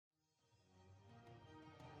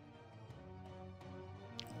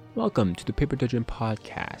Welcome to the Paper Dungeon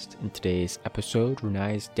podcast. In today's episode,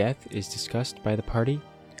 Runai's death is discussed by the party,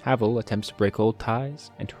 Havel attempts to break old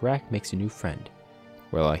ties, and Tarak makes a new friend.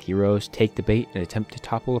 Will our heroes take the bait and attempt to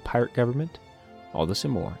topple a pirate government? All this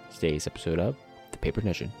and more in today's episode of the Paper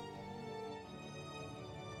Dungeon.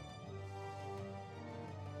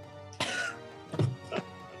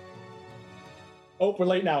 Oh, we're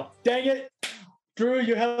late now. Dang it! Drew,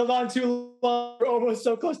 you held on too long. We're almost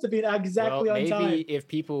so close to being exactly on time. Maybe if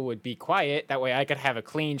people would be quiet, that way I could have a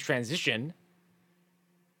clean transition.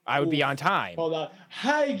 I would be on time. Hold on.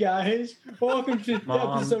 Hi, guys. Welcome to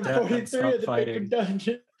episode 43 of the Paper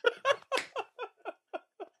Dungeon.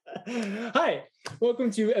 Hi.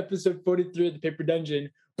 Welcome to episode 43 of the Paper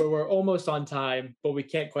Dungeon, where we're almost on time, but we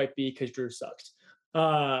can't quite be because Drew sucked.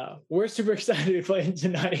 We're super excited to play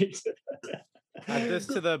tonight. Add this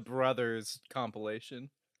to the Brothers compilation.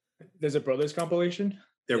 There's a Brothers compilation?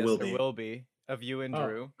 There will be. Of you and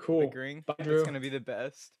Drew. Cool. Agreeing. Bye, Drew. It's going to be the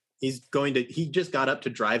best. He just got up to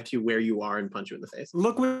drive to where you are and punch you in the face.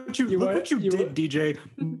 Look what you did, DJ.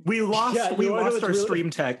 We lost our stream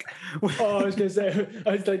tech. Oh, I was going to say,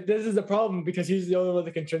 I was like, this is a problem because he's the only one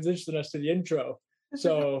that can transition us to the intro.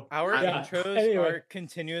 So our intros are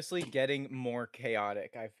continuously getting more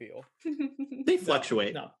chaotic, I feel. They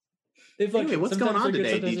fluctuate. No. They fluctuate. Anyway, what's Sometimes going on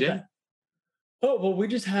good, today, DJ? Oh, well, we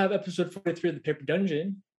just have episode 43 of the Paper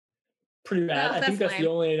Dungeon. Pretty bad. I think that's the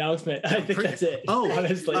only announcement. I think that's it. Oh,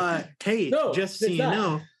 honestly. Just so you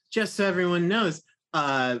know, just so everyone knows,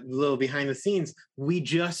 a little behind the scenes, we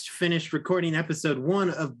just finished recording episode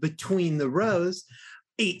 1 of Between the Rows,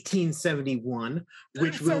 1871,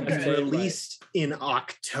 which will be released in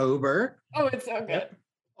October. Oh, it's so good.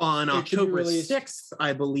 On October 6th,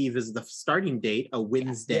 I believe, is the starting date, a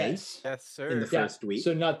Wednesday. Yes, sir. In the first week.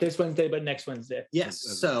 So not this Wednesday, but next Wednesday. Yes.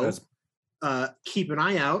 So keep an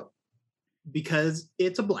eye out because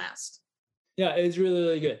it's a blast. Yeah, it's really,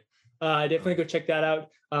 really good. Definitely go check that out.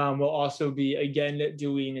 We'll also be, again,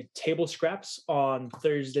 doing table scraps on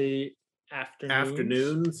Thursday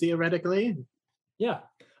afternoon, theoretically. Yeah.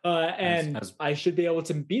 And I should be able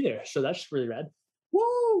to be there. So that's really rad.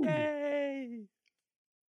 Woo! Yay!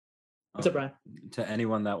 What's up, Brian? To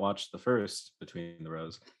anyone that watched the first Between the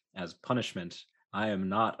Rows, as punishment, I am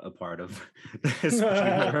not a part of this Between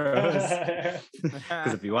the Rows.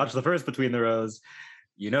 Because if you watch the first Between the Rows,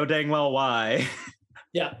 you know dang well why.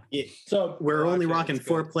 Yeah. So we're only rocking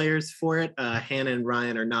 4 players for it. Hannah and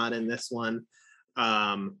Ryan are not in this one.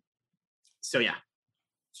 So yeah,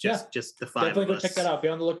 just the 5 definitely of go us. Check that out. Be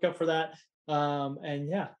on the lookout for that.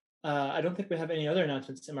 I don't think we have any other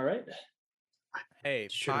announcements. Am I right? Hey,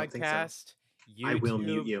 sure podcast, YouTube. I will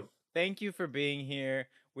mute you. Thank you for being here.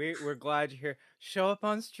 We're glad you're here. Show up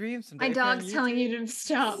on stream someday. My dog's telling you to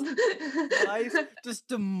stop. Life just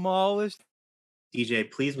demolished.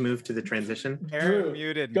 DJ, please move to the transition. Aaron Drew,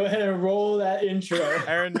 muted me. Go ahead and roll that intro.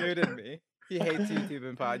 Aaron muted me. He hates YouTube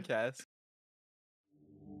and podcasts.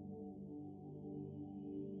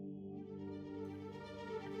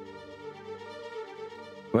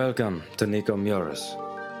 Welcome to Nicomuras,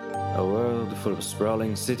 a world full of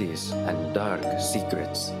sprawling cities and dark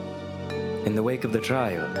secrets. In the wake of the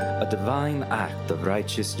trial, a divine act of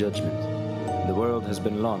righteous judgment, the world has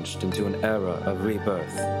been launched into an era of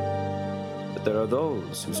rebirth. But there are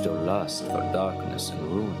those who still lust for darkness and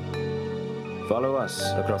ruin. Follow us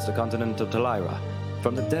across the continent of Talira,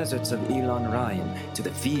 from the deserts of Elon Ryan to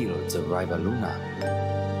the fields of Rivaluna.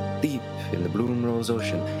 Deep in the Bloomrose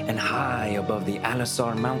Ocean and high above the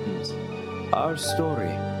Alisar Mountains, our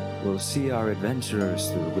story will see our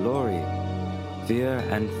adventurers through glory, fear,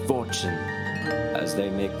 and fortune as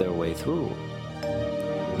they make their way through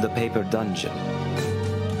the Paper Dungeon.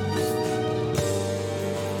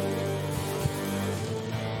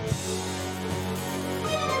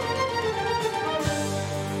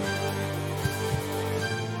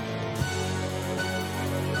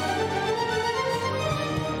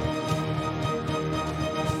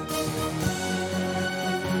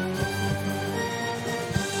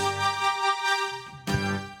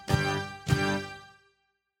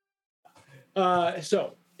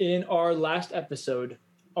 So in our last episode,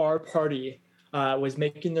 our party was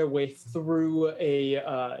making their way through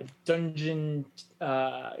a dungeon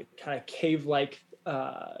kind of cave-like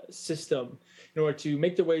system in order to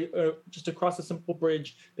make their way just across a simple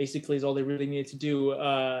bridge. Basically is all they really needed to do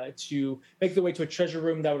to make their way to a treasure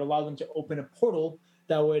room that would allow them to open a portal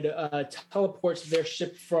that would teleport their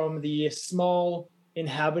ship from the small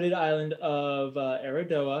inhabited island of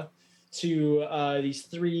Aradoa to these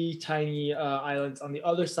 3 tiny islands on the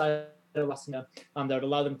other side of Lassina that would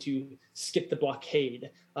allow them to skip the blockade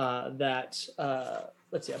that,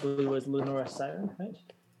 let's see, I believe it was Lenora Siren, right?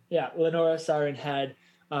 Lenora Siren had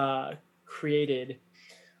created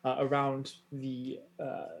around the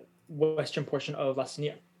western portion of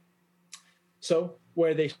Lasania. So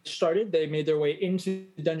where they started, they made their way into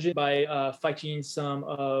the dungeon by fighting some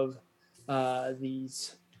of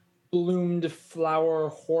these bloomed flower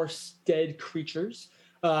horse dead creatures.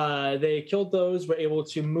 They killed those, were able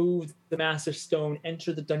to move the massive stone,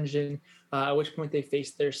 enter the dungeon, at which point they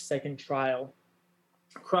faced their second trial.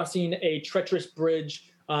 Crossing a treacherous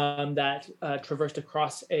bridge that traversed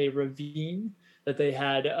across a ravine that they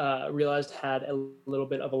had realized had a little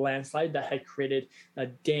bit of a landslide that had created a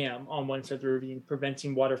dam on one side of the ravine,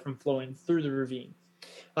 preventing water from flowing through the ravine.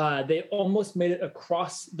 They almost made it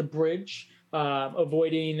across the bridge,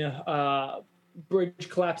 avoiding bridge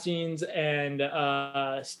collapsings and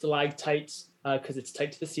stalactites, because it's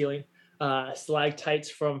tight to the ceiling, stalactites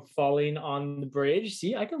from falling on the bridge.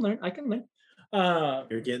 See, I can learn.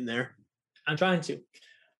 You're getting there. I'm trying to.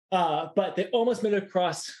 But they almost made it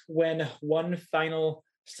across when one final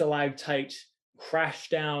stalactite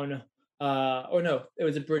crashed down. Or no, it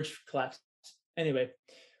was a bridge collapse. Anyway,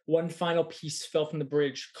 one final piece fell from the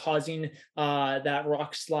bridge, causing that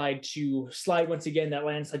rock slide to slide once again, that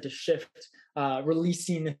landslide to shift,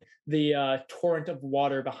 releasing the torrent of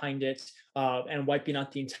water behind it and wiping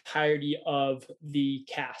out the entirety of the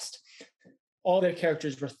cast. All their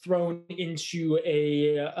characters were thrown into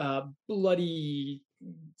a bloody,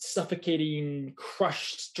 suffocating,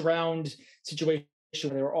 crushed, drowned situation.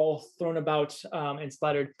 They were all thrown about and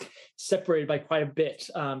splattered, separated by quite a bit.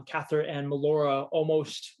 Cather and Melora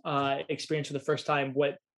almost experienced for the first time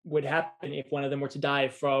what would happen if one of them were to die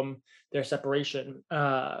from their separation.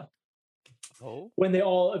 When they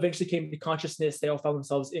all eventually came to consciousness, they all found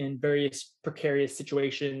themselves in various precarious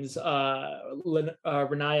situations.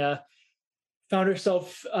 Renaya found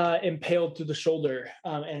herself impaled through the shoulder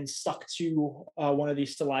and stuck to one of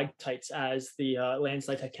these stalactites as the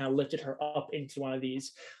landslide had kind of lifted her up into one of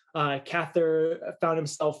these. Cather found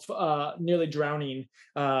himself nearly drowning.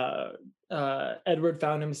 Edward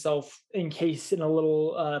found himself encased in a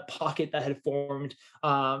little pocket that had formed,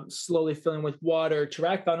 slowly filling with water.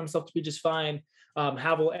 Tarak found himself to be just fine.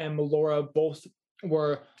 Havel and Melora both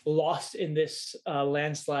were lost in this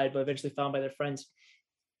landslide, but eventually found by their friends.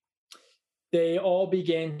 They all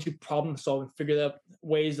began to problem solve and figure out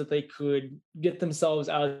ways that they could get themselves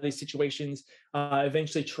out of these situations.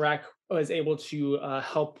 Eventually, Tarak was able to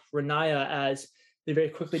help Renaya as they very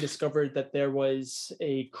quickly discovered that there was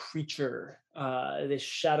a creature, this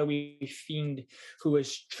shadowy fiend who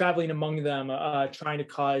was traveling among them, trying to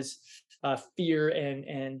cause fear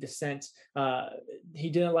and dissent. He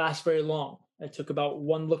didn't last very long. It took about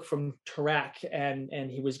one look from Tarak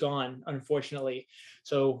and he was gone, unfortunately.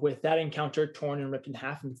 So with that encounter torn and ripped in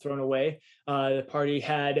half and thrown away, the party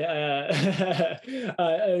had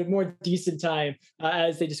a more decent time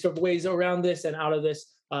as they discovered ways around this and out of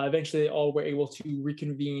this. Eventually, they all were able to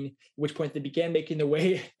reconvene, at which point they began making their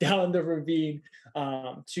way down the ravine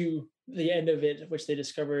to the end of it, which they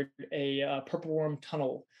discovered a purple worm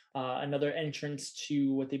tunnel, another entrance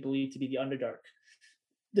to what they believed to be the Underdark.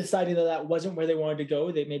 Deciding that that wasn't where they wanted to go,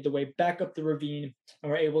 they made their way back up the ravine and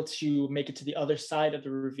were able to make it to the other side of the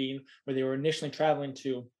ravine where they were initially traveling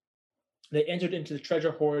to. They entered into the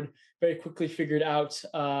treasure hoard, very quickly figured out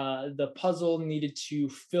the puzzle needed to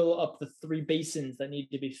fill up the 3 basins that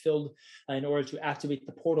needed to be filled in order to activate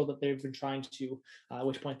the portal that they've been trying to, at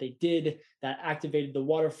which point they did. That activated the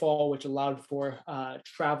waterfall, which allowed for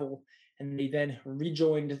travel. And they then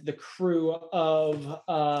rejoined the crew of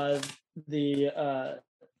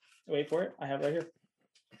wait for it, I have it right here.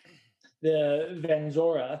 The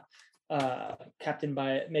Vanzora, captained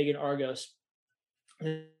by Megan Argos.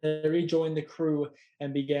 They rejoined the crew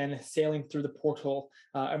and began sailing through the portal,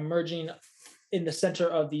 emerging in the center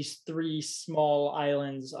of these 3 small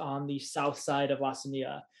islands on the south side of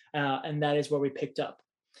Lasania, and that is where we picked up.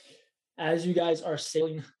 As you guys are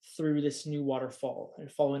sailing through this new waterfall and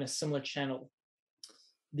following a similar channel,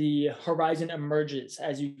 the horizon emerges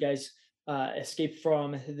as you guys escape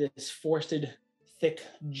from this forested, thick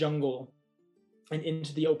jungle and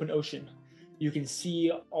into the open ocean. You can see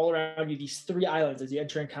all around you these 3 islands as you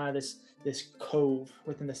enter in kind of this cove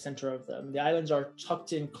within the center of them. The islands are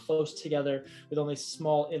tucked in close together with only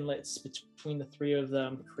small inlets between the 3 of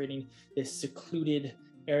them, creating this secluded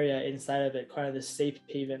area inside of it, kind of this safe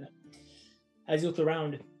haven. As you look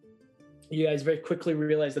around, you guys very quickly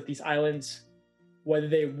realize that these islands, whether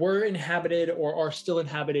they were inhabited or are still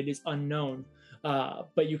inhabited, is unknown.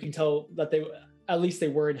 But you can tell that they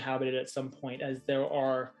were inhabited at some point, as there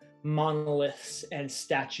are monoliths and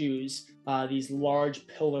statues, these large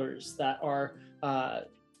pillars that are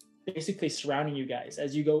basically surrounding you guys.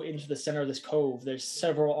 As you go into the center of this cove, there's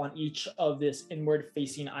several on each of this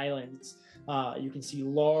inward-facing islands. You can see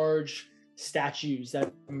large statues that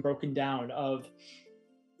have been broken down of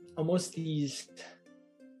almost these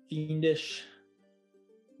fiendish,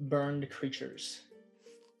 burned creatures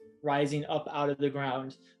rising up out of the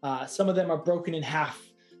ground. Some of them are broken in half,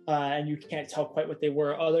 and you can't tell quite what they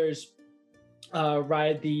were. Others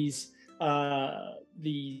ride these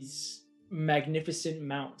magnificent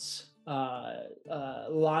mounts,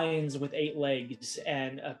 lions with 8 legs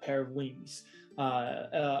and a pair of wings,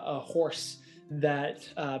 a horse that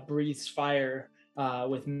breathes fire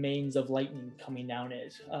with manes of lightning coming down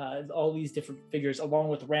it. All these different figures, along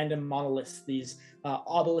with random monoliths, these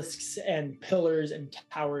obelisks and pillars and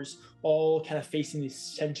towers, all kind of facing the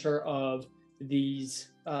center of these,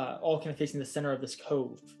 facing the center of this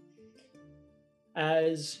cove.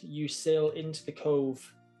 As you sail into the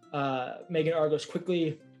cove, Megan Argos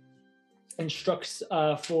quickly instructs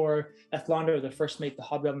for Ethlander, the first mate, the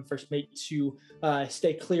hobgoblin first mate, to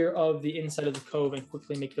stay clear of the inside of the cove and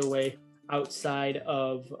quickly make their way outside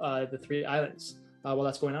of the 3 islands. While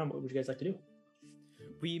that's going on, what would you guys like to do?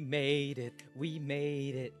 We made it. We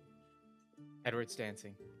made it. Edward's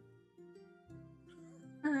dancing.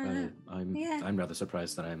 Well, yeah. I'm rather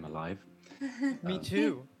surprised that I'm alive. Me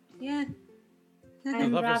too. Yeah. The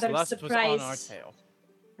I'm lover's rather lust was on our surprised. tail.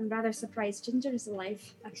 I'm rather surprised Ginger is alive,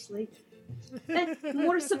 actually.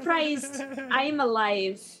 More surprised I'm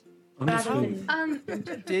alive. Rather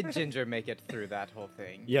than... Did Ginger make it through that whole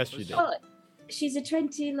thing? Yes, she did. Oh, she's a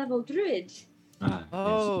 20 level druid.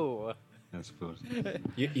 Oh. Yes, I suppose.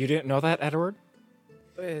 You didn't know that, Edward?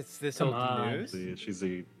 It's this Come old on. news. She's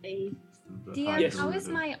a I- high Yes. How is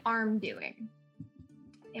druid. my arm doing?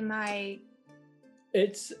 Am I?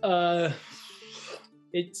 It's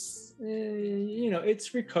it's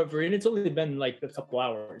recovering. It's only been like a couple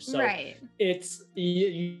hours, so Right. it's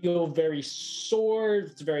you're very sore.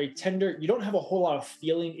 It's very tender. You don't have a whole lot of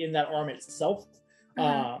feeling in that arm itself.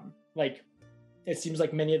 Like it seems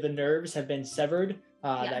like many of the nerves have been severed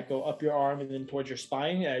that go up your arm and then towards your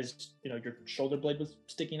spine, as your shoulder blade was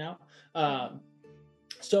sticking out.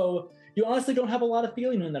 So you honestly don't have a lot of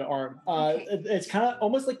feeling in that arm. Okay. It's kind of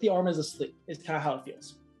almost like the arm is asleep. It's kind of how it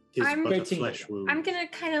feels. His I'm- but a Great flesh wound. I'm gonna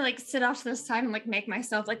kind of like sit off to the side and like make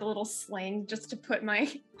myself like a little sling just to put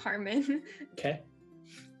my arm in. Okay.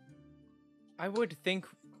 I would think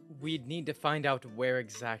we'd need to find out where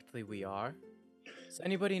exactly we are. Does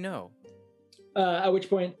anybody know? At which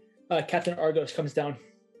point, Captain Argos comes down.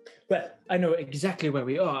 Well, I know exactly where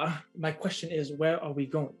we are. My question is, where are we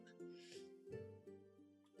going?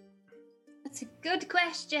 That's a good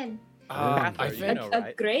question. Cather, I you think know, A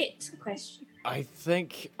right? great question. I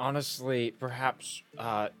think honestly, perhaps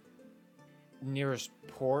nearest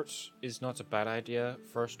port is not a bad idea.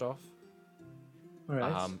 First off, All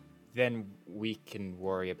right. then we can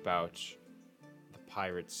worry about the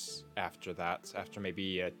pirates after that. After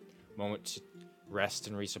maybe a moment to rest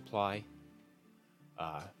and resupply.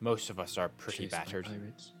 Most of us are pretty Chased by battered.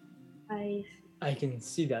 pirates. I can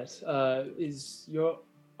see that. Is your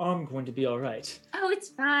arm going to be all right? Oh, it's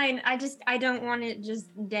fine. I don't want it just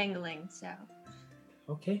dangling. So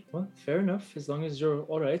Okay, well, fair enough. As long as you're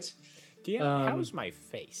all right. DM, how's my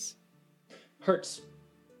face? Hurts.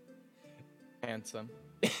 Handsome.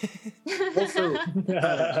 Also,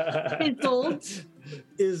 Fizzled.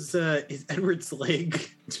 is Edward's leg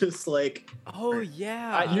just like Oh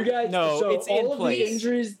yeah. You guys, No, so it's in all of place. the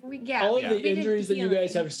injuries, all of Yeah. the we did injuries that you healing.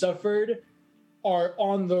 guys have suffered are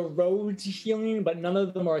on the road to healing, but none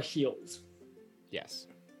of them are healed. Yes.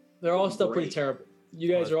 They're all still pretty Great. terrible.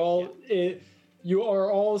 You guys are all, you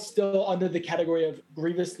are all still under the category of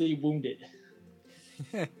grievously wounded.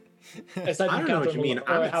 Aside I from don't know what Catherine you mean. Moore-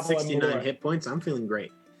 I'm or at Havel and 69 Moore. hit points. I'm feeling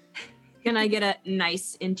great. Can I get a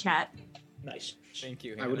nice in chat? Nice. Thank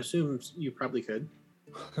you. I would Hannah. assume you probably could.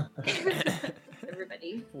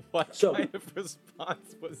 Everybody. What So- kind of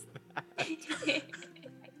response was that?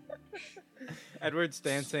 Edward's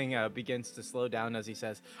dancing begins to slow down as he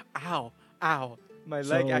says, "Ow, ow, my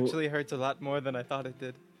leg So- actually hurts a lot more than I thought it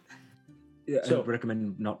did." Yeah, I So- would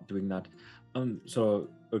recommend not doing that. So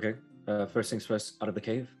okay. First things first, out of the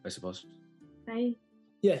cave, I suppose. Bye.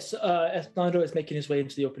 Yes, Esplando is making his way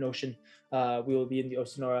into the open ocean. We will be in the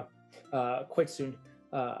Oceanora quite soon.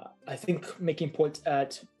 I think making port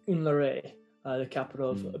at Unlare, the capital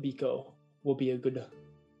of Abiko, will be a good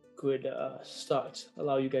start.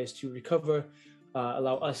 Allow you guys to recover,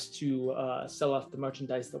 allow us to sell off the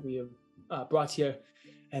merchandise that we have brought here,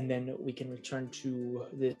 and then we can return to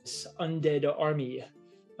this undead army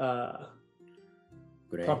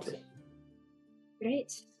Great. promptly.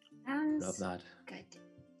 Great. Love Sounds that. good.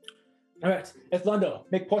 All right, Ethlando,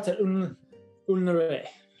 make porta unere.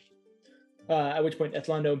 At which point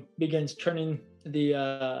Ethlando begins turning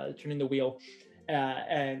the wheel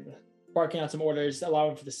and barking out some orders,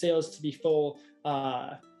 allowing for the sails to be full.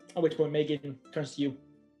 At which point Megan turns to you.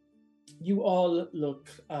 You all look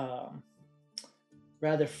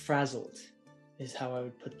rather frazzled, is how I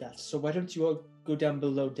would put that. So why don't you all go down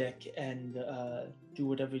below deck and do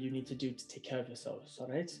whatever you need to do to take care of yourselves, all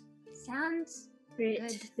right? Sounds Great.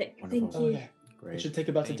 good. Thank you. Okay. Great. It should take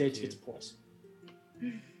about a Thank day to you. get to pause.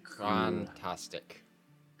 Fantastic.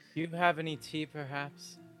 Do you have any tea,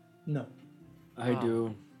 perhaps? No. I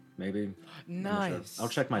do. Maybe. not sure. Nice. I'll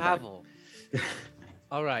check my bag. Pavel.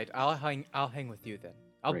 All right, I'll hang with you then.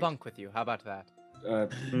 I'll Great. bunk with you. How about that?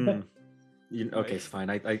 Okay, fine.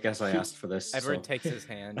 I guess I asked for this. Edward so- takes his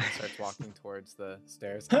hand and starts walking towards the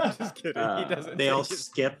stairs. I'm just kidding. He doesn't. They take all his-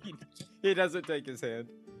 skip. He doesn't take his hand.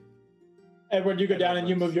 Edward, you go And down and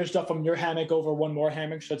you Edward's- move your stuff from your hammock over one more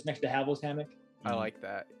hammock, so it's next to Havel's hammock. I like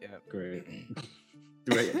that. Yeah. Great.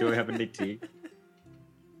 Do I have any tea?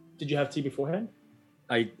 Did you have tea beforehand?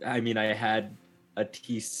 I mean I had a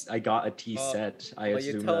tea. I got a tea Oh, set. I well, you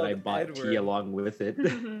assume that I told bought Edward. tea along with it.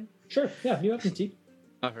 Sure. Yeah, you have some tea.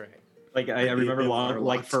 All right. Like I remember Water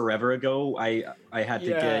like lots. forever ago, I had to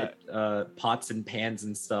Yeah. get pots and pans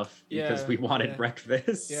and stuff because Yeah, we wanted yeah.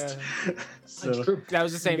 breakfast. Yeah. So That's true. That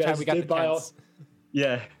was the same You time guys we got did the buy all- tents.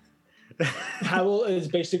 yeah. Havel is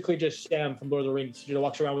basically just Sam from Lord of the Rings. He just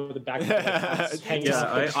walks around with a backpack. hanging Yeah,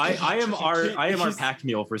 out. I am our He's- pack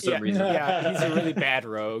meal for some Yeah, reason. yeah, he's a really bad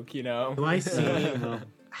rogue, you know. Do I see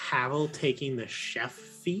Havel taking the chef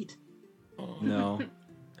feat? No.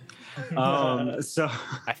 So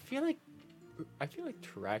I feel like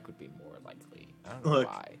Tarak would be more likely. I don't know Look,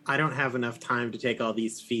 why. I don't have enough time to take all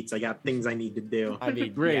these feats. I got things I need to do. I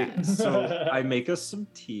mean, great. yeah. So I make us some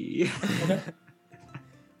tea.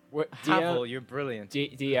 What, Havel, DM, you're brilliant.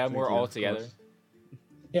 DM, we're you, all of together. course.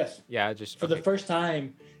 Yes. Yeah, just For the first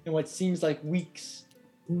time in what seems like weeks,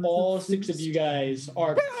 all six of you guys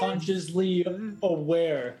are consciously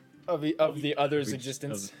aware. of the other's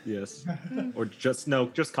existence. Yes. Or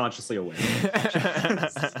just consciously aware.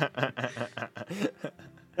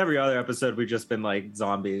 Every other episode, we've just been like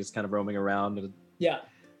zombies, kind of roaming around with Yeah.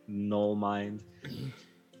 null mind.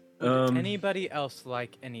 Would anybody else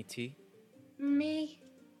like any tea? Me.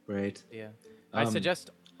 Great. Yeah. I Um,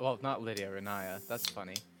 suggest, well, not Lydia, Renaya. That's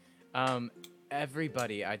funny.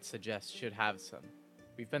 Everybody, I'd suggest, should have some.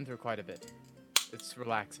 We've been through quite a bit. It's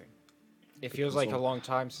relaxing. It feels like a long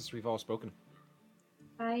time since we've all spoken.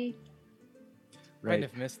 I Kind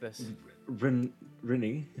of miss this.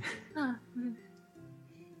 Rennie, Huh.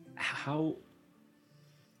 how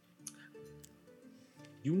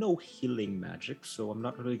you know healing magic, so I'm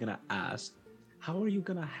not really gonna ask. How are you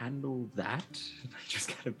gonna handle that? I just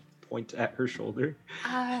kind of point at her shoulder.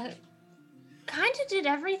 Kind of did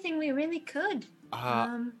everything we really could.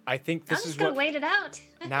 I think I'm this just is gonna what wait it out.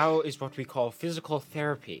 now is what we call physical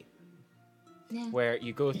therapy, Yeah. where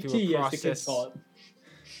you go through Tea, a as the kids process, call it.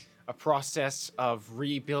 a process of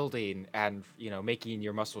rebuilding and making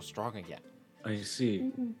your muscles strong again. I see.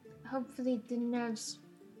 Mhm. Hopefully the nerves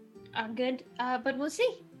are good, but we'll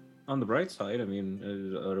see. On the bright side, I mean,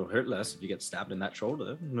 it'll hurt less if you get stabbed in that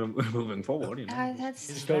shoulder moving forward. You know. That's.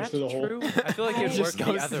 Just goes through the hole. True? I feel like it would work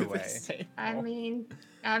the other way. I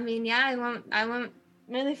mean, yeah. I won't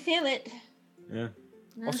really feel it. Yeah.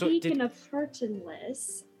 Also, speaking of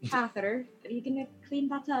hurtingless, catheter, are you gonna clean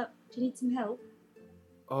that up? Do you need some help?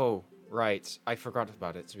 Oh, right. I forgot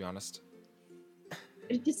about it, to be honest.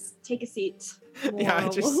 Just take a seat. Yeah,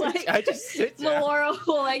 I just sit down. Laura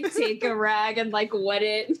will take a rag and wet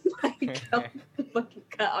it, help the fucking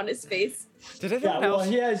cut on his face. Did Yeah, anyone well,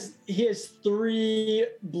 else? he has 3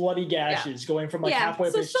 bloody gashes going from Yeah, halfway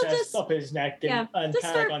up so his she'll chest just- up his neck and, yeah, and just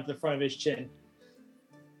kind of start- onto the front of his chin.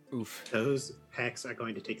 Oof. Those pecs are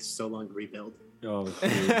going to take so long to rebuild. Oh,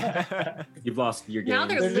 dude. You've lost your game. Now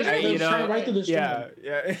they're They're just, literally they're trying right through the Yeah,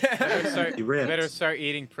 Better yeah. start, You ripped. better start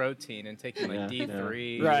eating protein and taking Yeah,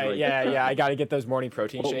 D3. Right, Like- yeah. I gotta get those morning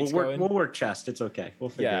protein We'll, shakes we'll work, going. we'll work chest. It's okay. We'll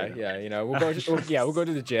figure it out. We'll go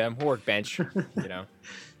to the gym. We'll work bench.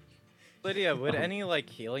 Lydia, would any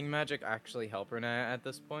healing magic actually help Renaya at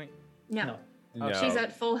this point? No, No. she's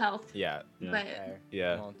at full health. Yeah, Yeah. But Fair.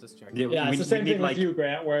 yeah. Well, just checking. Yeah, Yeah, it's the same need, thing with you,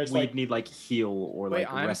 Grant, where it's We'd need heal or Wait,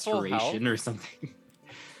 I'm full restoration or something.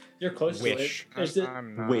 you're close Wish. to it. It's the-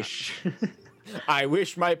 I'm not. Wish. I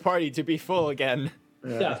wish my party to be full again.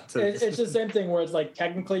 yeah, it's the same thing where it's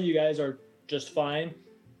technically you guys are just fine,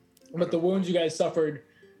 but the wounds you guys suffered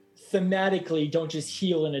thematically don't just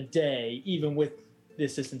heal in a day, even with the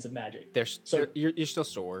assistance of magic. So you're still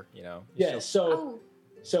sore, You're Yeah, still- so oh,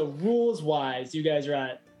 So rules wise, you guys are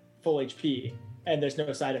at full HP, and there's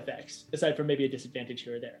no side effects aside from maybe a disadvantage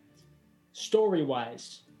here or there. Story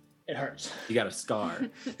wise, it hurts. You got a scar.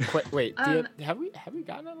 Wait, have we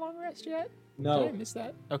gotten a long rest yet? No. Did I miss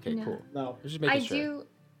that? Okay, No. cool. No. Just making sure. do.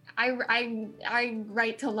 I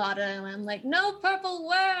write to Lotta and I'm like, no purple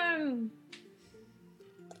worm.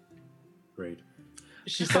 Great.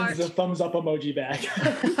 She sends the thumbs up emoji back.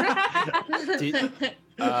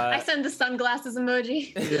 I send the sunglasses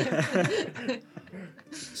emoji.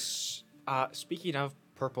 Speaking of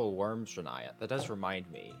purple worms, Renaya, that does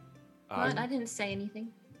remind me. What? I didn't say anything.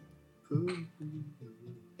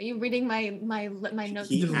 Are you reading my notes?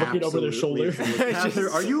 He's looking over their shoulder. Panther,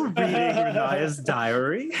 are you reading Renaya's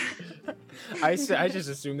diary? I just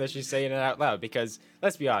assume that she's saying it out loud because,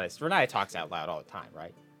 let's be honest, Renaya talks out loud all the time,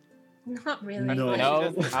 right? Not really. No.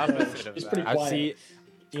 It's pretty quiet.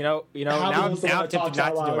 See, now I'm tempted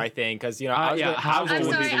not to do my thing because I'm sorry. I'll have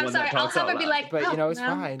her be like, but oh, it's no.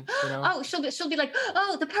 fine. Oh, she'll be like,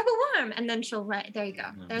 oh, the purple worm, and then she'll write. There you go.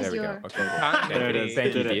 There's there we your. go. Okay. There it is.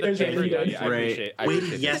 Thank you. There's Everybody. I Great.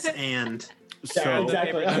 appreciate Yes, and. Yeah,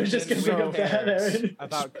 exactly. I was just gonna bring up that, Aaron.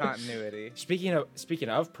 About continuity. Speaking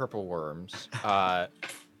of purple worms,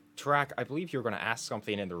 Tarak, I believe you were going to ask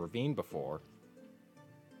something in the ravine before.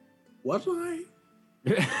 Was I?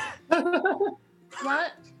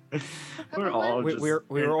 What? We're all just... We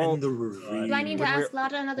were all in the ravine. Do I need to ask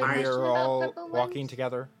Lotta another we question were about all purple worms? walking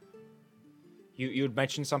together. You had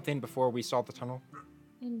mentioned something before we saw the tunnel.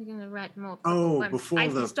 I'm gonna write more purple worms. Before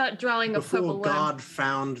I start drawing a purple worm. God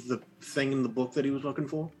found the thing in the book that he was looking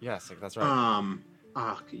for. Yes, that's right.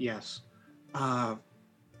 Yes. I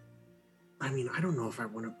mean, I don't know if I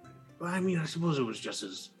want to. I mean, I suppose it was just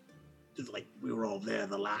as like we were all there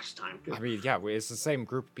the last time. I mean, yeah, it's the same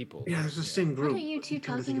group of people. Yeah, it's the same group. What are you two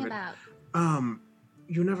talking about?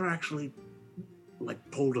 You never actually like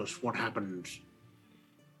told us what happened,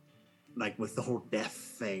 like with the whole death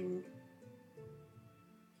thing.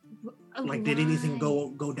 Oh, Like, did anything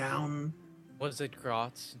go down? Was it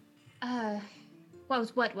Grotz? What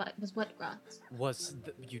was what Grotz?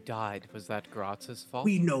 You died? Was that Grotz's fault?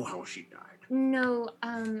 We know how she died. No,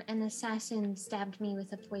 an assassin stabbed me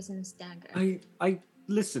with a poisonous dagger. I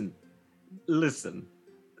listen,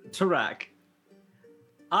 Tarak.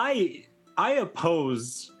 I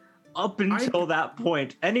opposed up until that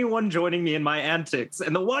point anyone joining me in my antics,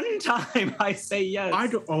 and the one time I say yes.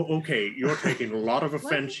 Okay, you're taking a lot of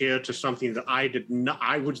offense here to something that I did not.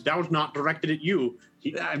 That was not directed at you.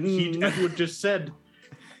 Edward just said,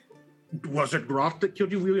 "Was it Grotz that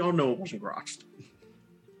killed you?" We all know it wasn't Grotz.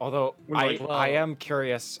 Although I am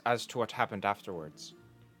curious as to what happened afterwards.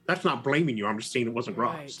 That's not blaming you. I'm just saying it wasn't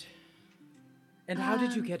Grotz. Right. And how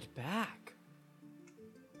did you get back?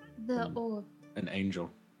 The orb. An angel.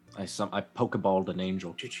 I pokeballed an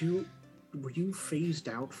angel. Were you phased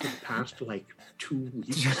out for the past 2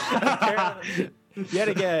 weeks? Yet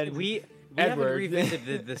again, we Edward. haven't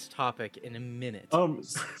revisited this topic in a minute.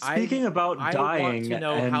 Speaking about dying, I want to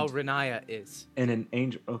know how Renaya is. And an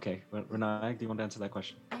angel. Okay, well, Renaya, do you want to answer that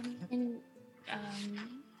question?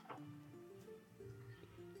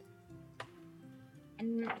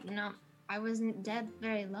 I wasn't dead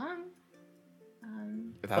very long.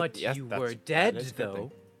 But you were dead,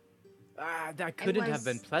 though. That couldn't have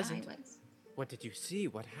been pleasant. What did you see?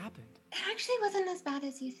 What happened? It actually wasn't as bad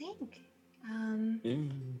as you think.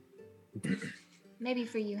 Maybe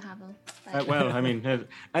for you, Havel. Well, I mean,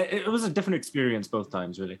 it was a different experience both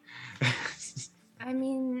times, really. I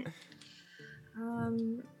mean,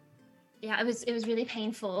 yeah, it was really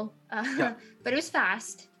painful, Yeah. but it was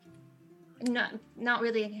fast. Not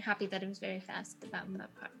really happy that it was very fast about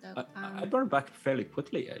that part, though. I burned back fairly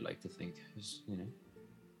quickly. I like to think,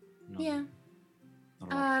 Yeah.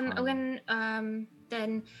 When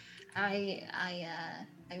then I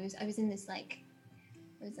was in this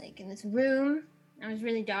in this room. It was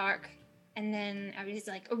really dark, and then I was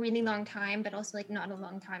a really long time, but also not a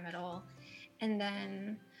long time at all. And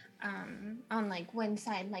then on one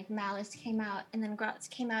side Malice came out, and then Grotz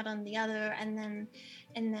came out on the other, and then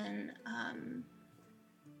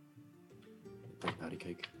patty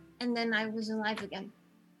cake. And then I was alive again.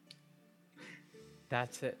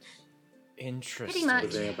 That's it. Interesting. Pretty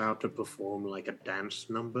much. Were they about to perform a dance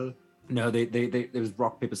number? No, they it was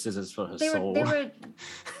rock paper scissors for her soul. They were.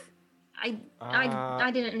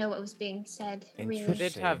 I didn't know what was being said. Really. Could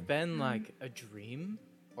it have been a dream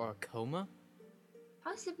or a coma?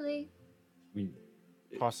 Possibly. I mean,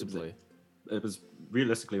 Possibly. It was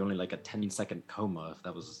realistically only a 10-second coma. If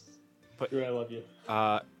that was. But I love you.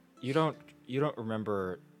 You don't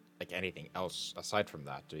remember anything else aside from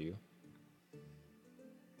that, do you?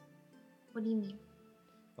 What do you mean?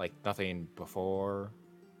 Like nothing before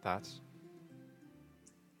that.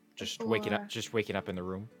 Just Before- waking up in the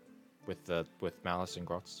room with Malice and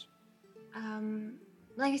Grotz.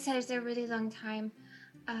 Like I said, it's a really long time.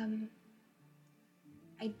 I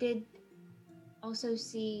did also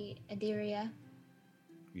see Adiria.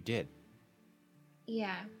 You did.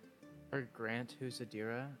 Yeah. Or Grant, who's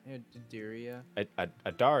Adira? Adiria.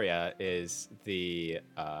 Adaria is the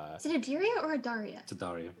Is it Adiria or Adaria? It's a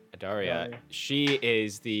Daria. Adaria. She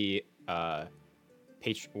is the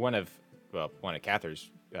one of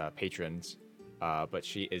Cather's patrons, but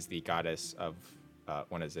she is the goddess of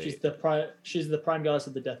She's the prime goddess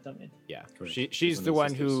of the death domain. Yeah, Correct. she's the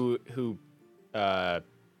One one of the who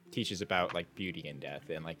teaches about like beauty and death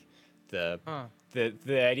and like the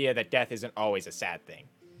idea that death isn't always a sad thing.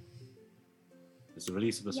 It's the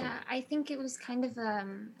release of the soul. Yeah, I think it was kind of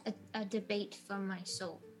a debate from my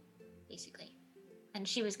soul, basically. And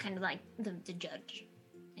she was kind of like the judge,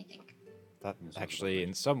 I think. That actually,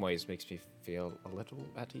 in some ways, makes me feel a little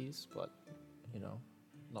at ease, but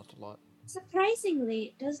not a lot. Surprisingly,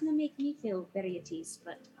 it doesn't make me feel very at ease,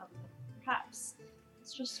 but perhaps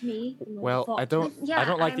it's just me. Well, I don't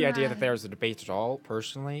like the idea that there's a debate at all,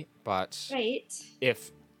 personally. But Right.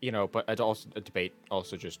 if but a debate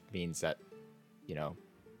also just means that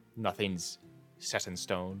nothing's set in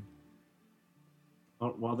stone.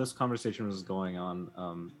 While this conversation was going on,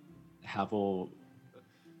 Havel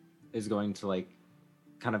is going to like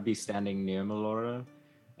kind of be standing near Melora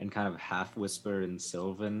and kind of half whisper in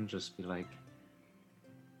Sylvan, just be like,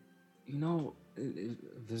 if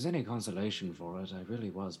there's any consolation for it, I really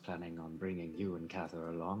was planning on bringing you and Cather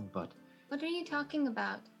along, but... What are you talking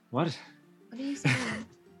about? What? What are you saying?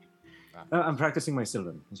 I'm practicing my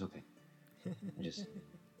Sylvan. It's okay.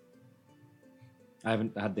 I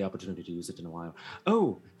haven't had the opportunity to use it in a while.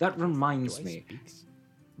 Oh, that reminds me.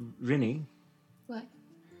 Rinny. What?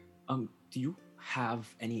 Do you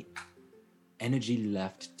have any energy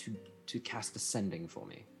left to cast Ascending for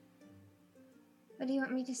me? What do you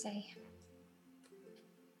want me to say?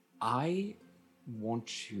 I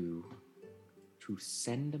want you to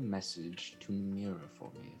send a message to Mira for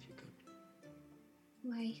me, if you could.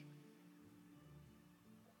 Why?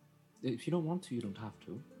 If you don't want to, you don't have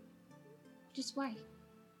to. Just why?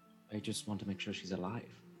 I just want to make sure she's alive.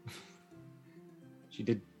 She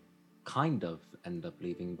did kind of end up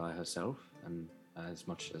leaving by herself, and as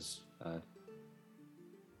much as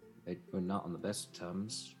we're not on the best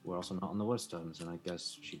terms, we're also not on the worst terms, and I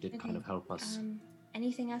guess she did kind of help us.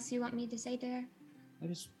 Anything else you want me to say to her? I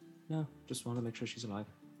just want to make sure she's alive.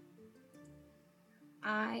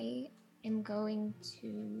 I am going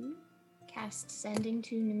to cast Sending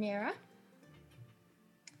to Namira.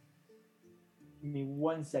 Give me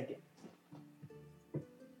 1 second.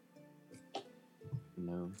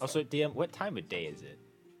 No. Also, DM, what time of day is it?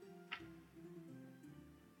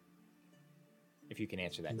 If you can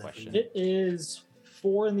answer that question. It is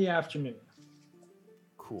 4 in the afternoon.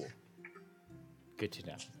 Cool. Good to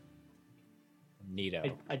know.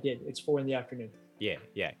 Neato. I did. It's 4 in the afternoon. Yeah,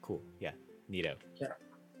 cool. Yeah, neato. Yeah.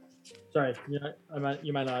 Sorry,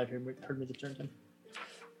 you might not have heard me the turn time.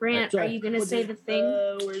 Grant, are you going to say the thing?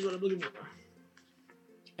 Where's what I'm looking for?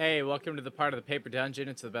 Hey, welcome to the part of the paper dungeon.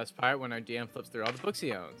 It's the best part when our DM flips through all the books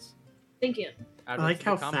he owns. Thank you. I like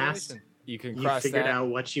how fast you figured out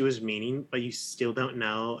what she was meaning, but you still don't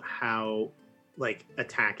know how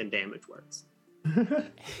attack and damage works.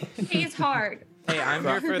 Hey, it's hard. Hey, I'm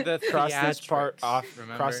here for the cross this part off.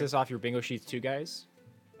 Remember? Cross this off your bingo sheets too, guys.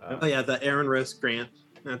 Oh yeah, the Aaron Roast Grant.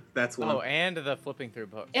 That's one. Oh, and the flipping through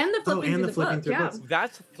books. And the flipping through books.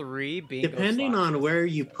 That's 3 bingo Depending slots. on where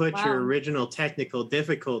you put your original technical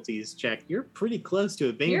difficulties check, you're pretty close to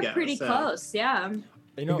a bingo. You're pretty close, yeah.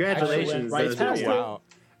 Congratulations. Wow.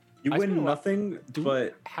 You win nothing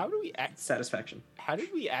but how do we satisfaction. How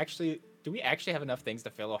did we actually... Do we actually have enough things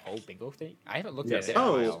to fill a whole bingo thing? I haven't looked at it.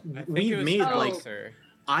 We've made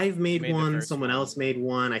I've made one. Someone else made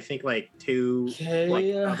one. I think 2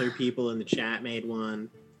 other people in the chat made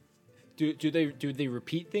one. Do they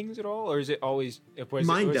repeat things at all, or is it always?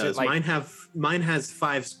 Mine does. Mine has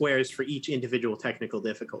 5 squares for each individual technical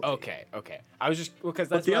difficulty. Okay. I was just because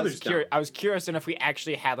that's what I was curious. I was curious enough if we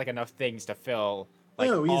actually had enough things to fill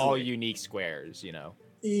all unique squares.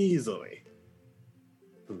 Easily.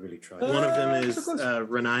 Really try. One of them is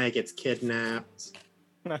Renaya gets kidnapped.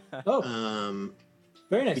 Very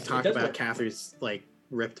nice. We talk about Cather's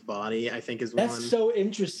ripped body. I think is That's one. so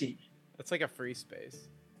interesting. That's like a free space.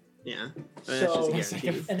 Yeah. So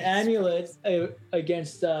an amulet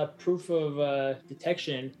against proof of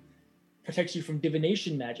detection protects you from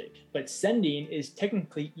divination magic, but sending is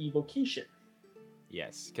technically evocation.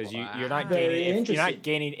 Yes, because you're not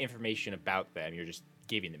gaining information about them. You're just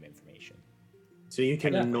giving them information. So you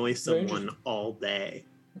can annoy someone all day.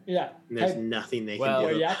 Yeah. And there's nothing they can do.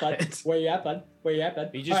 Where you at, bud?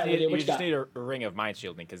 You just need a ring of mind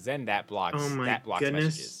shielding, because then that blocks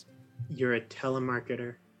messages. You're a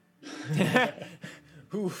telemarketer.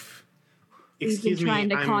 Oof. Excuse me, trying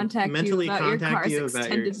to contact mentally you about your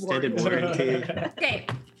extended warranty. Okay.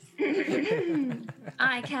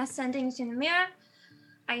 I cast sending to Namira.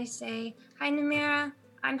 I say, "Hi, Namira.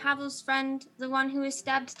 I'm Havel's friend, the one who was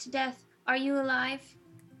stabbed to death. Are you alive?"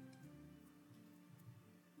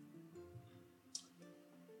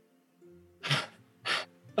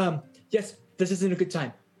 Yes, this isn't a good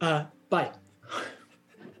time. Bye.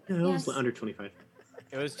 It was under 25.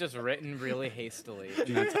 It was just written really hastily.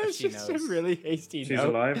 That's how she knows. A really hasty She's note.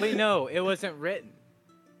 alive? Wait, no, it wasn't written.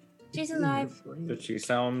 She's alive. Did she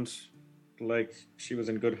sound like she was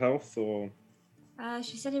in good health, or?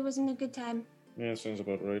 She said it wasn't a good time. Yeah, sounds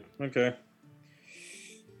about right. Okay.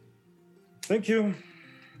 Thank you.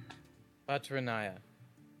 But Renaya,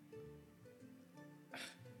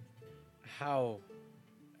 how?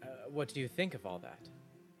 What do you think of all that?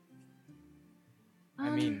 I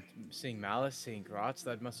mean, seeing Malice, seeing Grotz,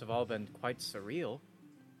 that must have all been quite surreal.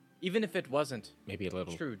 Even if it wasn't maybe a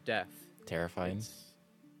little true death. Terrifying.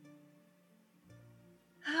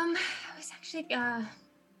 It was actually kind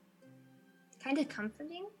of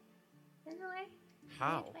comforting in a way.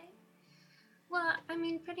 How? Well, I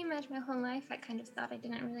mean, pretty much my whole life I kind of thought I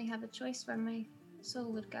didn't really have a choice where my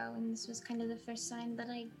soul would go, and this was kind of the first sign that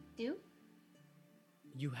I do.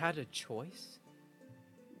 You had a choice?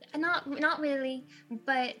 Not really,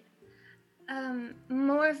 but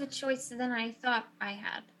more of a choice than I thought I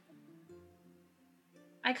had.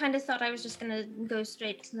 I kind of thought I was just gonna go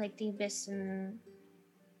straight to like the abyss and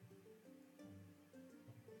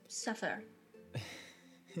suffer,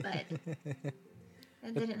 but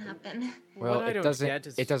that didn't happen. Well,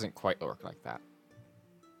 it doesn't quite work like that.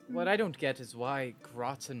 What I don't get is why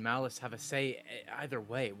Grotz and Malice have a say either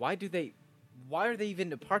way. Why are they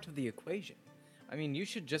even a part of the equation? I mean, you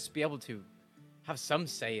should just be able to have some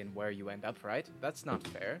say in where you end up, right? That's not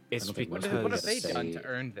fair. What have they done to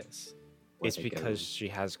earn this? It's because she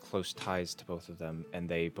has close ties to both of them, and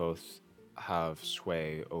they both have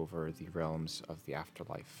sway over the realms of the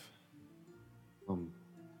afterlife.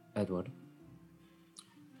 Edward,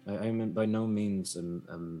 I'm by no means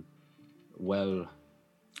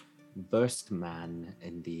well-versed man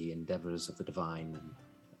in the endeavors of the divine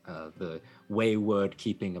and the wayward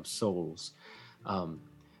keeping of souls.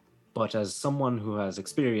 But as someone who has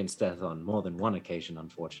experienced death on more than one occasion,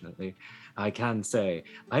 unfortunately, I can say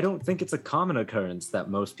I don't think it's a common occurrence that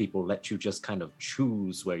most people let you just kind of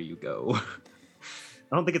choose where you go.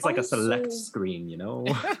 I don't think it's like a select screen, you know?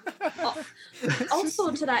 Also,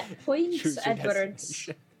 to that point, Edward,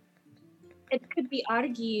 it could be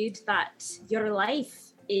argued that your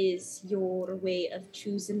life is your way of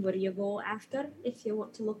choosing where you go after, if you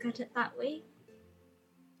want to look at it that way.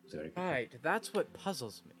 Right, that's what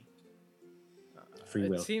puzzles me. Free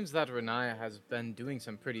will. It seems that Renaya has been doing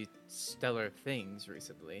some pretty stellar things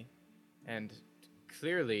recently, and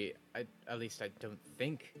clearly, at least I don't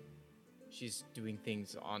think she's doing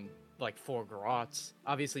things on, like, for Grotz.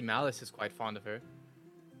 Obviously, Malice is quite fond of her.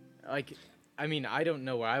 Like, I mean, I don't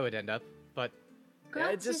know where I would end up, but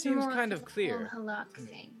it just seems kind of clear. Whole Halak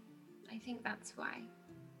thing. I think that's why.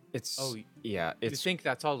 You think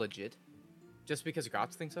that's all legit? Just because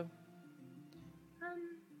Grotz thinks so?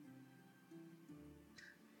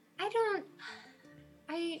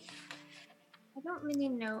 I don't really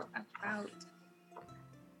know about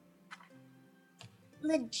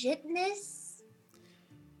legitness.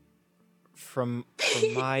 From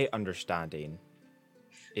my understanding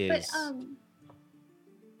is... But,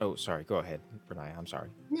 Oh, sorry. Go ahead, Renaya. I'm sorry.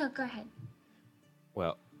 No, go ahead.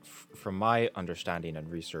 Well, from my understanding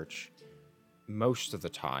and research, most of the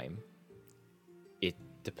time, it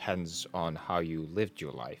depends on how you lived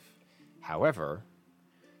your life. However,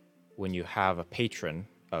 when you have a patron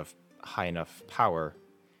of high enough power,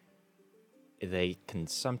 they can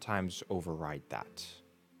sometimes override that.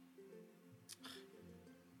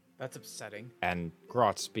 That's upsetting. And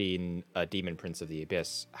Grotz, being a demon prince of the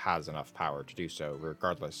abyss, has enough power to do so,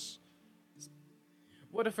 regardless.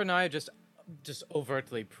 What if Renaya just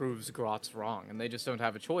overtly proves Grotz wrong, and they just don't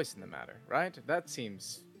have a choice in the matter, right? It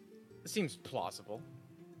seems plausible.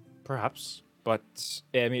 Perhaps, but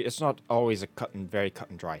I mean, it's not always a very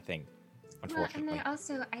cut and dry thing, unfortunately. Well,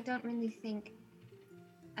 and I don't really think,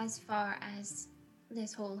 as far as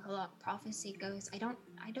this whole Halak prophecy goes, I don't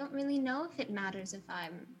really know if it matters if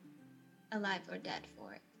I'm alive or dead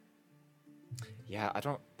for it. Yeah, I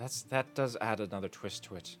don't. That does add another twist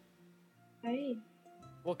to it. Right.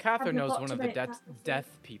 Well, Catherine Have you knows thought one of the about that before? deaf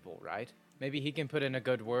people, right? Maybe he can put in a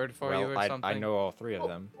good word for you or I something. know all three of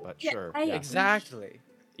them, but yeah, sure. I- Yeah. Exactly.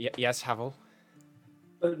 Yes, Havel.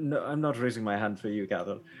 No, I'm not raising my hand for you,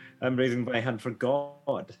 Catherine. I'm raising my hand for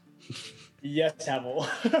God. Yes, Havel.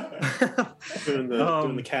 Doing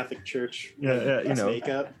the Catholic Church.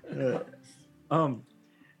 Makeup.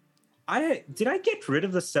 I get rid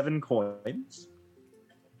of the 7 coins?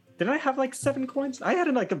 Did I have like 7 coins? I had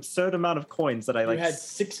an like absurd amount of coins that I like. You had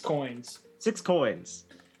 6 coins. 6 coins.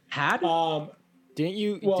 Had? Didn't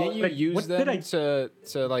you like, use what them did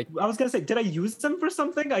to like? I was gonna say, did I use them for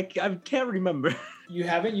something? I can't remember. You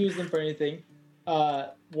haven't used them for anything.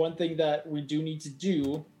 One thing that we do need to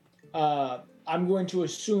do, I'm going to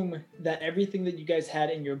assume that everything that you guys had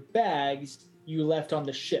in your bags, you left on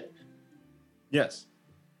the ship. Yes.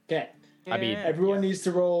 Okay. I mean, Everyone needs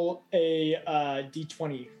to roll a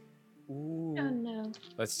d20. Ooh. Oh no.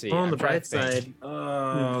 Let's see. On I'm the trying bright to think. side,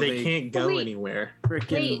 Oh, they can't go Wait. anywhere.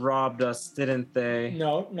 freaking Wait. robbed us, didn't they?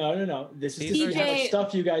 No. This is to These see are how much DJ.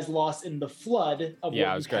 stuff you guys lost in the flood of Yeah,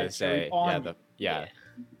 what I was you gonna had carried say. on. Yeah.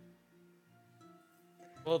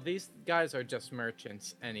 Well, these guys are just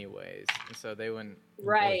merchants, anyways, and so they wouldn't.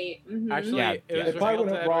 Right. Mhm. Actually, Yeah, it yeah. was They probably revealed to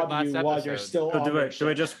wouldn't Edward rob last you while you're episode. still So on do their I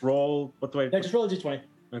ship. just roll? What do I? Yeah, just roll a d20.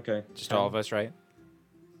 Okay. Just all of us, right?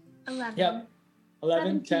 11. Yep.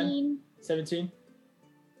 11, 10, 17.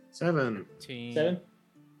 17, 7. 13. 7,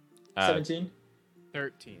 Uh, 17,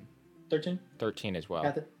 13. 13. 13 as well.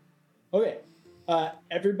 Got it. Okay.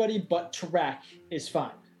 Everybody but Tarak is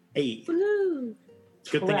fine. 8. Woo.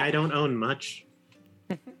 Good thing I Correct. don't own much.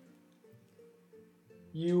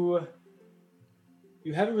 You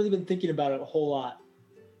haven't really been thinking about it a whole lot.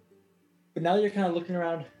 But now that you're kind of looking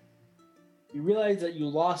around, you realize that you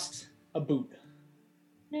lost a boot.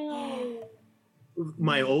 No.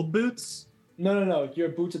 My old boots? No. Your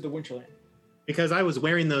boots at the Winterland. Because I was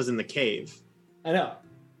wearing those in the cave. I know.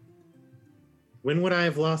 When would I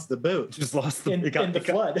have lost the boot? Just lost them. In the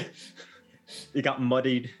flood. You got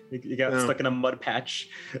muddied. You got Oh. stuck in a mud patch.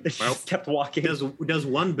 You Well, just kept walking. Does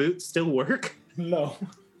one boot still work? No.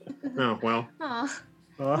 Oh, well, Aw.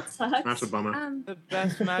 Sucks. that's a bummer. The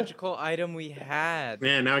best magical item we had.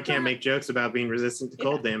 Yeah, now I can't make jokes about being resistant to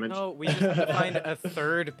cold damage. No, we just have to find a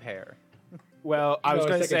third pair. Well, I was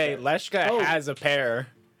No, gonna second say pair. Leshka Oh. has a pair.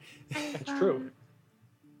 That's true.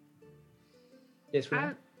 Yes, we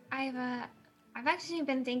know. I've actually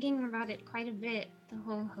been thinking about it quite a bit, the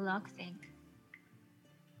whole halak thing.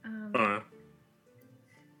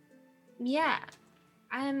 Yeah.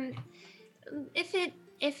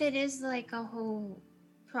 If it is like a whole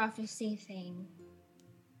prophecy thing,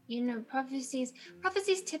 you know, prophecies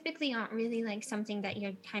typically aren't really like something that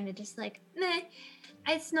you're kind of just like, meh,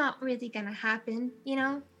 it's not really gonna happen, you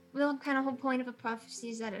know? The kind of whole point of a prophecy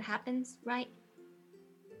is that it happens, right?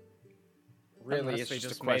 Really, Unless it's they just a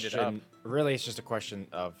just made it up. question. Really, it's just a question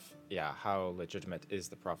of how legitimate is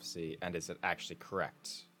the prophecy, and is it actually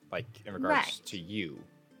correct? Like in regards Right. to you.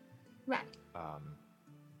 Right. Um,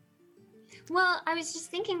 Well, I was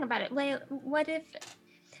just thinking about it. Like, what if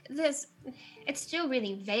this? It's still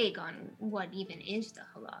really vague on what even is the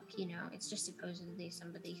halak. You know, it's just supposedly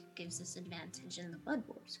somebody who gives us advantage in the blood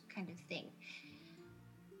wars kind of thing.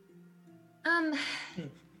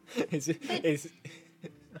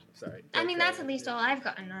 Sorry. I mean, that's at least all I've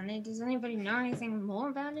gotten on it. Does anybody know anything more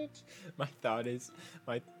about it? My thought is,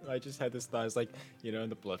 I just had this thought. It's like, you know, in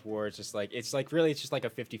the Blood War, it's just like really it's just like a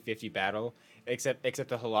 50-50 battle. Except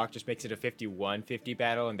the halak just makes it a 51-50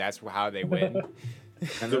 battle, and that's how they win.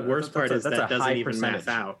 And The worst part is that's that a high doesn't even percentage. math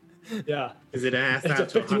out. Yeah. Because it adds It's out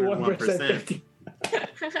to 101%. 50.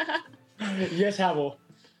 Yes, Havel.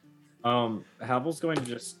 Havel's going to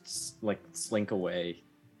just like slink away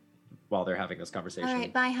while they're having this conversation. All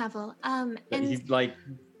right, bye, Havel. He like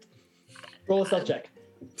Roll a stealth check.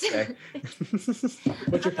 okay.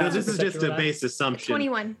 What's your No, passive this is just perception a on that? base assumption.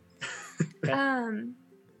 21. Okay.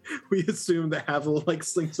 We assume that Havel like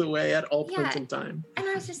slinks away at all points Yeah. in time. And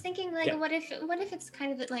I was just thinking, like, Yeah. what if it's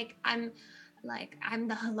kind of like I'm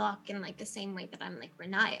the halak in like the same way that I'm like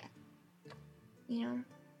Renaya. You know?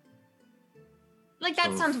 Like that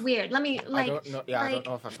So- sounds weird. Let me I like don't know. Yeah, I don't like-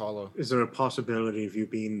 know if I follow. Is there a possibility of you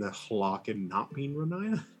being the Halak and not being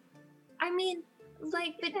Renaya? I mean,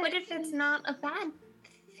 like, but what if it's not a bad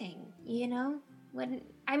thing, you know?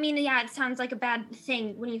 I mean, yeah, it sounds like a bad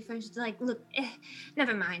thing when you first, like, look,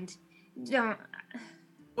 never mind. Don't.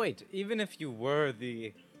 Wait, even if you were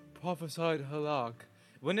the prophesied halak,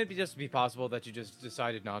 wouldn't it just be possible that you just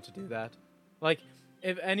decided not to do that? Like,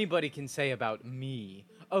 If anybody can say about me,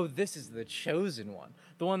 oh, this is the chosen one,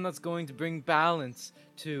 the one that's going to bring balance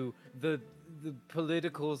to the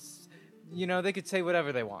political, they could say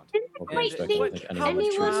whatever they want. Quite think How much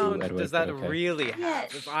anyone ground does that really have Yeah,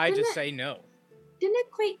 if I just say no?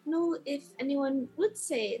 didn't quite know if anyone would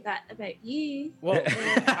say that about you. Well,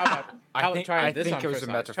 how about try this on it was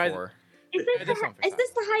for a size? Try metaphor. Is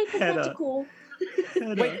this the hypothetical?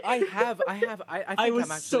 Wait, I think was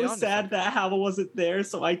I'm actually so onto sad something. that Hal wasn't there,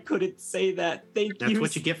 so I couldn't say that. Thank you. That's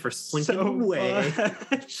what you get for slinking so away.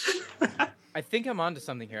 much. I think I'm onto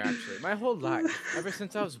something here, actually. My whole life, ever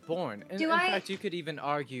since I was born, and in fact, you could even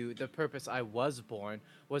argue the purpose I was born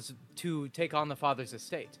was to take on the father's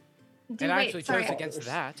estate. And I actually chose against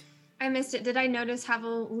that. I missed it. Did I notice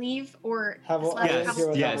Havel leave or?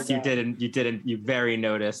 Yes, you didn't. You very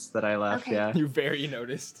noticed that I left. Okay. Yeah. You very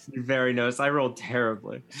noticed. You very noticed. I rolled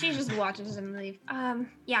terribly. She just watches him leave.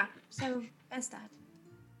 Yeah. So that's that.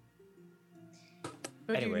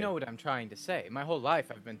 But Anyway. you know what I'm trying to say. My whole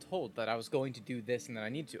life I've been told that I was going to do this and that I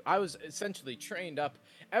need to. I was essentially trained up.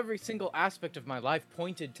 Every single aspect of my life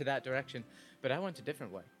pointed to that direction, but I went a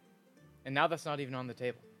different way. And now that's not even on the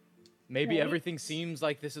table. Maybe everything seems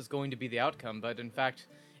like this is going to be the outcome, but in fact,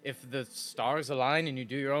 if the stars align and you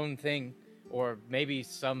do your own thing, or maybe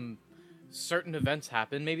some certain events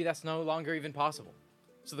happen, maybe that's no longer even possible.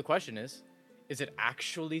 So the question is it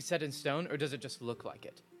actually set in stone, or does it just look like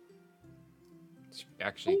it? It's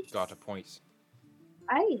actually got a point.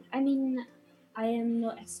 I mean, I am no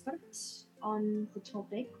expert on the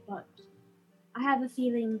topic, but I have a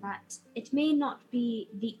feeling that it may not be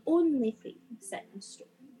the only thing set in stone.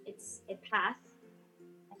 It's a path.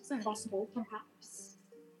 It's possible, perhaps.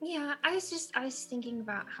 Yeah, I was thinking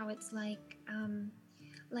about how it's like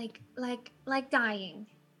dying.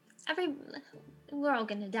 We're all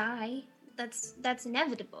gonna die. That's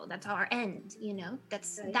inevitable. That's our end,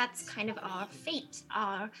 That's kind of our fate.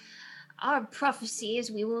 Our prophecy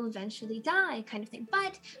is we will eventually die, kind of thing.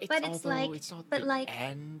 But it's not but the like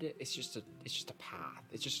end. It's just a path.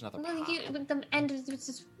 It's just another well, path. the end is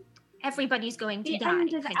just everybody's going to The die.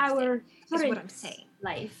 end of kind our thing, is what I'm current saying.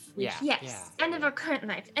 life. Yes, end of our current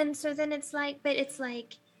life. And so then it's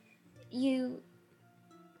like you're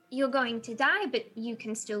going to die, but you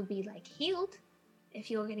can still be like healed. If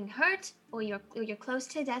you're getting hurt or you're close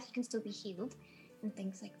to death, you can still be healed and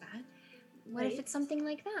things like that. What if it's something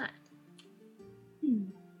like that?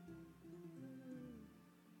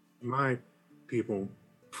 My people,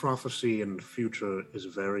 prophecy and the future is a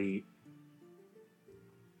very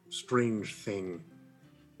strange thing.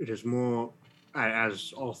 It is more,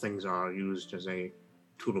 as all things are, used as a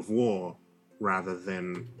tool of war rather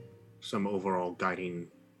than some overall guiding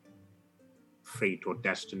fate or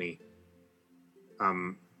destiny.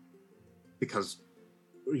 Because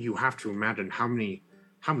you have to imagine how many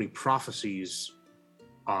prophecies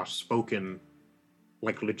are spoken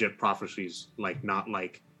like legit prophecies, like not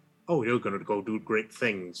like, oh, you're going to go do great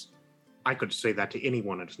things. I could say that to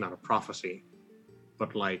anyone, and it's not a prophecy.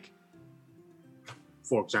 But like,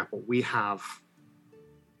 for example, we have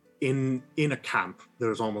in a camp,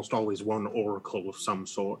 there's almost always one oracle of some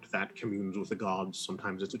sort that communes with the gods.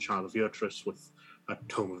 Sometimes it's a child of Eotris with a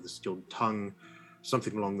tome of the stilled tongue,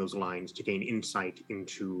 something along those lines to gain insight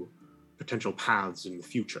into potential paths in the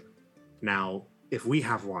future. Now, if we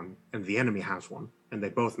have one and the enemy has one, and they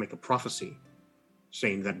both make a prophecy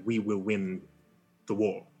saying that we will win the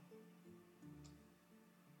war,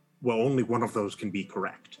 well, only one of those can be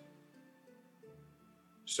correct.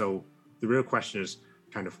 So the real question is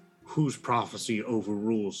kind of whose prophecy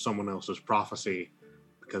overrules someone else's prophecy,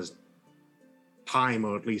 because time,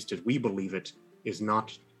 or at least as we believe it, is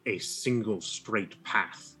not a single straight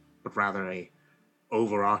path, but rather a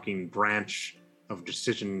overarching branch of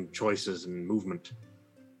decision, choices, and movement,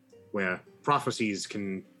 where prophecies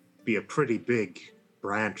can be a pretty big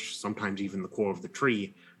branch, sometimes even the core of the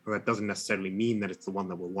tree, but that doesn't necessarily mean that it's the one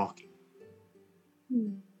that we're walking.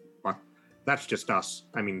 But that's just us.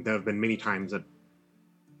 I mean, there have been many times that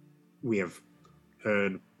we have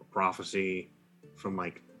heard a prophecy from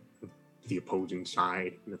like the opposing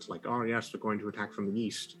side, and it's like, oh yes, they're going to attack from the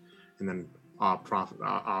east, and then our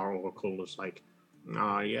oracle is like,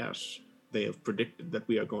 yes, they have predicted that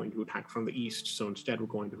we are going to attack from the east, so instead we're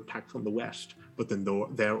going to attack from the west. But then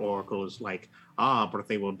their oracle is like, but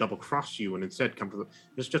they will double cross you and instead come to the...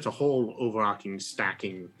 It's just a whole overarching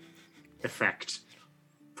stacking effect.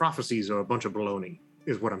 Prophecies are a bunch of baloney,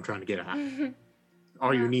 is what I'm trying to get at.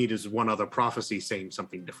 All you need is one other prophecy saying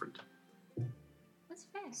something different. That's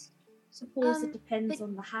fair. Suppose it depends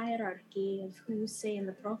on the hierarchy of who's saying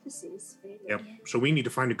the prophecies. Really. Yep. So we need to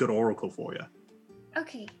find a good oracle for you.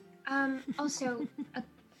 Okay. Also,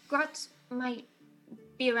 Grotz might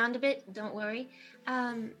be around a bit. Don't worry.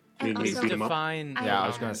 And need me to also, beat him up? Define. Yeah, I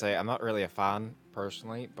was gonna say I'm not really a fan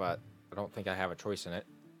personally, but I don't think I have a choice in it.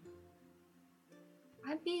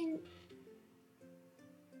 I've been.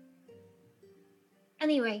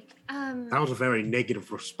 Anyway, That was a very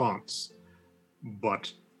negative response.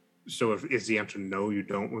 But so is the answer no? You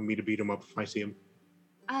don't want me to beat him up if I see him?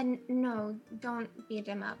 No, don't beat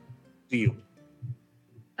him up. Deal.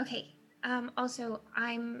 Okay. Also,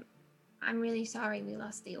 I'm really sorry we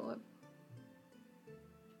lost the orb.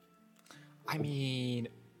 I mean,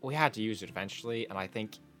 we had to use it eventually, and I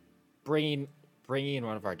think bringing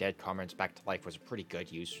one of our dead comrades back to life was a pretty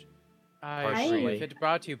good use. I Personally. agree. If it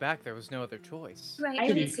brought you back, there was no other choice. Right.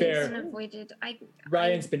 To be fair, avoided.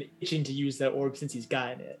 Ryan's been itching to use that orb since he's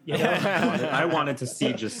gotten it. You know? I wanted to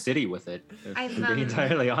siege a city with it. If I've, I'm being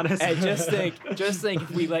entirely honest. Hey, just think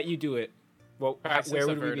if we let you do it, well, Crisis where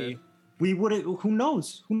would we averted. be? We would. Who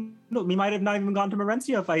knows? Who knows? We might have not even gone to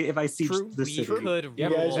Merencia if I sieged the We city. could You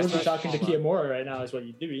roll guys would be that talking to all up. Kiamura right now, is what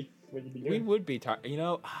you'd be. What you'd be We doing. would be talking. You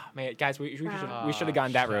know, man, guys, we should Ah, have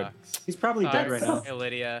gone that road. shucks. He's probably dead right now. Hey,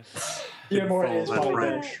 Lydia. Kiamura is Fall, probably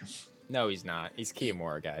that's dead. No, he's not. He's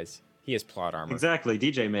Kiamura, guys. He has plot armor. Exactly.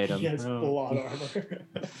 DJ made him. He has a Oh. lot of armor.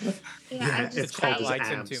 Yeah, It's The called chat his likes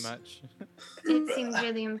him abs. too much. it seems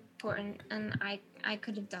really important, and I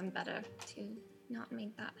could have done better to not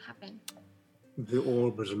make that happen. The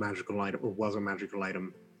orb was a magical item, or was a magical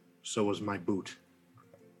item. So was my boot.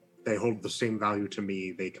 They hold the same value to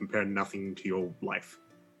me. They compare nothing to your life.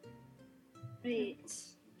 Right.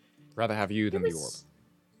 Rather have you than It the orb. was-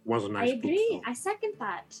 Was a I nice boot. agree. though. I second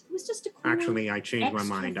that. It was just a cool. Actually, I changed my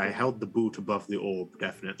extra mind. I thing. held the boot above the orb,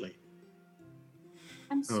 definitely.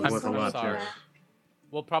 I'm so was worth a sorry. lot, for sorry. that.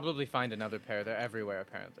 We'll probably find another pair. They're everywhere,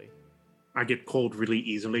 apparently. I get cold really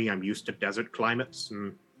easily. I'm used to desert climates,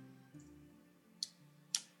 and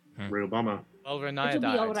real bummer. Well, Renaya It'll be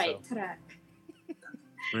died, all right, so. Tarak.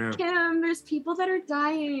 Yeah. Kim, there's people that are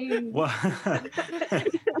dying. Well,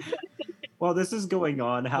 well, this is going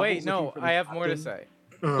on. Havel's Wait, looking no, for the I have more to captain. say.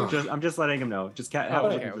 Ugh. I'm just letting him know. Just have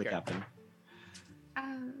Okay, looking for the okay. captain.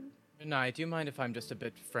 Renaya, do you mind if I'm just a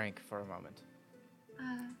bit frank for a moment?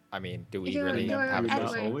 I mean, do we You're- really you're have a Edward.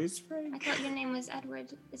 choice? Always I thought your name was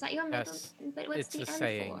Edward. Is that your middle? Yes, But what's it's the the N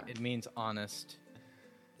saying. for? It means honest,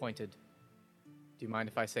 pointed. Do you mind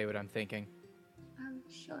if I say what I'm thinking?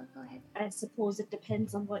 Sure, go ahead. I suppose it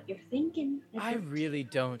depends on what you're thinking. I really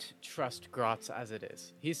don't trust Grotz as it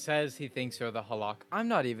is. He says he thinks you're the Halak. I'm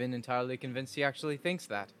not even entirely convinced he actually thinks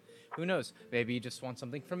that. Who knows? Maybe he just wants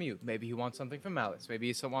something from you. Maybe he wants something from Alice.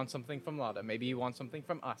 Maybe he wants something from Lada. Maybe he wants something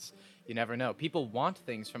from us. You never know. People want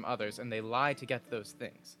things from others, and they lie to get those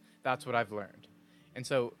things. That's what I've learned. And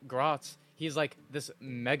so Grotz, he's like this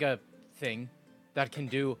mega thing that can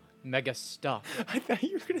do mega stuff. I thought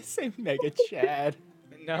you were gonna say Mega Chad.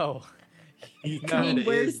 No. I mean,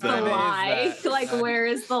 where's the lie? Like, where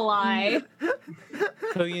is the lie?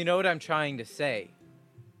 So you know what I'm trying to say.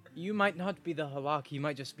 You might not be the Halak, you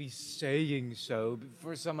might just be saying so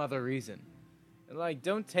for some other reason. Like,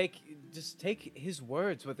 just take his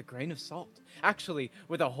words with a grain of salt. Actually,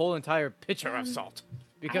 with a whole entire pitcher of salt.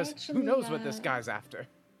 Because actually, who knows what this guy's after?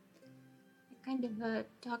 I kind of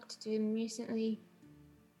talked to him recently.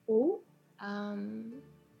 Oh?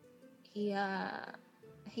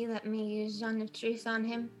 He let me use Zone of Truth on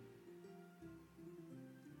him.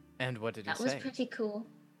 And what did he That say? was pretty cool.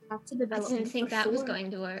 That's a I development. didn't think for that was sure.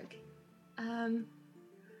 going to work.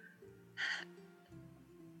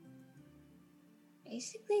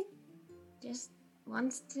 Basically, just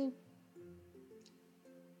wants to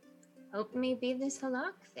help me be this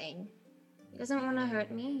Halak thing. He doesn't want to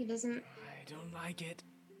hurt me. He doesn't. I don't like it.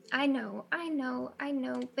 I know.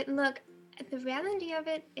 But look, the reality of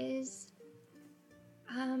it is,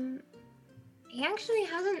 he actually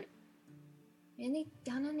hasn't really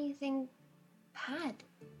done anything bad.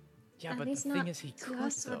 Yeah, At but the least thing not is, he to could,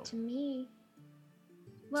 us or though. to me.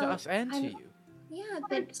 To us and to I'm- you. Yeah,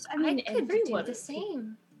 But, but I mean, I could do everyone the could-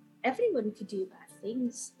 same. Everyone could do bad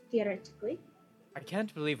things, theoretically. I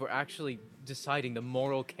can't believe we're actually deciding the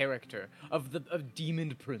moral character of the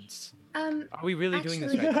Demon Prince. Are we really doing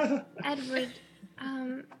this right now? Edward,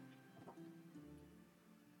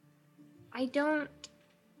 I don't.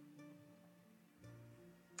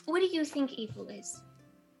 What do you think evil is?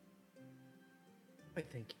 I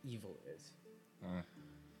think evil is.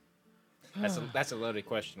 That's a loaded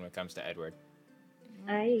question when it comes to Edward.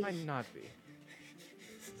 Might not be.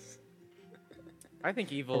 I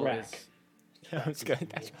think evil Correct. is. Yeah, that's what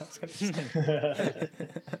I was gonna say.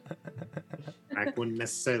 I wouldn't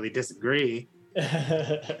necessarily disagree.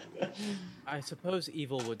 I I suppose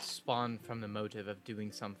evil would spawn from the motive of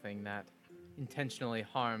doing something that intentionally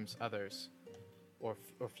harms others or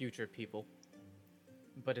future people.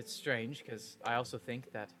 But it's strange because I also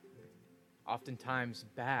think that oftentimes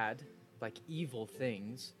bad, like evil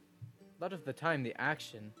things, a lot of the time the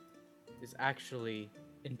action is actually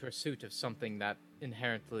in pursuit of something that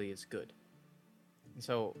inherently is good. And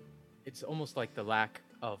so it's almost like the lack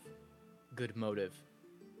of good motive,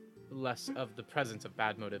 less of the presence of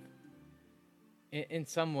bad motive in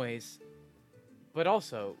some ways. But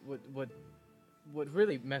also what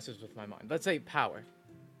really messes with my mind, let's say power.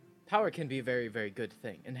 Power can be a very, very good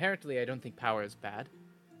thing. Inherently, I don't think power is bad.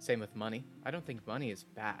 Same with money. I don't think money is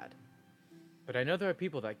bad. But I know there are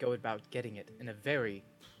people that go about getting it in a very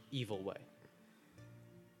evil way.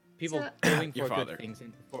 People going for good things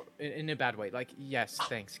in a bad way. Like, yes,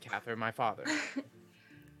 thanks, Catherine, my father.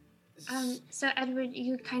 So Edward,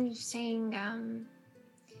 you're kind of saying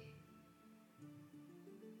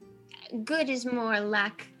good is more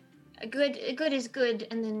lack. Good is good,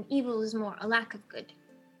 and then evil is more a lack of good.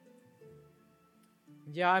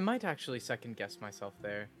 Yeah, I might actually second guess myself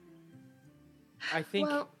there.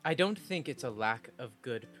 I don't think it's a lack of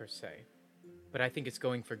good per se, but I think it's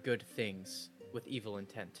going for good things with evil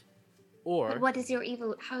intent. Or but what is your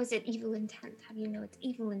evil? How is it evil intent? How do you know it's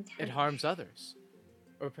evil intent? It harms others,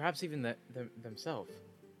 or perhaps even themselves.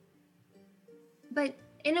 But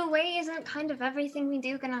in a way, isn't kind of everything we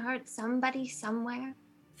do gonna hurt somebody somewhere?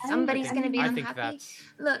 Somebody's gonna be unhappy.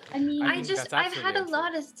 Look, I've had a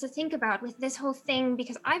lot to think about with this whole thing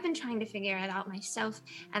because I've been trying to figure it out myself,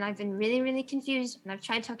 and I've been really, really confused. And I've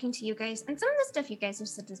tried talking to you guys, and some of the stuff you guys have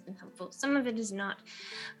said has been helpful. Some of it is not.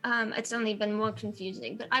 It's only been more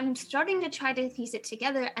confusing. But I'm starting to try to piece it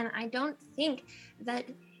together, and I don't think that.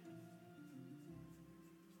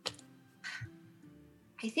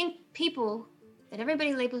 I think people that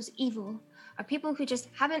everybody labels evil are people who just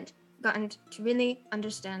haven't gotten to really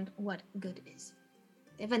understand what good is.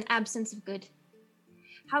 They have an absence of good.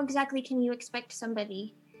 How exactly can you expect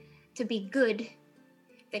somebody to be good?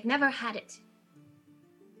 They've never had it.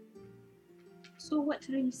 So what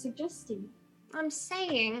are you suggesting? I'm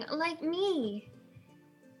saying, like me,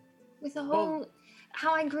 with the whole,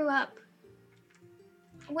 how I grew up,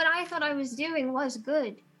 what I thought I was doing was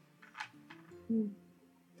good.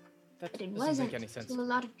 That but it doesn't wasn't make any sense. to a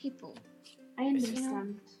lot of people. I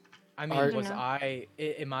understand. I mean,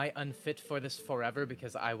 am I unfit for this forever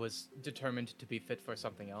because I was determined to be fit for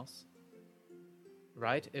something else?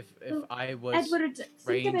 Right? If I was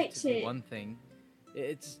trained to do one thing,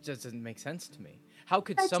 it just doesn't make sense to me. How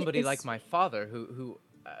could somebody like my father, who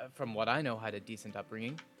from what I know, had a decent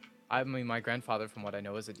upbringing, I mean, my grandfather, from what I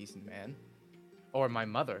know, is a decent man, or my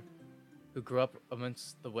mother, who grew up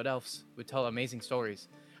amongst the Wood Elves, would tell amazing stories.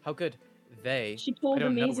 How could they? She told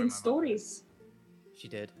amazing stories. She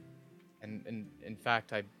did. And in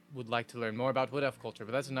fact, I would like to learn more about Wood Elf culture,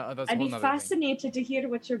 but that's a whole nother I'd be thing. fascinated to hear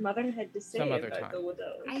what your mother had to say Some other about time. the Wood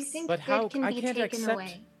Elves. I think but how can I be can't taken accept.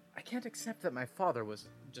 away. I can't accept that my father was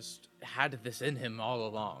just had this in him all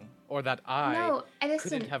along, or that I No,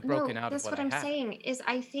 couldn't have broken out that's of what I'm I had. saying. Is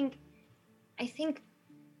I think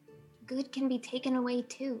good can be taken away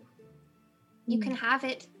too. You can have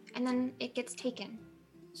it, and then it gets taken.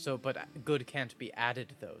 So, but good can't be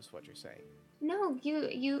added, though, is what you're saying. No,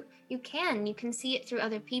 you can see it through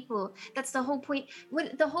other people. That's the whole point.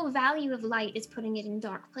 What the whole value of light is putting it in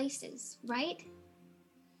dark places, right?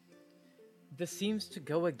 This seems to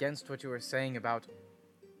go against what you were saying about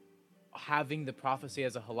having the prophecy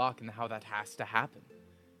as a halak and how that has to happen.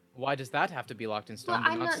 Why does that have to be locked in stone, Well,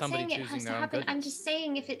 but I'm not not somebody saying it choosing has to their own happen. goodness? I'm just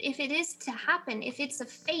saying if it is to happen, if it's a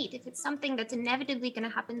fate, if it's something that's inevitably going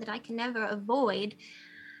to happen that I can never avoid,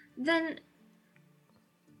 then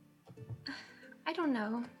I don't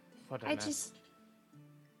know. What a I mess. just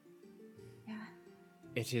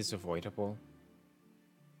It is avoidable.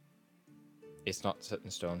 It's not set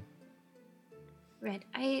in stone. Red.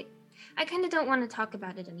 I kind of don't want to talk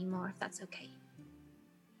about it anymore, if that's okay.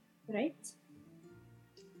 Right.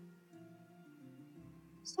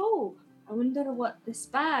 So, I wonder what this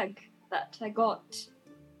bag that I got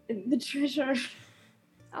in the treasure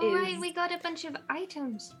All right, we got a bunch of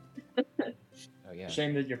items. Oh yeah.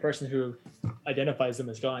 Shame that your person who identifies them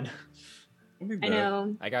is gone. I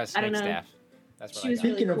know. I got a I snake don't know. staff. That's what She I was got.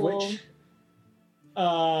 really Speaking of cool. which,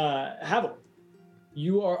 Havel,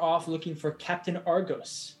 you are off looking for Captain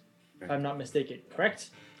Argos, if I'm not mistaken,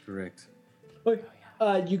 correct? Correct. Okay.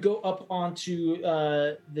 You go up onto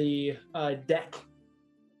the deck,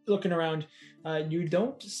 looking around. You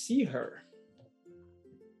don't see her.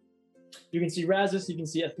 You can see Razzus, you can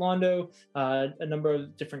see Ethlondo, a number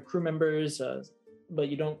of different crew members, but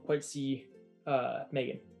you don't quite see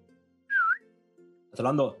Megan.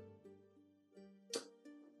 Atalando.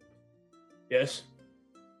 Yes.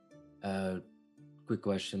 Quick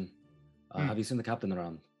question. Have you seen the captain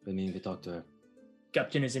around? Been meaning to talk to her.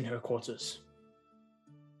 Captain is in her quarters.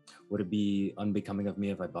 Would it be unbecoming of me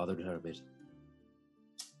if I bothered her a bit?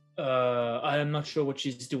 I am not sure what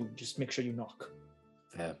she's doing. Just make sure you knock.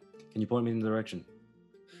 Fair. Can you point me in the direction?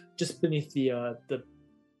 Just beneath the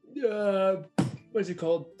what is it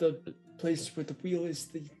called? The place where the wheel is.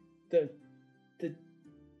 The Didn't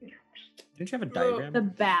you have a diagram? The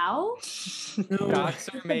bow?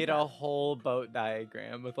 Doxer made a whole boat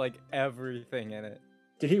diagram with like everything in it.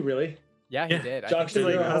 Did he really? Yeah, he did. I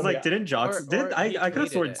was like, didn't Jocks? I could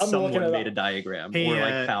have sworn someone made a diagram Hey, or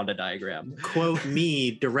like found a diagram. Quote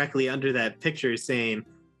me directly under that picture saying,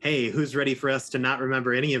 "Hey, who's ready for us to not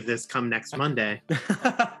remember any of this come next Monday?"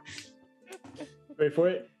 Wait for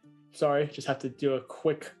it. Sorry, just have to do a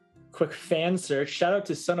quick fan search. Shout out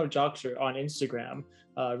to Son of Joxer on Instagram.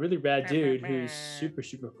 Really rad dude who's super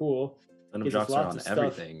cool. Son of Joxer on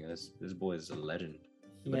everything. This boy is a legend.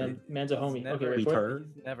 Man's a homie. Never, Okay, wait for it.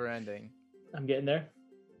 He's never ending. I'm getting there.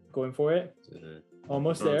 Going for it.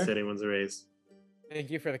 Almost there. Anyone's race.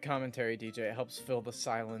 Thank you for the commentary, DJ. It helps fill the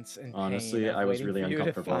silence and honestly, pain I was waiting really for you to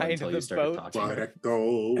uncomfortable find until the you started boat. talking. But it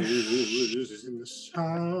goes in the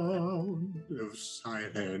sound of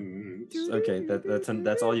silence. Okay,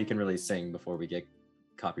 that's all you can really sing before we get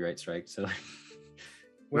copyright strike. So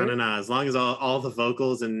No. As long as all the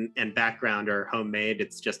vocals and background are homemade,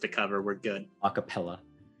 it's just a cover. We're good. Acapella.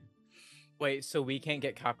 Wait, so we can't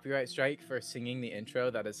get copyright strike for singing the intro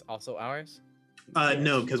that is also ours?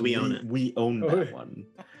 No, because we own it. We own that one.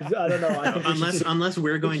 I don't know. I think unless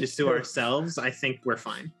we're going to sue ourselves, I think we're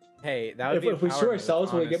fine. Hey, that would be if we sue empowerment,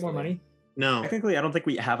 ourselves, will we get more honestly. money? No. Technically, I don't think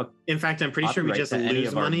we have a. In fact, I'm pretty sure we copyright just to any lose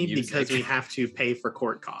of our money music. because we have to pay for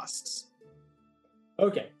court costs.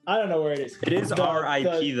 Okay, I don't know where it is. It is our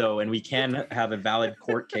IP though, and we can have a valid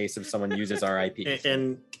court case if someone uses our IP.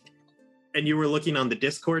 And you were looking on the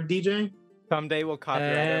Discord, DJ? Someday we'll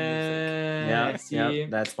copyright our music. Yeah,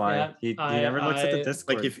 that's why he never looks at the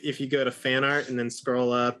Discord. Like if you go to fan art and then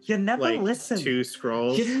scroll up, you never like listen. 2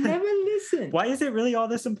 scrolls. You never listen. Why is it really all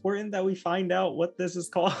this important that we find out what this is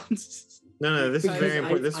called? No, this is very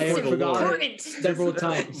important. This is for the lore. Several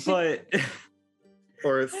times, but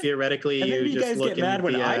or theoretically, and then you you just guys look get mad in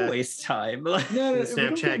when the, I waste time. No, the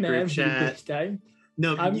Snapchat group chat.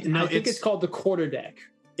 No, I think it's called the quarter deck.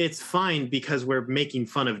 It's fine because we're making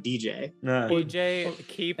fun of DJ. DJ,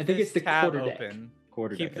 keep I think this it's the tab quarter deck. open.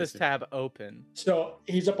 Quarter keep deck, this tab open. So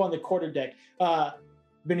he's up on the quarter deck,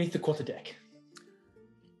 beneath the quarter deck.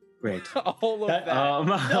 Great. All of that.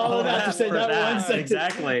 All of that to say that one sentence.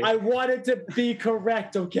 Exactly. I wanted to be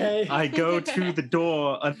correct, okay? I go to the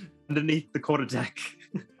door underneath the quarter deck.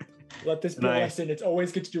 Let this be a lesson. It's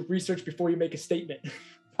always good to do research before you make a statement.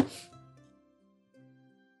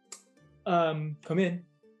 Come in.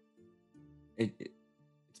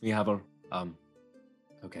 It's me, Havel.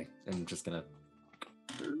 Okay, I'm just gonna.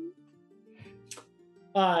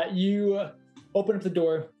 You open up the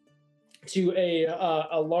door to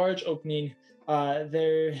a large opening.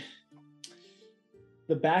 The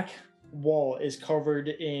back wall is covered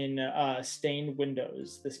in stained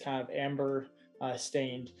windows. This kind of amber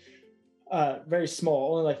stained, very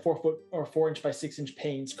small, only like 4 foot or 4 inch by 6 inch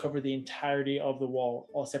panes cover the entirety of the wall,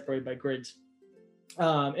 all separated by grids.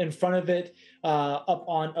 In front of it, up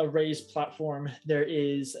on a raised platform, there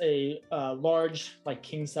is a large, like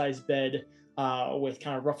king size bed with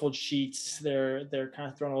kind of ruffled sheets. They're kind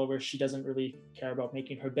of thrown all over. She doesn't really care about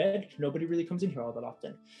making her bed. Nobody really comes in here all that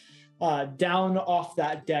often. Down off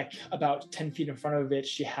that deck, about 10 feet in front of it,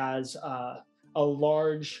 she has a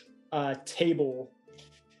large table.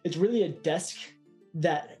 It's really a desk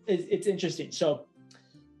that it's interesting. So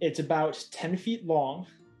it's about 10 feet long,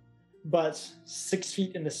 but 6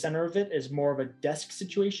 feet in the center of it is more of a desk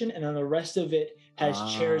situation, and then the rest of it has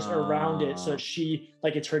chairs around it. So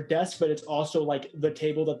it's her desk, but it's also like the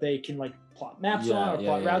table that they can like plot maps on or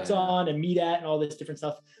plot routes on and meet at and all this different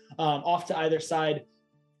stuff. Off to either side,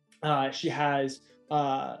 she has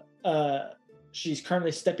she's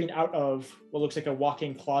currently stepping out of what looks like a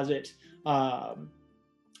walk-in closet.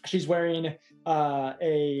 She's wearing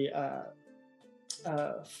a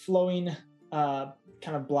flowing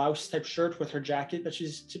kind of blouse type shirt with her jacket that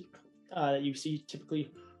you see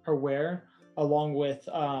typically her wear, along with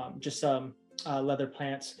just some leather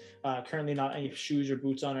pants. Currently not any shoes or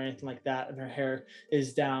boots on or anything like that, and her hair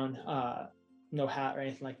is down, no hat or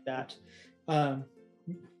anything like that. Can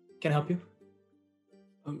I help you?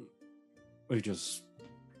 I just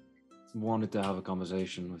wanted to have a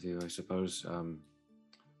conversation with you, I suppose.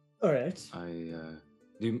 All right.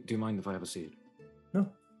 Do you mind if I have a seat? No,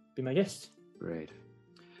 be my guest. Great.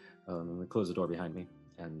 We close the door behind me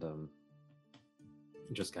and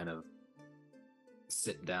just kind of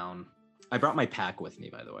sit down. I brought my pack with me,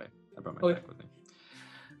 by the way. I brought my pack with me.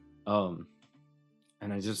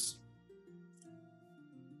 And I just,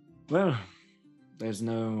 well, there's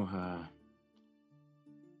no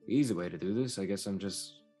easy way to do this. I guess I'm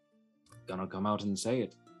just gonna come out and say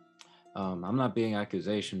it. I'm not being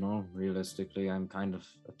accusational. Realistically, I'm kind of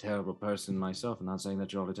a terrible person myself. I'm not saying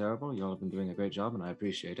that you all are terrible. You all have been doing a great job, and I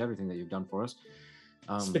appreciate everything that you've done for us.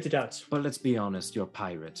 Spit it out. But let's be honest, you're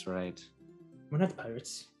pirates, right? We're not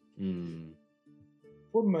pirates. Hmm.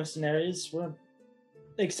 We're mercenaries. We're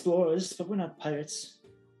explorers, but we're not pirates.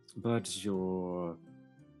 But you're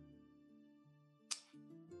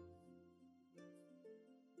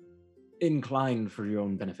inclined for your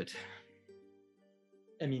own benefit.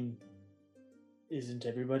 I mean, isn't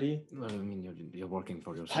everybody? Well, I mean, you're working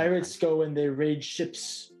for yourself. Pirates go and they raid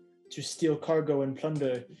ships to steal cargo and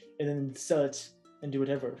plunder, and then sell it and do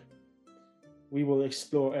whatever. We will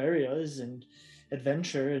explore areas and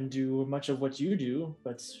adventure and do much of what you do,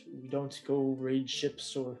 but we don't go raid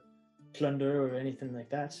ships or plunder or anything like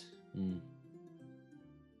that.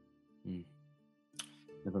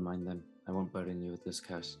 Never mind then. I won't burden you with this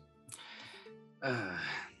curse.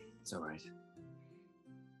 It's all right.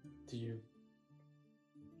 Do you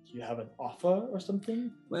have an offer or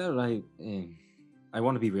something? Well, I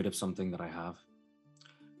want to be rid of something that I have.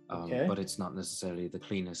 Okay. But it's not necessarily the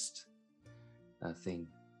cleanest thing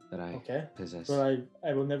that I possess. Well,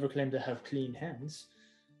 I will never claim to have clean hands.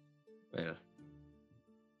 Well,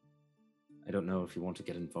 I don't know if you want to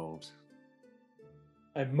get involved.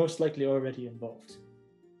 I'm most likely already involved.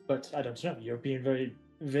 But I don't know. You're being very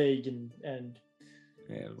vague and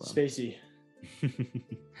spacey.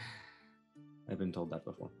 I've been told that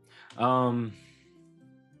before.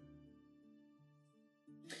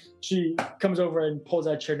 She comes over and pulls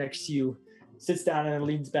out a chair next to you, sits down and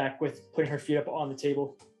leans back with putting her feet up on the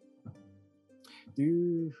table.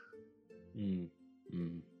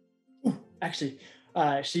 Actually,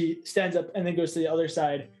 she stands up and then goes to the other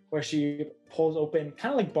side where she pulls open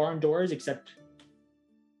kind of like barn doors, except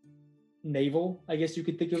naval, I guess you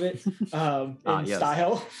could think of it, in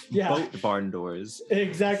style. Yeah. Boat barn doors.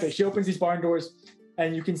 Exactly. She opens these barn doors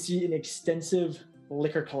and you can see an extensive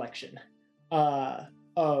liquor collection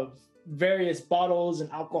of various bottles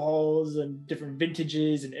and alcohols and different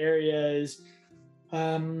vintages and areas.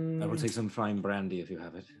 I will take some fine brandy if you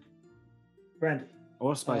have it. Brandy.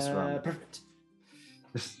 Or spiced rum. Perfect.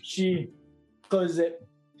 She closes it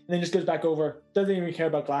and then just goes back over. Doesn't even care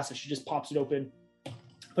about glasses. She just pops it open,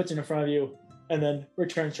 puts it in front of you, and then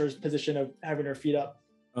returns to her position of having her feet up.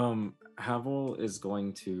 Havel is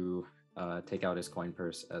going to take out his coin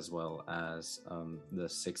purse as well as the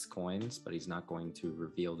 6 coins, but he's not going to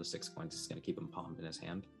reveal the 6 coins. He's going to keep them palmed in his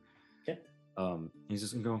hand. Okay. He's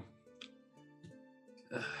just going to go,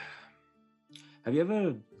 have you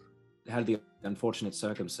ever had the unfortunate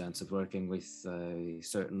circumstance of working with a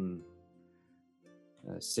certain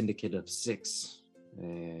syndicate of 6?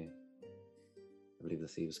 I believe the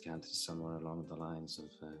thieves' count is somewhere along the lines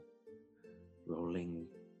of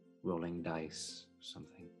rolling dice or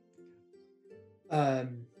something.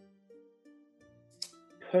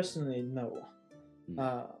 Personally, no.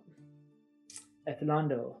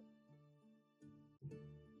 Ethelando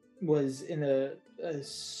was in a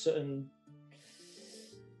certain...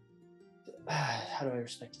 how do I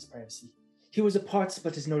respect his privacy? He was a part,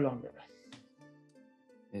 but is no longer.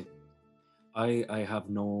 I have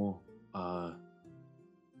no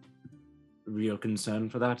real concern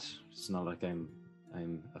for that. It's not like I'm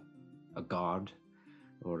a guard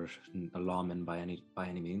or a lawman by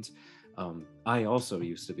any means. I also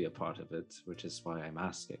used to be a part of it, which is why I'm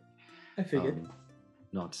asking. I figured.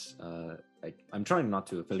 I'm trying not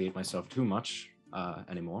to affiliate myself too much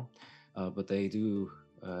anymore, but they do.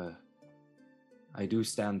 I do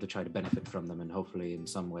stand to try to benefit from them, and hopefully, in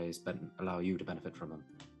some ways, allow you to benefit from them.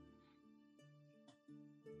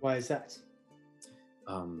 Why is that?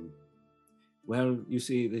 Well, you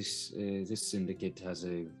see, this syndicate has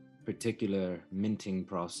a particular minting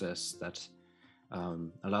process that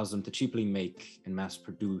allows them to cheaply make and mass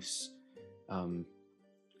produce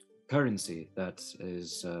currency that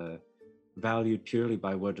is valued purely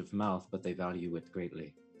by word of mouth, but they value it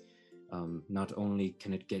greatly. Not only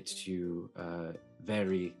can it get you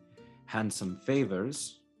very handsome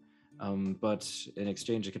favors, but in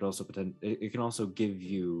exchange it can also give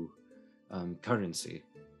you currency,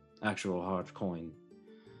 actual hard coin.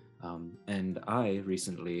 And I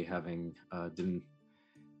recently, having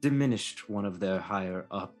diminished one of their higher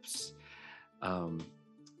ups,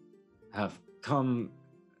 have come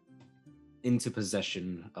into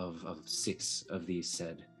possession of 6 of these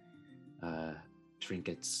said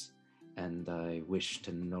trinkets, and I wish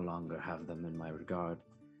to no longer have them in my regard,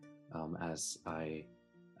 as I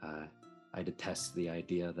detest the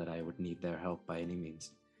idea that I would need their help by any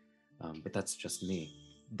means. But that's just me.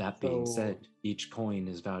 That being said, each coin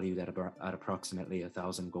is valued at approximately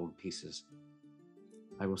 1,000 gold pieces.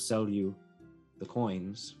 I will sell you the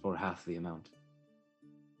coins for half the amount.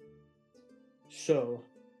 So,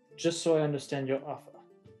 just so I understand your offer,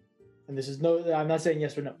 and this is I'm not saying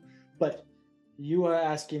yes or no, but you are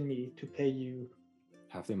asking me to pay you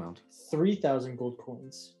half the amount, 3,000 gold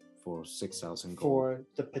coins for 6,000 gold. For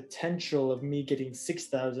the potential of me getting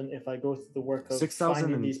 6,000 if I go through the work of 6,000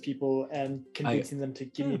 finding these people and convincing them to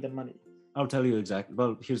give me the money. I'll tell you exactly.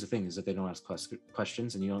 Well, here's the thing: is that they don't ask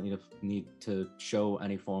questions, and you don't need to show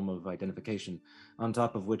any form of identification. On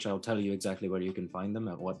top of which, I'll tell you exactly where you can find them,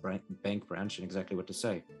 at what bank branch, and exactly what to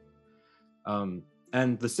say.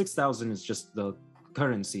 And the 6,000 is just the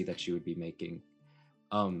currency that you would be making.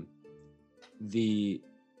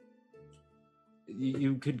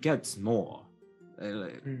 You could get more.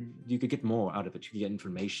 You could get more out of it. You could get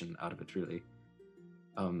information out of it, really.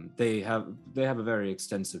 They have a very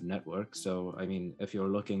extensive network. So, I mean, if you're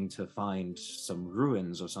looking to find some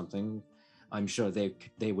ruins or something, I'm sure they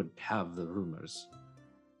would have the rumors.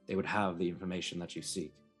 They would have the information that you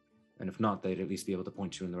seek. And if not, they'd at least be able to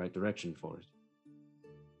point you in the right direction for it.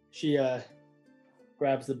 She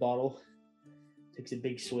grabs the bottle, takes a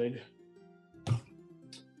big swig.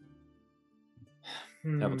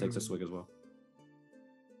 Devil takes a swig as well.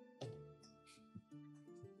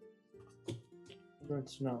 I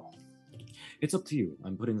don't know. It's up to you. I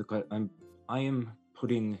am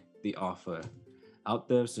putting the offer out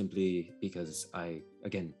there simply because I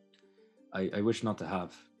wish not to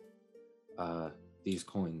have these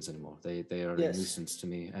coins anymore. They are a nuisance to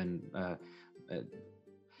me, and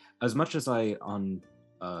as much as I on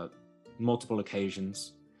multiple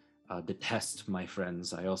occasions detest my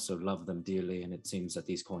friends, I also love them dearly, and it seems that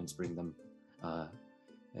these coins bring them a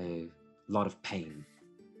lot of pain,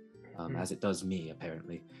 as it does me,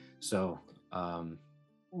 apparently. So,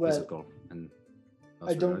 physical and...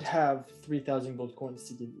 I don't have 3,000 gold coins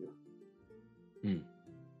to give you.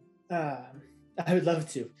 I would love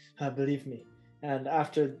to, believe me. And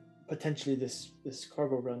after potentially this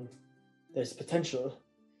cargo run, there's potential,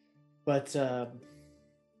 but I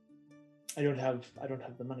don't have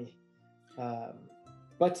the money.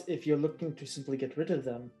 But if you're looking to simply get rid of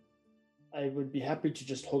them, I would be happy to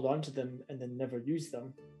just hold on to them and then never use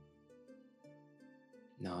them.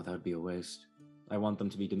 No, that would be a waste. I want them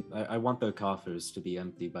to be. I want their coffers to be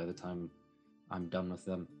empty by the time I'm done with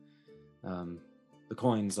them. The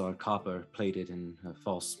coins are copper plated in a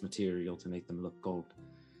false material to make them look gold.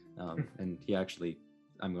 And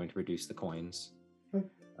I'm going to reduce the coins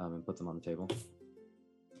and put them on the table.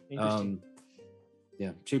 Interesting.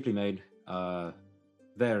 Yeah, cheaply made.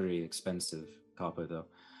 Very expensive copper, though.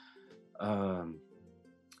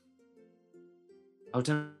 I'll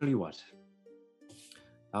tell you what.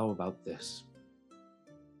 How about this?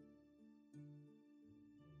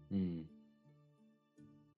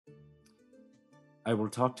 I will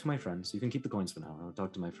talk to my friends. You can keep the coins for now. I'll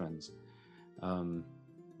talk to my friends.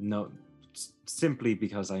 Simply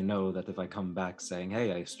because I know that if I come back saying,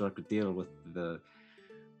 "Hey, I struck a deal with the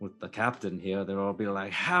captain here," they'll all be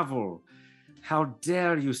like, "Havel, how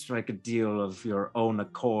dare you strike a deal of your own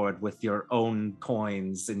accord with your own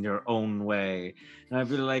coins in your own way?" And I'd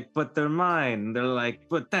be like, "But they're mine." They're like,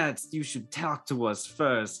 "But you should talk to us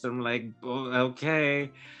first." I'm like, "Oh,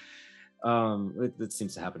 okay." It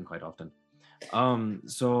seems to happen quite often.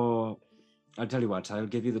 So I'll tell you what, I'll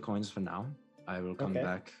give you the coins for now. I will come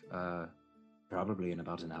back probably in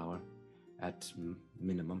about an hour at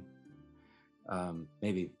minimum.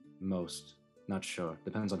 Maybe most, not sure.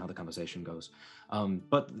 Depends on how the conversation goes.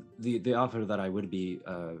 But the offer that I would be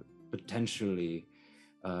potentially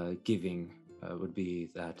giving would be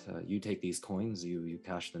that you take these coins, you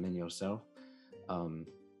cash them in yourself.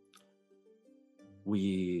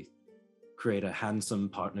 We create a handsome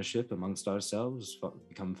partnership amongst ourselves,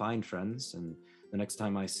 become fine friends, and the next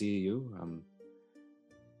time I see you,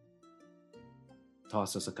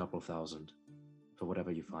 toss us a couple thousand for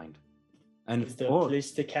whatever you find. And is the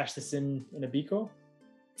place to cash this in a Biko?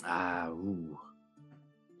 Can't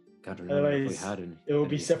remember if we had any. It will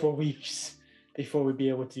be several weeks before we'll be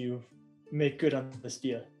able to make good on this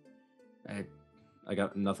deal. I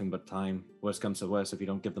got nothing but time. Worst comes to worst, if you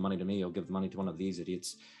don't give the money to me, you'll give the money to one of these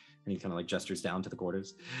idiots. And he kind of like gestures down to the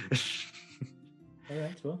quarters. All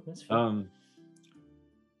right. Well, that's fine.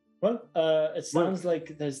 It sounds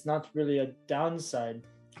like there's not really a downside.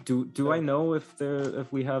 Do I know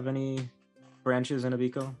if we have any branches in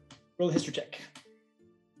Abiko? Roll a history check.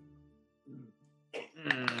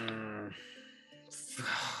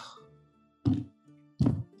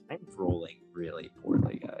 I'm rolling really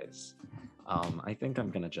poorly, guys. I think I'm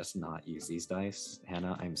gonna just not use these dice.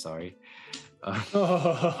 Hannah, I'm sorry.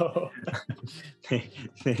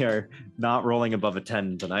 They are not rolling above a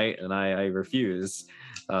 10 tonight, and I refuse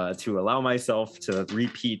to allow myself to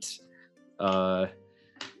repeat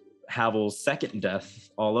Havel's second death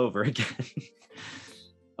all over again.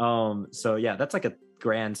 So yeah, that's like a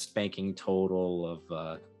grand spanking total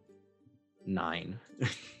of 9.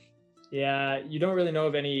 Yeah, you don't really know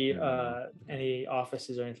of any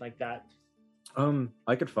offices or anything like that.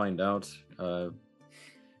 I could find out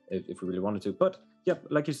if we really wanted to, but yeah,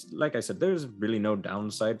 like I said, there's really no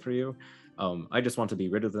downside for you. I just want to be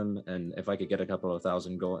rid of them, and if I could get a couple of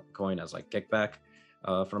thousand coin as like kickback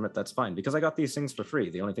from it, that's fine, because I got these things for free.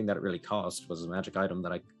 The only thing that it really cost was a magic item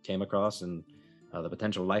that I came across and the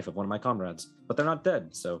potential life of one of my comrades, but they're not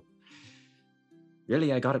dead, so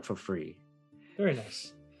really I got it for free. Very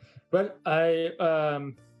nice. But if what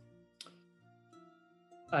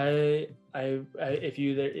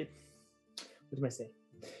am I saying?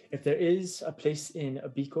 If there is a place in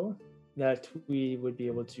Abiko that we would be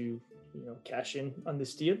able to, cash in on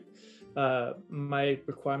this deal, my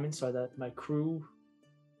requirements are that my crew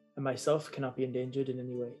and myself cannot be endangered in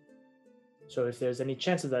any way. So if there's any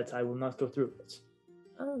chance of that, I will not go through with it.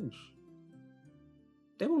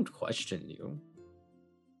 They won't question you.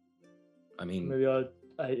 I mean, maybe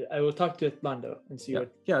I will talk to Lando and see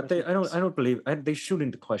what. Yeah, I don't believe they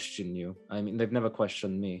shouldn't question you. I mean, they've never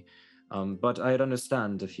questioned me. But I'd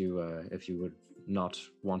understand if you would not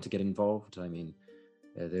want to get involved. I mean,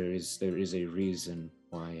 there is a reason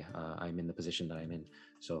why I'm in the position that I'm in.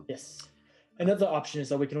 So yes, another option is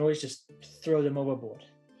that we can always just throw them overboard.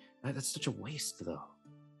 That's such a waste, though.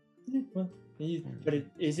 Well, but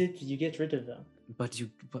is it? You get rid of them. But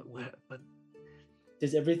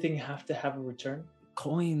does everything have to have a return?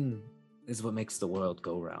 Coin is what makes the world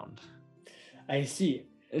go round. I see.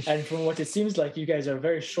 And from what it seems like, you guys are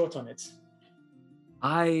very short on it.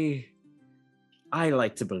 I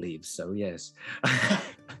like to believe so, yes.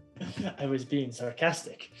 I was being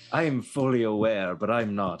sarcastic. I am fully aware, but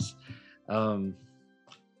I'm not. I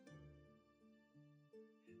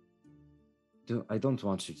don't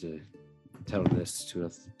want you to tell this to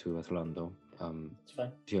Orlando. It's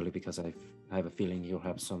fine. Purely because I have a feeling you'll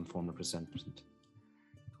have some form of resentment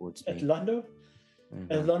towards me. Orlando?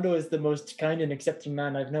 Orlando is the most kind and accepting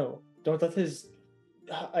man I know. Don't let his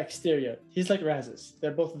exterior. He's like Raz's.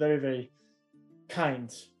 They're both very, very kind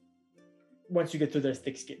once you get through their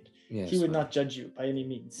thick skin. Yes, he would not judge you by any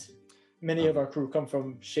means. Many of our crew come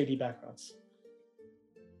from shady backgrounds.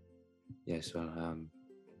 Yes, well,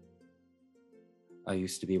 I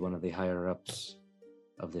used to be one of the higher-ups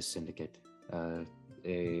of this syndicate. The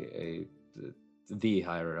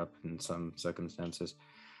higher-up in some circumstances.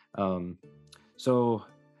 So,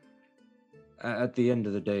 at the end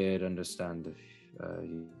of the day, I'd understand if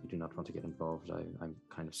you do not want to get involved. I'm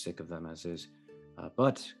kind of sick of them as is.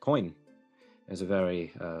 But coin is a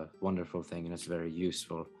very wonderful thing, and it's very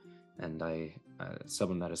useful. And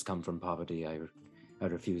someone that has come from poverty, I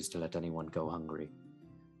refuse to let anyone go hungry.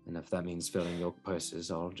 And if that means filling your purses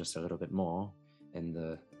all just a little bit more,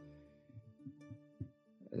 then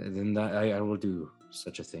I will do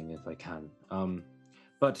such a thing if I can.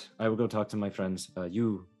 But I will go talk to my friends.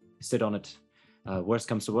 You sit on it. Worst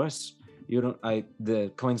comes to worst,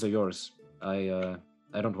 the coins are yours. I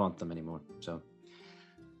don't want them anymore. So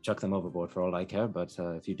chuck them overboard for all I care. But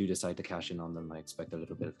if you do decide to cash in on them, I expect a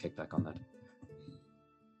little bit of kickback on that.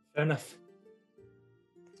 Fair enough.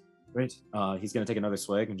 Great. He's gonna take another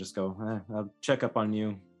swig and just go. I'll check up on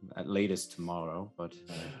you at latest tomorrow. But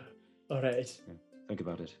all right. Yeah, think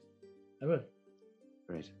about it. I will.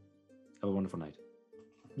 Great. Have a wonderful night.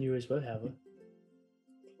 You as well, have Of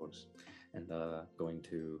course. And going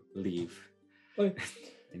to leave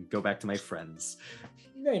and go back to my friends.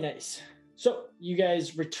 Very nice. So you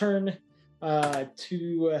guys return to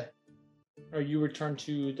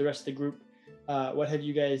the rest of the group. What have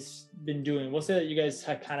you guys been doing? We'll say that you guys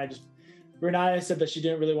had kind of just. Renaya said that she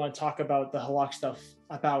didn't really want to talk about the Halak stuff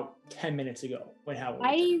about 10 minutes ago when Howell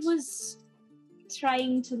I was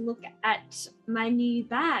trying to look at my new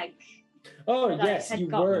bag. Oh, yes, you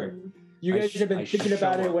were. You guys have been thinking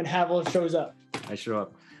about it when Havel shows up. I show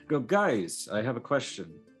up. Go, guys, I have a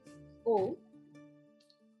question. Oh.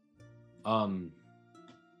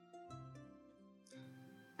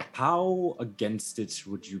 How against it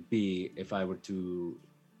would you be if I were to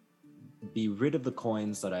be rid of the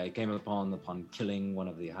coins that I came upon killing one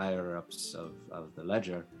of the higher ups of the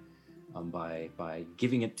ledger, by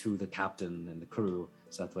giving it to the captain and the crew,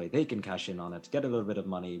 so that way they can cash in on it, get a little bit of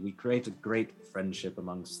money. We create a great friendship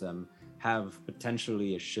amongst them, have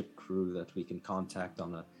potentially a ship crew that we can contact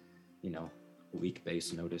on a week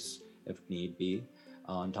base notice if need be.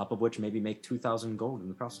 On top of which, maybe make 2,000 gold in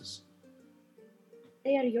the process.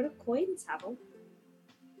 They are your coins, Havel.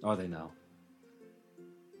 Are they now?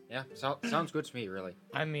 Yeah, sounds good to me, really.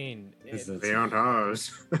 I mean, They aren't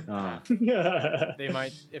ours. They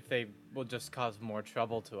might, if they will just cause more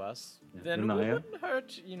trouble to us, then it Renaya? wouldn't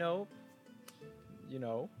hurt,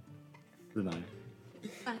 Renaya,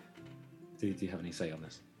 What? do you have any say on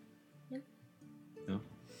this? No. No?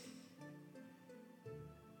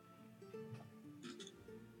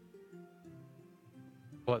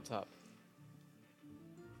 What's up?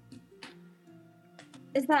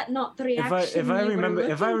 Is that not the reaction? If I you were remember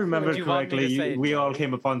Do you want me to correctly, say we all no?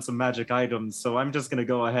 came upon some magic items, so I'm just gonna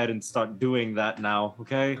go ahead and start doing that now,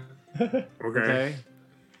 okay? Okay.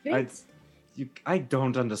 Great. I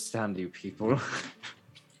don't understand you people.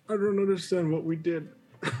 I don't understand what we did.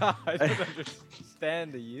 I don't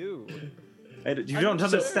understand you. You don't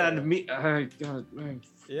understand me. Yeah.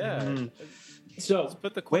 Mhm. So Let's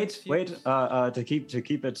put the Wait. coins To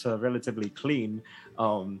keep it relatively clean,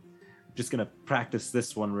 just gonna practice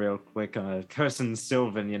this one real quick. Cursing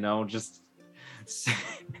Sylvan, just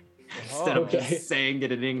instead of Okay. just saying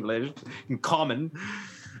it in English, in common.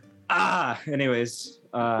 Anyways,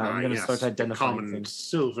 I'm gonna start identifying common things.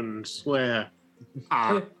 Sylvan swear.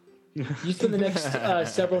 you spend the next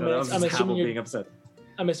several No, that minutes. was just Havel being upset.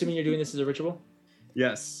 I'm assuming you're doing this as a ritual.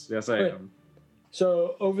 Yes, I Okay. am.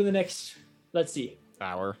 So over the next, let's see,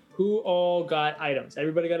 Hour. who all got items?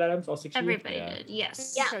 Everybody got items. All 6 of you? Everybody did,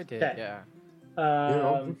 yes. Yeah. I did, Okay. yeah.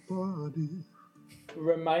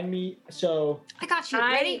 Remind me. So I got you.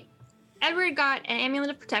 Ready? Edward got an amulet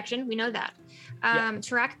of protection. We know that.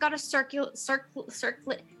 Tarak got a circlet,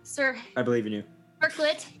 I believe in you.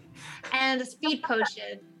 and a speed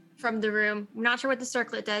potion from the room. I'm not sure what the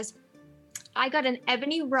circlet does. I got an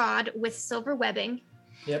ebony rod with silver webbing.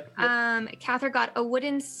 Yep. Catherine got a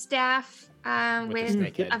wooden staff with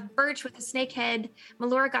snake head. a birch with a snake head.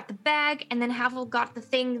 Melora got the bag, and then Havel got the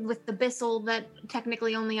thing with the bissel that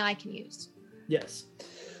technically only I can use. Yes.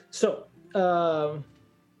 So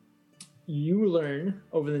you learn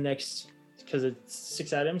over the next, because it's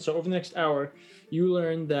 6 items. So over the next hour, you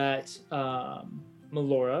learn that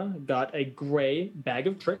Melora got a gray bag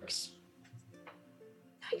of tricks.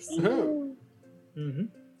 Nice. Mm-hmm.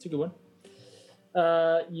 It's a good one.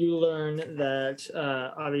 You learn that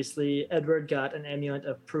obviously Edward got an amulet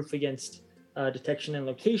of proof against detection and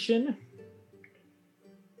location.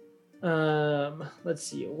 Let's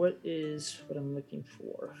see. What I'm looking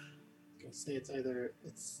for? I'll say it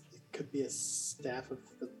could be a staff of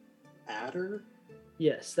the adder.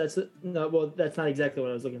 Yes, that's no. Well, that's not exactly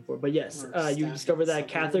what I was looking for, but yes, Or you staff discover of that something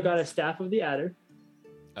Cather got a else. staff of the adder.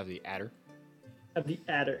 Of the adder. Of the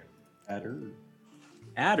adder.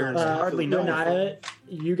 Adders, I hardly know. Renaya,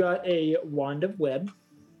 you got a wand of web.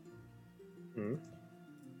 Where?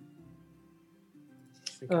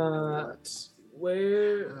 Oh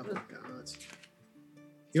my god.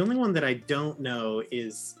 The only one that I don't know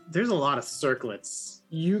is there's a lot of circlets.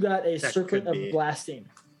 You got a That circlet could of be. blasting.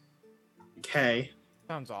 Okay.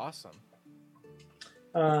 Sounds awesome.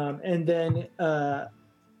 And then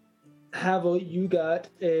Havel, you got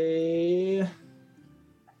a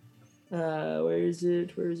where is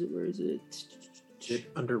it? Is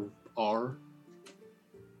it under R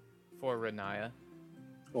For Renaya,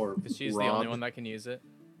 or because she's the Rod? only one that can use it.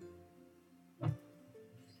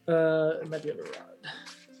 It might be under rod.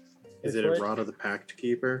 Is Wait it a for Rod of the Pact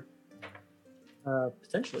Keeper?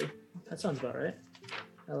 Potentially. That sounds about right.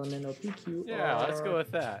 LMNOPQ. Yeah, let's go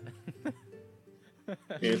with that.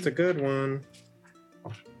 It's a good one.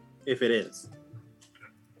 If it is.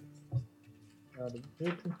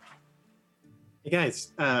 Hey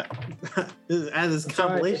guys, this is a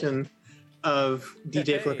compilation of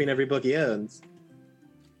DJ flipping every book he owns.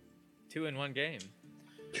 2 in 1 game.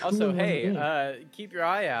 Also, hey, keep your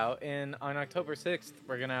eye out. On October 6th,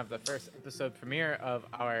 we're gonna have the first episode premiere of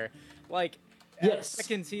our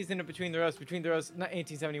second season of Between the Rows. Between the Rows, not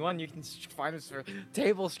 1871. You can find us for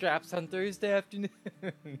table straps on Thursday afternoon.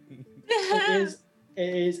 It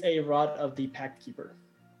is a rod of the Pact Keeper.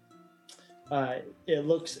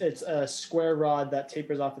 It's a square rod that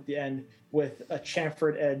tapers off at the end with a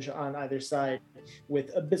chamfered edge on either side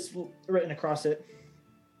with abyssal written across it.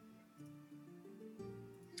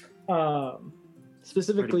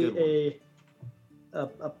 Specifically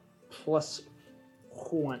a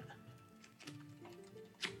 +1.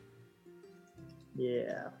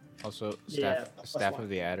 Yeah. Also, Yeah, Staff +1. of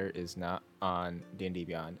the Adder is not on D&D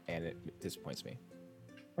Beyond, and it disappoints me.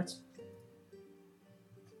 What?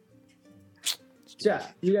 So yeah,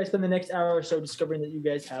 you guys spend the next hour or so discovering that you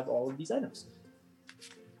guys have all of these items.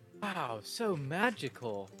 Wow, so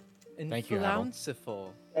magical and Thank you, Havel.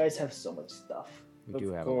 fanciful. You guys have so much stuff. We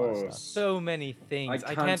do have a lot of stuff. So many things.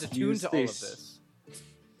 I can't can't attune use to all of this. this.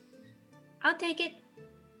 I'll take it.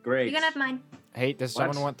 Great. You can have mine. Hey, does What?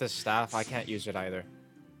 someone want this staff? I can't use it either.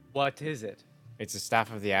 What is it? It's a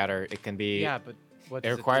Staff of the Adder. It can be. Yeah, but what It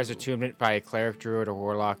does requires do? attunement by a cleric, druid, or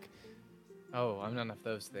warlock. Oh, I'm none of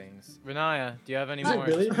those things. Renaya, do you have any Is it more?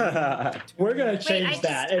 really? We're gonna Wait, change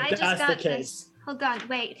that if that's the got case. this. Hold on,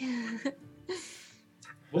 wait.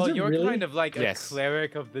 Well, Was it you're really? kind of like Yes. a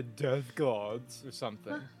cleric of the death gods or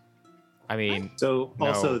something. I mean, So No.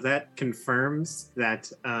 also that confirms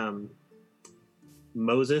that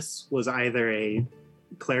Moses was either a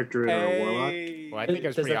cleric, druid, or a warlock. well, I think it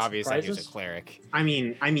was Does pretty that obvious that he surprise was a us? cleric. I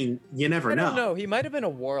mean, you never I know. don't know. He might have been a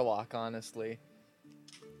warlock, honestly.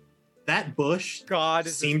 That bush God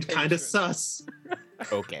is his seemed kind of patron. sus.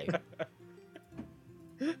 Okay.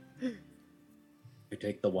 You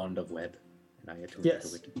take the wand of web, and I attune Yes.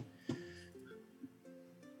 to it.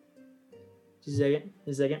 Just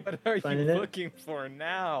a second. What are Finding you it? looking for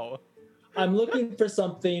now? I'm looking for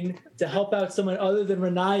something to help out someone other than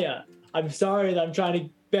Renaya. I'm sorry that I'm trying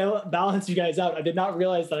to balance you guys out. I did not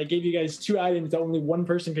realize that I gave you guys 2 items that only one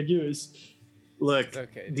person could use. Look, It's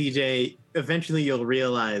okay. DJ, eventually you'll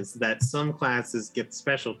realize that some classes get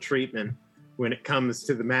special treatment when it comes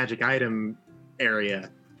to the magic item area.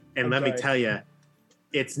 And I'm let me sorry. tell you,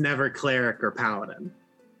 it's never cleric or paladin.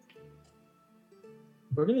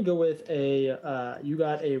 We're gonna go with a. You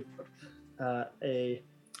got a.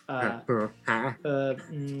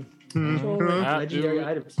 Legendary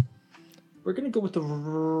items. We're gonna go with the.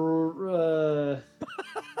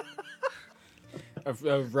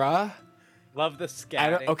 Ra? Love the I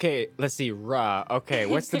scatting. don't, okay, let's see. Ra. Okay,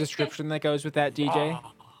 what's the description that goes with that, DJ?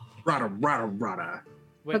 Rada, rada, rada.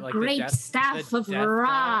 Wait, The like great death- staff the of death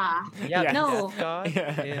Ra. god? Yeah, the No. death god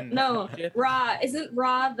Yeah. in No, Egypt? Ra. Isn't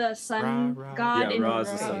Ra the sun Ra. god? Yeah, in Ra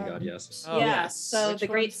is the sun god, yes. Oh, Yeah. Yes. So Which the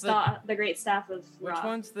great one's the- the great staff of Which Ra.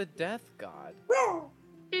 one's the death god?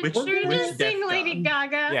 Which- Sure which did sing death Lady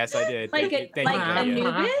god? Gaga. Yes, I did. Like Thank you. a, like Thank you,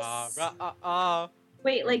 Lydia. Anubis?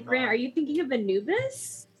 Wait, like Grant, are you thinking of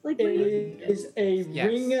Anubis? Like what are you- It is a Yes.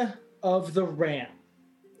 ring of the ram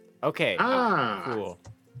Okay, Ah. cool.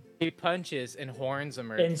 He punches and horns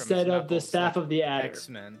emerge instead from his of the knuckles staff like of the adder.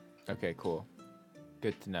 X-Men. Okay, cool.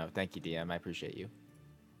 Good to know. Thank you, DM. I appreciate you.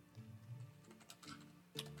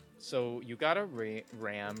 So you got a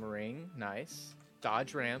ram ring. Nice.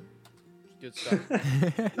 Dodge ram. Good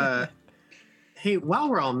stuff. Hey, while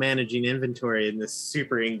we're all managing inventory in this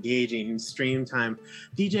super engaging stream time,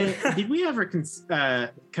 DJ, did we ever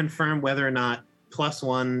confirm whether or not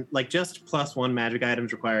 +1, like just +1 magic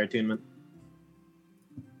items require attunement?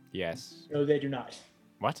 Yes. No, they do not.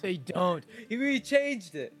 What? They don't. We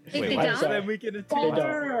changed it. Wait, they what? don't? Then we can They attune.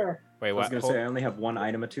 don't. Wait, I was what? gonna Hold- say I only have one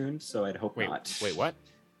item attuned, so I'd hope wait, not. wait, what?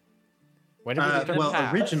 When did we get Well,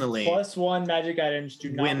 past. originally, +1 magic items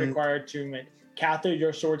do not When- require attunement. Cather,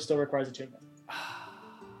 your sword still requires attunement.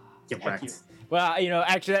 get Heck wrecked. you. Well,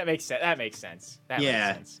 actually, that makes sense. That makes sense. That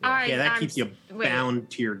Yeah. makes sense. All right, Yeah, that I'm keeps you wait. bound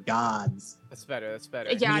to your gods. That's better. That's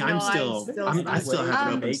better. Yeah, Me, no, I'm I'm still, still I still saying- have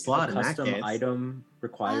an open Make slot a in that custom case. item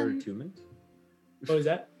require attunement? What was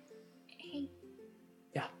that? Hey.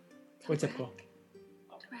 Yeah. What's up, Cole?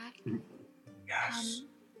 Tarak, Yes.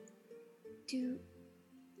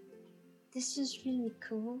 this is really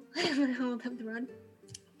cool. I'm gonna hold up the rod.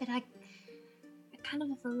 But I kind of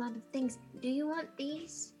have a lot of things. Do you want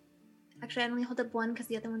these? Actually, I only hold up one because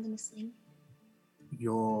the other one's in a sling.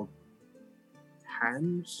 Your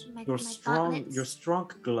hands? My Your gauntlets.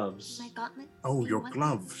 strong gloves. My gauntlet. Oh, Do you your want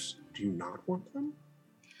gloves. Do you not want them? them?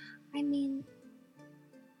 I mean,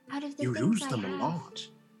 out of the You things use I them a have, lot.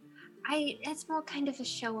 It's more kind of a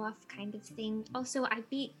show-off kind of thing. Also, I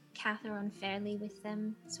beat Cather unfairly with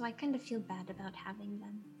them, so I kind of feel bad about having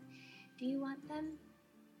them. Do you want them?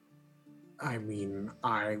 I mean,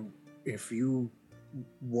 if you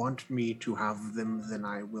want me to have them, then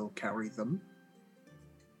I will carry them.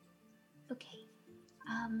 Okay.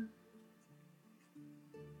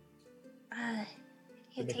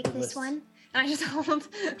 Here, Make take the this list. one. And I just hold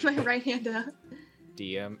my right hand out.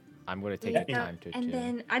 DM, I'm going to take There the you go. time to And attune.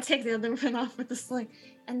 then I take the other one off with the sling.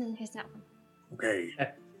 And then here's that one. Okay.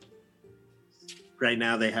 Right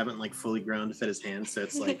now, they haven't like fully grown to fit his hand, so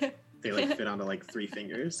it's like they like fit onto like 3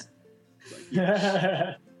 fingers. Like,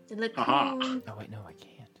 They look Aha. cool. Oh wait, no, I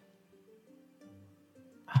can't.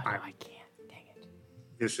 Oh, no, I can't. Dang it.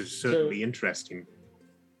 This is certainly interesting.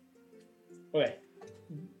 Okay.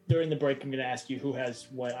 During the break, I'm going to ask you who has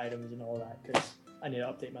what items and all that because I need to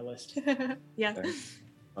update my list. Yeah.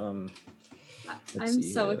 Okay. I'm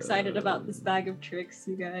so excited about this bag of tricks,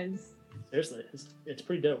 you guys. Seriously, it's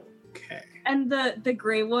pretty dope. Okay. And the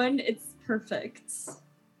gray one, it's perfect.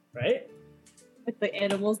 Right? With the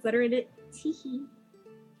animals that are in it. Teehee.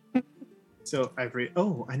 So I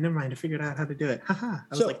never mind. I figured out how to do it. Haha. I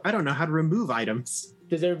was So- like, I don't know how to remove items.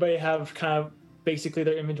 Does everybody have kind of basically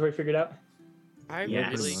their inventory figured out? I Yeah,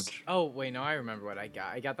 really. pretty much. Oh wait, no, I remember what I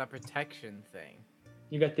got. I got that protection thing.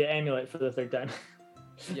 You got the amulet for the 3rd time.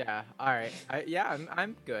 Yeah. All right.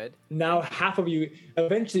 I'm good. Now half of you,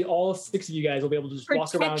 eventually all 6 of you guys will be able to just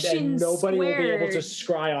walk around Protection and nobody will be able to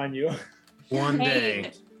squared. scry on you. One Hey,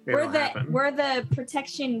 day. We're It'll happen. we're the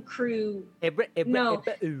protection crew. No.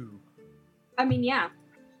 I mean, yeah.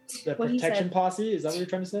 The What he protection said. posse, is that what you're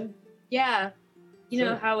trying to say? Yeah. You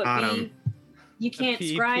know Sure. how it Got be. 'em. You can't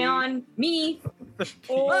PP. scry on me.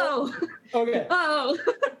 Oh. Oh. Okay. Oh.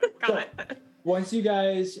 So, once you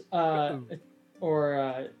guys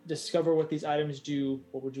discover what these items do,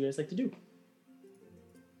 what would you guys like to do?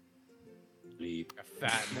 Sleep. A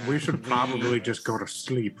fat. We should probably just go to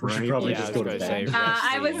sleep, We right? should probably Yeah, just I go was to gonna bed. say,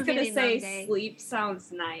 I was Sleep. gonna Really say long day. sleep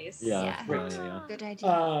sounds nice. Yeah. Yeah. Yeah. Good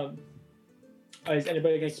idea. Is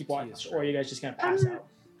anybody gonna keep watch, or are you guys just gonna pass out?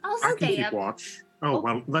 I'll I can stay keep up. watch. Oh,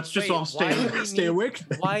 well, let's just Wait, all why do we stay need- awake.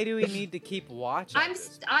 Why do we need to keep watch? I'm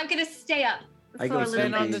gonna stay up I for go a to little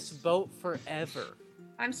Been on bit. this boat forever.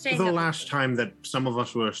 I'm staying The up. last time that some of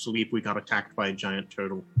us were asleep, we got attacked by a giant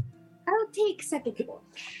turtle. I'll take second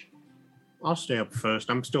watch. I'll stay up first.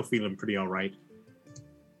 I'm still feeling pretty all right.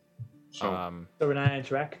 So, So Renaya and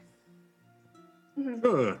Shrek.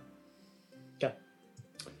 sure. Okay.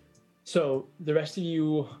 So the rest of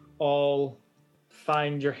you all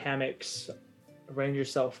find your hammocks, arrange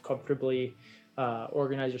yourself comfortably,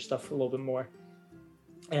 organize your stuff a little bit more,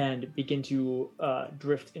 and begin to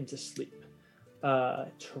drift into sleep.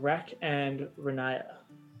 Trek and Renaya,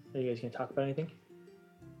 are you guys gonna talk about anything?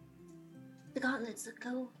 The gauntlets look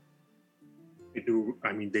cool. They do.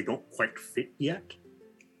 I mean, they don't quite fit yet.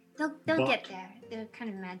 They'll But- get there. They're kind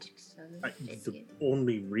of magic, so The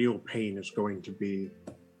only real pain is going to be.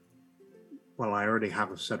 Well, I already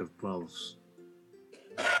have a set of gloves.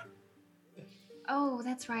 Oh,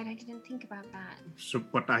 that's right. I didn't think about that. So,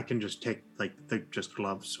 but I can just take they're just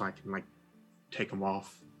gloves, so I can take them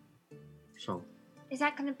off. So Is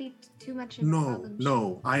that going to be too much of a no, problem?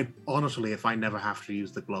 no. I honestly, if I never have to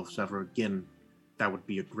use the gloves ever again, that would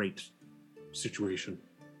be a great situation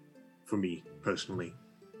for me personally.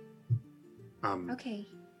 Okay.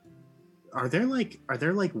 Are there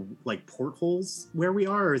portholes where we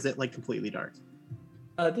are, or is it like completely dark?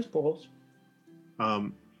 There's portholes.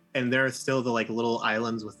 And there are still the little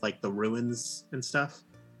islands with the ruins and stuff.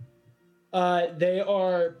 They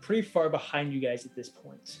are pretty far behind you guys at this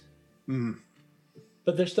point,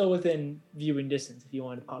 but they're still within viewing distance. If you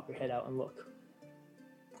want to pop your head out and look.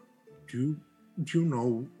 Do you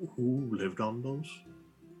know who lived on those?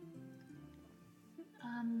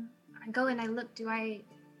 I go and I look. Do I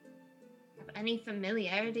have any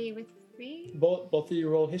familiarity with me? Both of you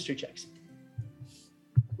roll history checks.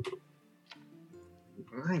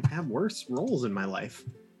 I've had worse rolls in my life.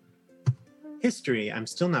 History, I'm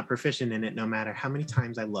still not proficient in it no matter how many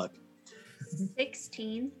times I look.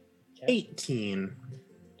 16. 18.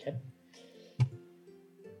 Okay.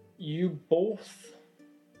 You both,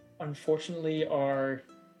 unfortunately, are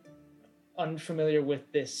unfamiliar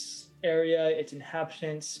with this area, its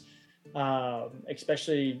inhabitants,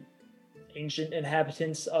 especially ancient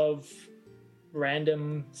inhabitants of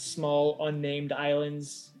random, small, unnamed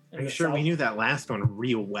islands. Are you sure we knew that last one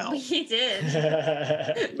real well? We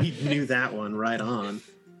did. We knew that one right on.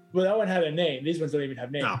 Well, that one had a name. These ones don't even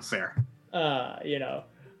have names. Oh, fair.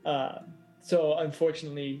 So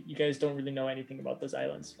unfortunately, you guys don't really know anything about those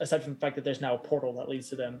islands, aside from the fact that there's now a portal that leads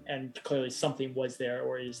to them, and clearly something was there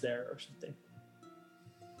or is there or something.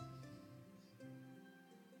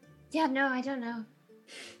 Yeah, no, I don't know.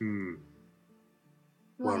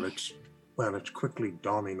 Well, Why? it's quickly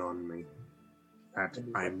dawning on me that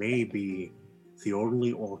I may be the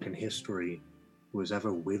only orc in history who has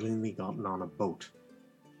ever willingly gotten on a boat.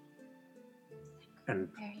 And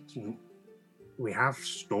Very true. we have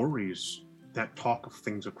stories that talk of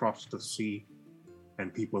things across the sea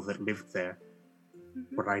and people that lived there,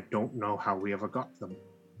 but I don't know how we ever got them.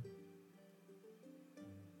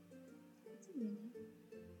 That's a really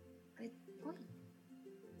good point.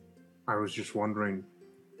 I was just wondering,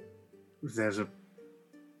 there's an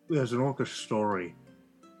orcish story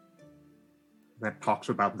that talks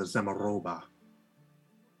about the Zemaroba.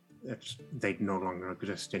 They no longer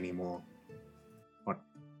exist anymore. But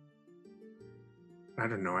I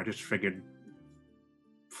don't know, I just figured,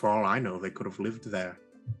 for all I know, they could have lived there.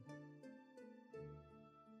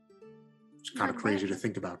 It's kind of crazy to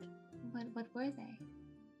think about. What were they?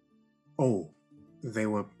 Oh, they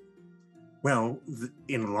were, well,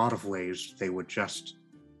 in a lot of ways, they were just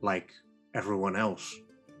like everyone else,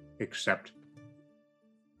 except,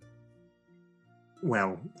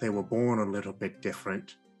 well, they were born a little bit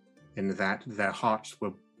different in that their hearts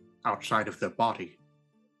were outside of their body,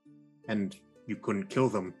 and you couldn't kill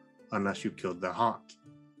them unless you killed their heart.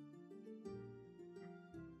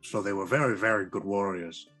 So they were very, very good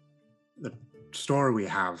warriors. The story we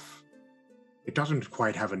have, it doesn't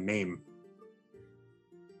quite have a name,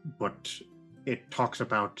 but it talks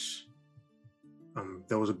about,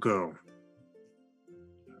 there was a girl.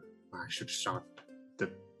 I should start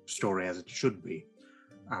the story as it should be.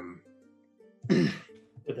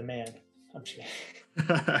 With a man. I'm just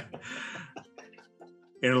kidding.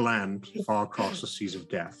 In a land far across the seas of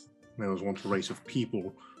death, there was once a race of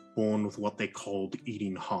people born with what they called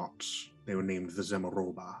eating hearts. They were named the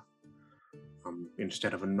Zemaroba.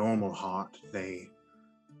 Instead of a normal heart,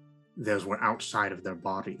 theirs were outside of their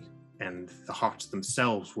body, and the hearts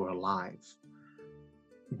themselves were alive.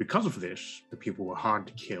 Because of this, the people were hard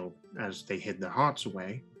to kill, as they hid their hearts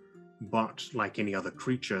away, but like any other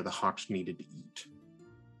creature, the hearts needed to eat.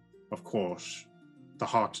 Of course, the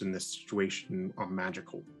hearts in this situation are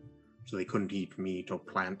magical, so they couldn't eat meat or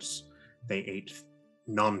plants. They ate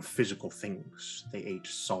non-physical things. They ate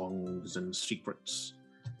songs and secrets,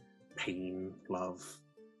 pain, love.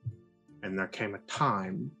 And there came a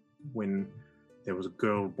time when there was a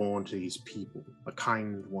girl born to these people, a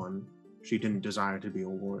kind one. She didn't desire to be a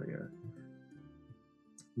warrior.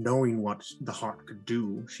 Knowing what the heart could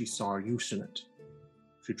do, she saw use in it.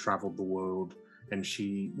 She traveled the world, and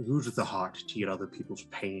she used the heart to eat other people's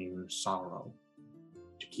pain and sorrow,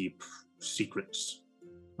 to keep secrets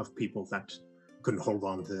of people that couldn't hold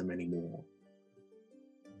on to them anymore.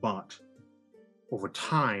 But over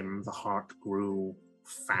time, the heart grew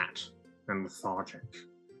fat and lethargic,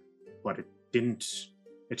 but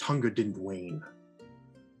its hunger didn't wane.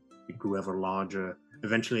 It grew ever larger.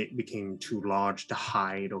 Eventually, it became too large to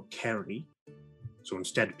hide or carry. So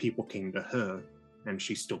instead, people came to her, and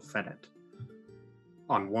she still fed it.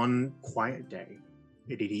 On one quiet day,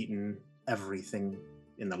 it had eaten everything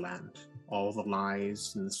in the land, all the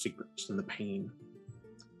lies and the secrets and the pain,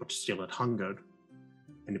 but still it hungered,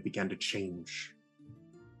 and it began to change.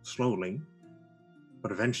 Slowly,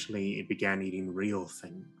 but eventually it began eating real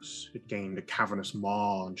things. It gained a cavernous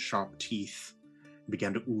maw and sharp teeth. It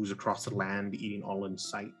began to ooze across the land, eating all in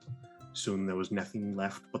sight. Soon there was nothing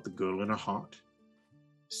left but the girl in her heart.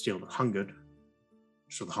 Still it hungered,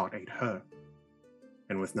 so the heart ate her.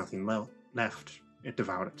 And with nothing left, it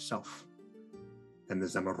devoured itself. And the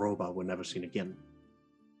Zemaroba were never seen again.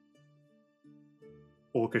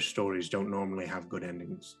 Orcish stories don't normally have good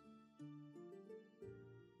endings.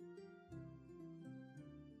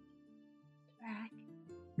 Drac,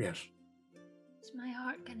 Yes. is my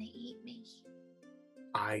heart gonna eat me?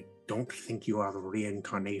 I don't think you are the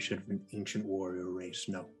reincarnation of an ancient warrior race,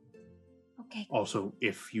 no. Okay. Also,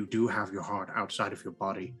 if you do have your heart outside of your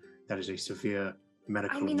body, that is a severe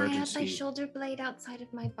medical emergency. I had my shoulder blade outside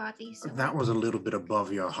of my body, so... That was a little bit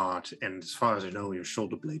above your heart, and as far as I know, your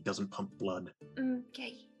shoulder blade doesn't pump blood.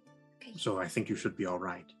 Okay. So I think you should be all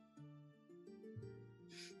right.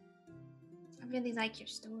 I really like your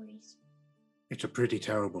stories. It's a pretty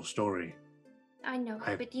terrible story. I know,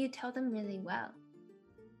 but you tell them really well.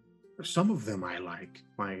 Some of them I like.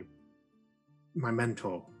 My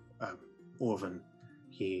mentor, Orvin,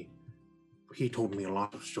 he told me a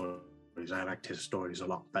lot of stories. I liked his stories a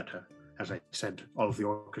lot better. As I said, all of the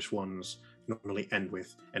orcish ones normally end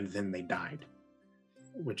with, and then they died,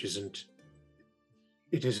 which isn't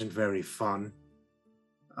very fun.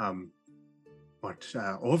 But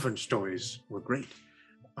Orvin's stories were great.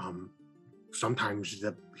 Sometimes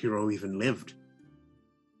the hero even lived.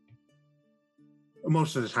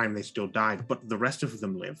 Most of the time they still died, but the rest of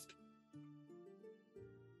them lived.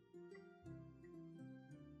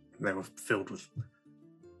 They were filled with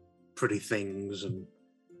pretty things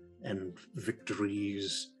and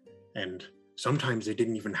victories, and sometimes they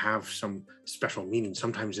didn't even have some special meaning.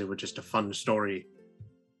 Sometimes they were just a fun story,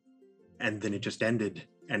 and then it just ended,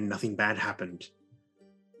 and nothing bad happened.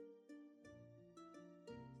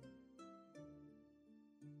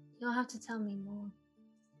 You'll have to tell me more.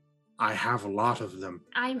 I have a lot of them.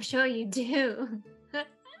 I'm sure you do.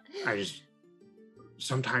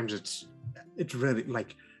 Sometimes it's really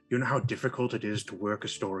like, you know how difficult it is to work a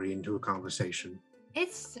story into a conversation?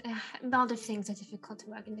 It's a lot of things are difficult to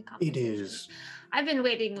work into It conversation. is. I've been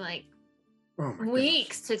waiting like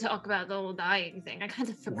weeks goodness. to talk about the whole dying thing. I kind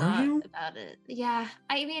of forgot about it. Yeah,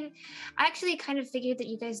 I mean, I actually kind of figured that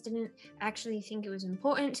you guys didn't actually think it was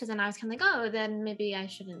important. So then I was kind of like, oh, then maybe I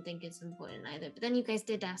shouldn't think it's important either. But then you guys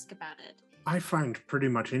did ask about it. I find pretty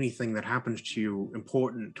much anything that happens to you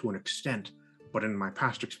important to an extent, but in my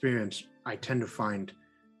past experience, I tend to find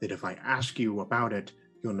that if I ask you about it,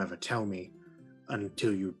 you'll never tell me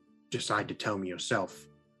until you decide to tell me yourself.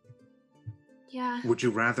 Yeah. Would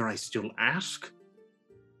you rather I still ask?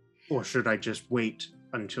 Or should I just wait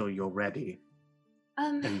until you're ready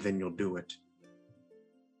and then you'll do it?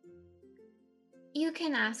 You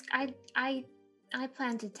can ask. I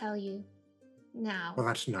plan to tell you now. Well,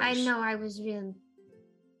 that's nice. I know I was real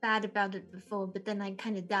bad about it before, but then I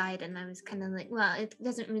kind of died and I was kind of like, well, it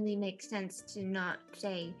doesn't really make sense to not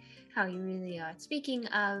say how you really are. Speaking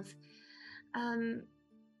of,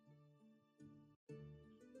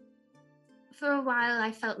 for a while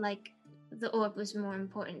I felt like the orb was more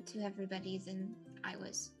important to everybody than I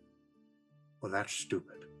was. Well, that's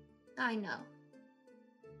stupid. I know.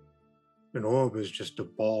 An orb is just a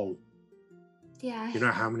ball. Yeah. You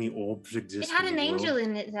know how many orbs exist? It had in an the angel world?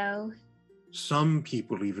 in it, though. Some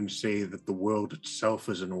people even say that the world itself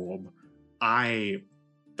is an orb.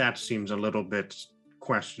 That seems a little bit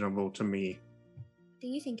questionable to me. Do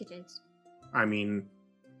you think it is? I mean,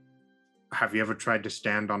 have you ever tried to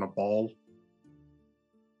stand on a ball?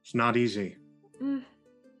 It's not easy.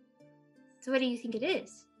 So what do you think it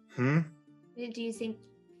is? Do you think...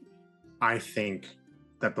 I think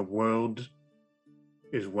that the world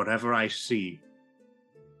is whatever I see.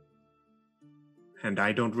 And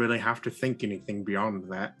I don't really have to think anything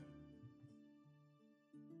beyond that.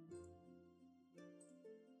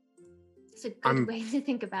 It's a good way to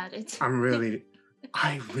think about it. I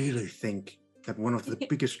really think that one of the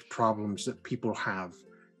biggest problems that people have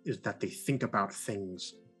is that they think about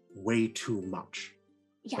things way too much.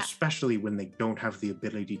 Yeah. Especially when they don't have the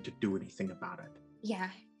ability to do anything about it. Yeah.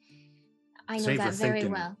 I know Save that for very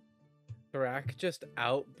thinking. well. Tarak just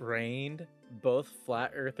outbrained both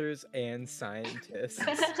flat earthers and scientists.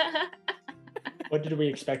 What did we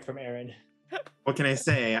expect from Aaron? What can I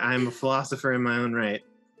say? I'm a philosopher in my own right.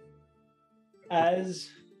 As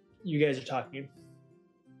you guys are talking,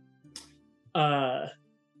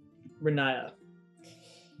 Renaya,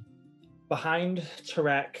 behind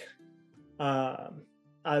Tarak, out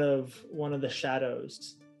of one of the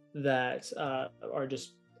shadows that are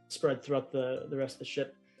just spread throughout the rest of the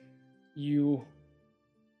ship, you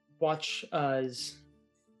watch as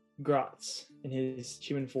Gratz in his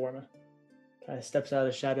human form kind of steps out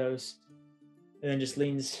of the shadows and then just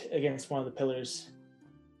leans against one of the pillars,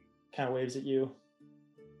 kind of waves at you.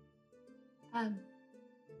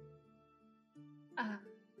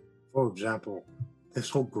 For example, this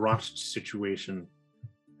whole Gratz situation,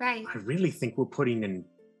 Right. I really think we're putting in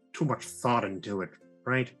too much thought into it,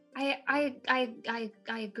 right? I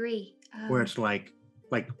agree. Where it's like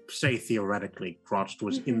say theoretically, Gratz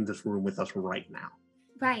was in this room with us right now.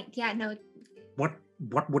 Right. Yeah. No. What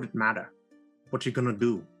would it matter? What's he gonna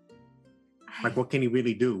do? Like, what can he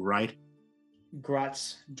really do, right?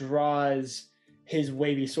 Gratz draws his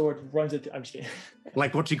wavy sword, runs it. I'm just kidding.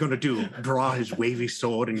 Like, what's he gonna do? Draw his wavy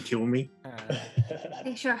sword and kill me?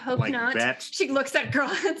 I sure hope Like not. that? She looks at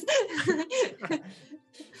Grant.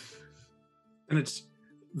 And it's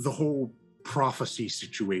the whole prophecy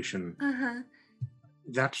situation.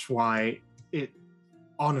 That's why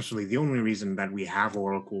honestly, the only reason that we have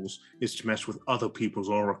oracles is to mess with other people's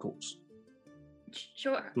oracles.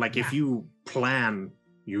 Sure. Like, if you plan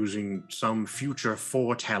using some future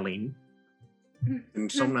foretelling,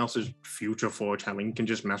 and someone else's future foretelling can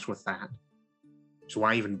just mess with that. So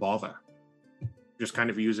why even bother? Just kind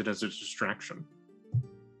of use it as a distraction.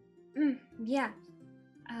 Yeah.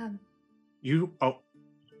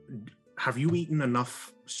 Have you eaten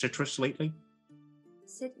enough citrus lately?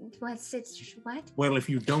 What? Well, if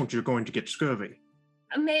you don't, you're going to get scurvy.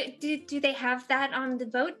 Do they have that on the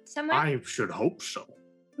boat somewhere? I should hope so.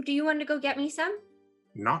 Do you want to go get me some?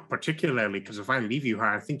 Not particularly, because if I leave you here,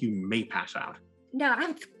 I think you may pass out. No,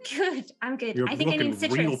 I'm good. You're I think I looking need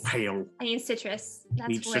citrus. real pale. I need citrus. That's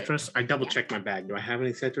Need what... citrus? I double-checked my bag. Do I have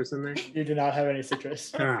any citrus in there? You do not have any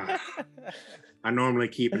citrus. I normally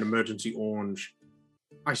keep an emergency orange.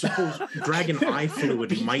 I suppose dragon eye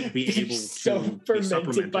fluid might be able so to be fermented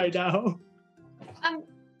supplemented. by now.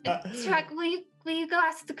 Shrek, will you go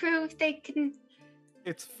ask the crew if they can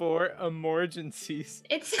It's for emergencies.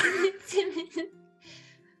 It's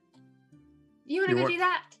you wanna go do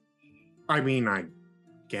that? I mean, I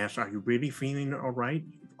guess, are you really feeling all right?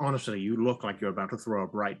 Honestly, you look like you're about to throw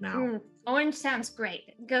up right now. Orange sounds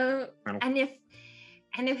great. Go, and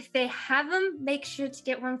if they have them, make sure to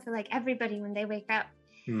get one for like everybody when they wake up.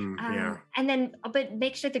 Yeah. And then, but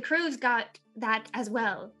make sure the crew's got that as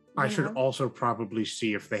well. I should also probably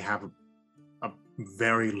see if they have a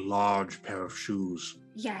very large pair of shoes.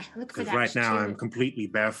 Yeah, look for Because that. right now too. I'm completely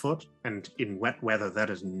barefoot, and in wet weather that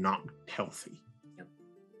is not healthy. Nope.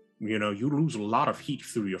 You know, you lose a lot of heat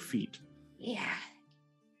through your feet. Yeah.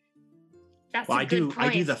 That's Well, a good point.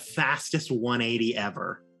 I do the fastest 180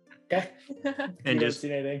 ever. Okay. And You just don't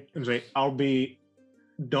see anything. and say,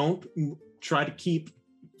 don't try to keep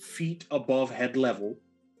feet above head level.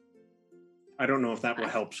 I don't know if that will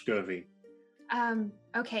help scurvy.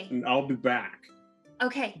 Okay. And I'll be back.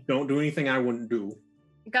 Okay. Don't do anything I wouldn't do.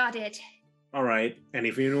 Got it. All right. And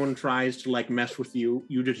if anyone tries to like mess with you,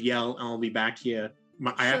 you just yell and I'll be back here.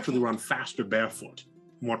 I actually run faster barefoot.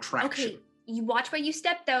 More traction. Okay. You watch where you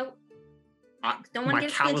step though. Don't want to My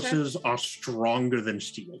get splinter. calluses are stronger than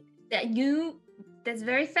steel. That's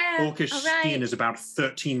very fair. Orcish All right. skin is about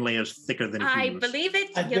 13 layers thicker than I humans. believe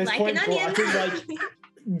it. At You're this like point, an onion. Glock is like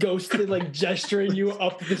ghostly, like gesturing you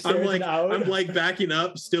up the stairs and out. I'm like backing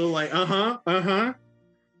up, still like,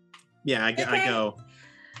 Yeah, I go,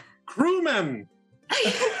 crewman,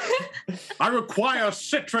 I require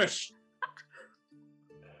citrus.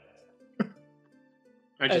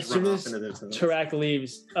 I As just soon run as off into this. Tarak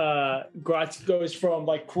leaves, Gratz goes from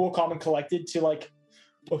like cool, calm, and collected to like,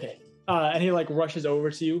 okay. And he like rushes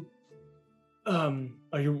over to you.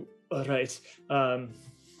 Are you all right?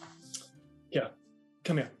 Yeah,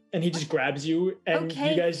 come here. And he just grabs you, and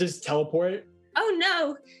you guys just teleport. Oh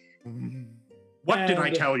no! What did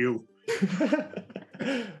I tell you?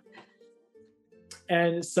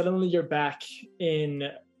 And suddenly you're back in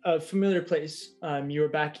a familiar place. You are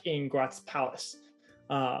back in Grat's palace,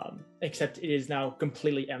 except it is now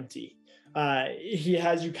completely empty. He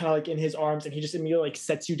has you kind of like in his arms, and he just immediately like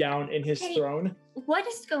sets you down in his throne. What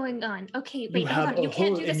is going on? Okay, wait, You hold have on. a You can't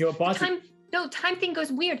hole do in this. your body. Time thing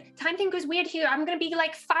goes weird. Time thing goes weird here. I'm gonna be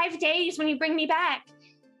like 5 days when you bring me back.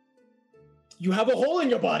 You have a hole in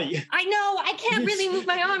your body. I know. I can't really move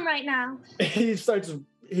my arm right now. He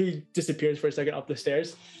disappears for a second up the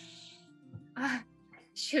stairs.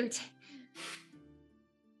 Shoot.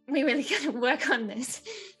 We really gotta work on this.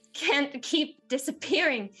 Can't keep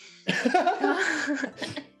disappearing.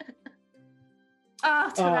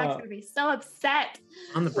 Tarak's gonna be so upset.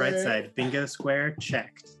 On the bright side, bingo square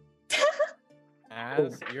checked.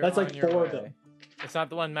 You're that's on like your 4 of way. them. It's not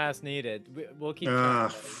the one Mass needed. We'll keep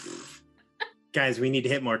trying. Guys, we need to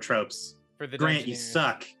hit more tropes. For the Grant, you Dungeoneers.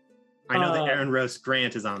 suck. I know that Aaron Roast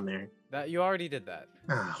Grant is on there. That you already did that.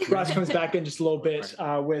 Gratz comes back in just a little bit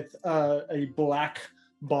with a black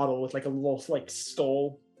bottle with like a little like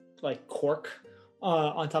skull like cork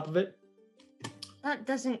on top of it. That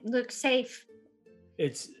doesn't look safe.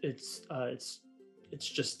 It's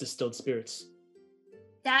just distilled spirits.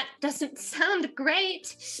 That doesn't sound great.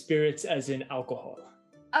 Spirits as in alcohol.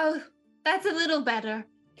 Oh, that's a little better.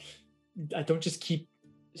 I don't just keep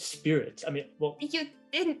spirits. I mean, well, You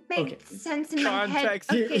didn't make sense in my head.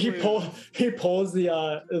 Context Okay. he pulls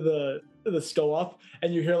the skull up,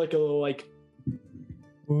 and you hear like a little like,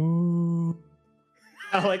 ooh,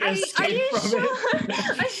 like Are escape you from sure?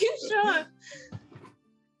 it. Are you sure?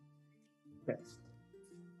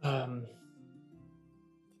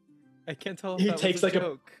 I can't tell if He that takes was like a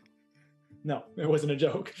joke. No, it wasn't a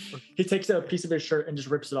joke. He takes a piece of his shirt and just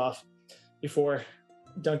rips it off before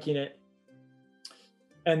dunking it.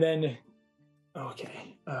 And then,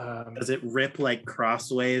 okay. Does it rip like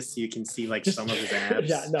crossways so you can see like some of his abs?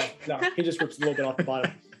 Yeah, no. He just rips a little bit off the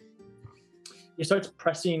bottom. He starts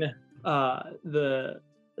pressing the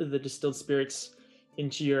distilled spirits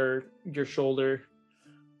into your shoulder.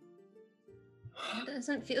 It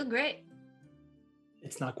doesn't feel great.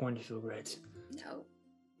 It's not going to feel great. No.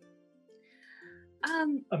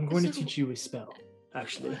 I'm going to teach you a spell,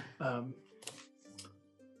 actually.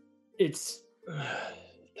 It's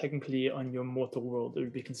technically on your mortal world, it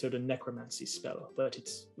would be considered a necromancy spell, but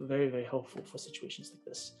it's very, very helpful for situations like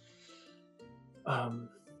this.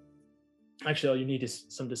 Actually, all you need is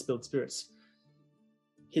some distilled spirits.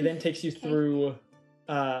 He then takes you through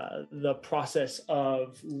the process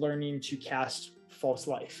of learning to cast false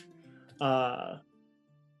life.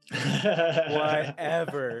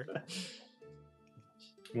 Whatever.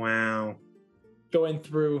 Wow. Going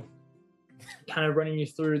through, kind of running you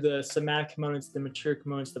through the somatic components, the mature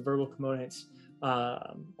components, the verbal components,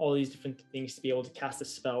 all these different things to be able to cast a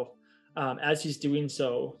spell. As he's doing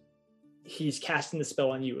so, he's casting the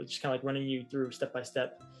spell on you. It's just kind of like running you through step by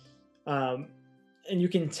step. And you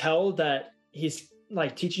can tell that he's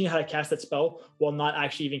like teaching you how to cast that spell while not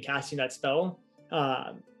actually even casting that spell.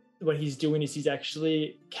 What he's doing is he's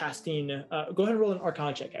actually casting. Go ahead and roll an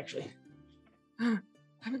Arcana check, actually.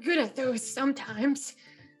 I'm good at those sometimes.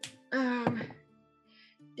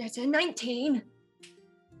 That's a 19.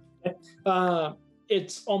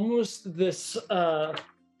 It's almost this. What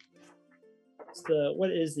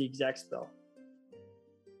is the exact spell?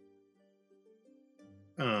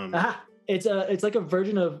 It's like a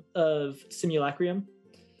version of Simulacrum,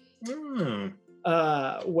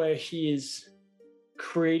 where he is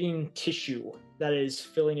creating tissue that is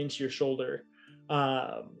filling into your shoulder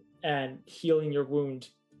and healing your wound.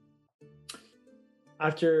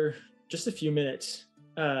 After just a few minutes,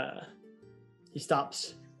 he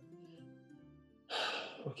stops.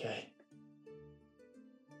 Okay.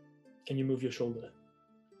 Can you move your shoulder?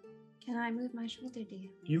 Can I move my shoulder, dear?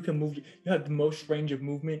 You can move. You have the most range of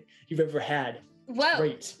movement you've ever had. Whoa!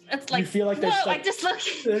 Great. It's like, you feel like there's I just look.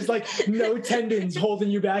 There's like no tendons holding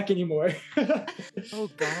you back anymore. Oh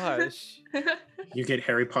gosh. You get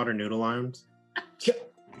Harry Potter noodle arms.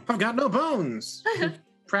 I've got no bones.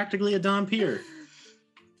 Practically a Dompier.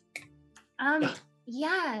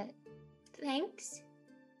 Yeah. Thanks.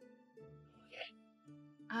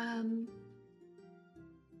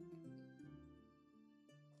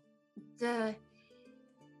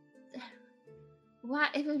 Why?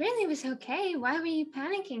 It really was okay. Why were you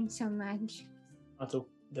panicking so much? Also,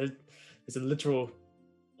 there's a literal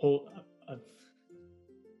whole.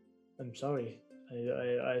 I'm sorry.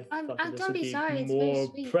 I thought that this don't would be be sorry. It's more very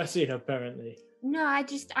sweet. pressing, apparently. No, I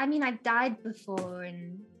died before,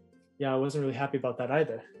 and Yeah, I wasn't really happy about that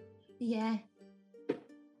either. yeah.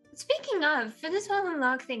 Speaking of, for this whole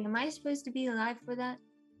unlock thing, am I supposed to be alive for that?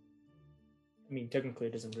 I mean, technically,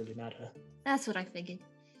 it doesn't really matter. That's what I figured.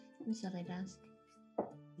 I thought I'd ask.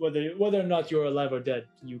 Whether or not you're alive or dead,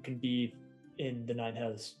 you can be in the Nine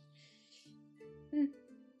Hells.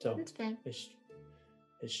 So That's fair.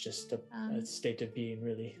 It's just a state of being,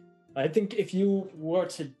 really. I think if you were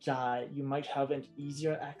to die, you might have an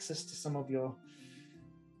easier access to some of your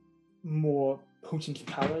more potent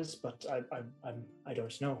powers, but I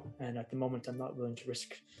don't know, and at the moment I'm not willing to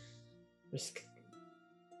risk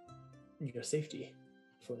your safety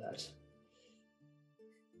for that.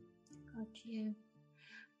 Got you.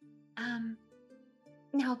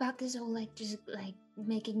 Now about this whole just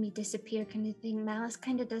making me disappear kind of thing, Malice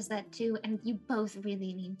kind of does that too, and you both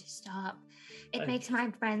really need to stop. It makes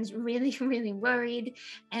my friends really, really worried,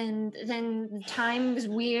 and then the time is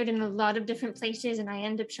weird in a lot of different places, and I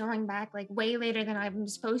end up showing back way later than I'm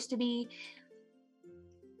supposed to be.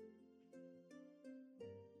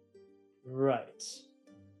 Right.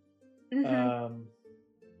 Mm-hmm.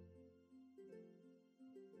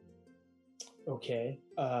 Okay.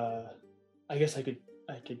 I guess I could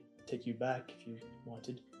take you back if you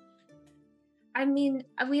wanted. I mean,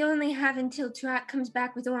 we only have until Turak comes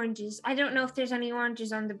back with oranges. I don't know if there's any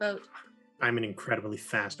oranges on the boat. I'm an incredibly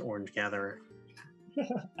fast orange gatherer.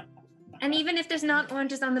 And even if there's not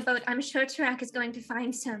oranges on the boat, I'm sure Turak is going to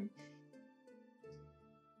find some.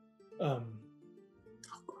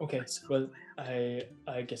 Okay. Well, I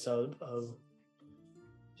guess I'll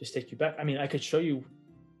just take you back. I mean, I could show you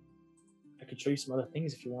some other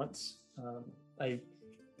things if you want. I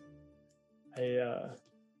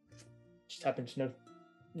just happen to know,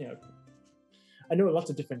 I know lots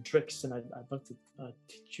of different tricks, and I'd love to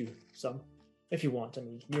teach you some if you want. I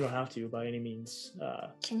mean, you don't have to by any means.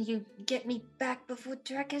 Can you get me back before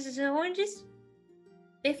Turak has his oranges?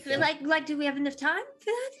 If Yeah. do we have enough time for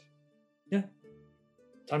that? Yeah.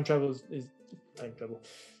 Time travel is time travel.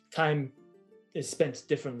 Time is spent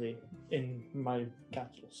differently in my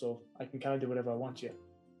capital, so I can kind of do whatever I want to.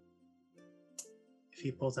 If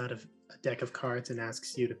he pulls out a deck of cards and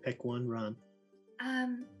asks you to pick one, run. I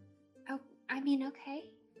mean,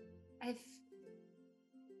 okay.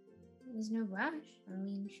 There's no rush. I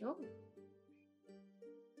mean, sure.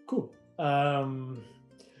 Cool.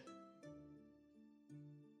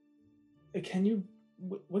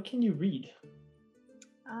 What can you read?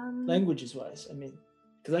 Languages wise, I mean,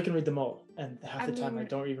 because I can read them all, and half the time I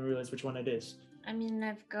don't even realize which one it is. I mean,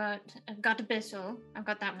 I've got Abyssal. I've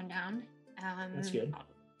got that one down. That's good.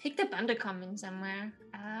 Picked up Undercommon somewhere.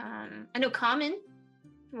 I know Common.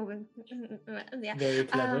 Yeah. Very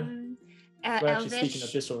clever. We're actually Elvish. speaking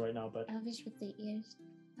Abyssal right now, but Elvish with the ears.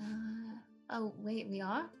 Oh wait, we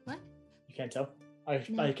are? What? you can't tell.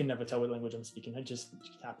 I can never tell what language I'm speaking. It just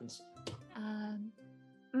happens.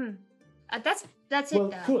 That's it. Well,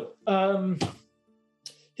 Though. cool.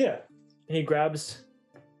 Here, and he grabs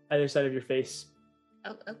either side of your face,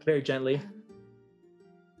 Oh, okay. very gently.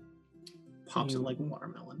 Pops it like a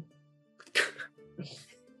watermelon.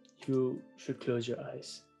 You should close your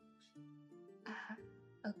eyes.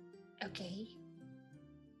 Okay.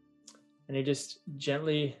 And he just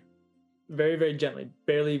gently, very, very gently,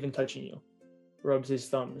 barely even touching you, rubs his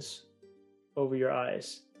thumbs over your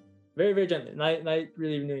eyes. Very, very gently, not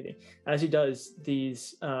really even doing anything. As he does,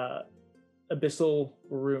 these abyssal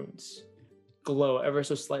runes glow ever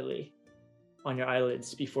so slightly on your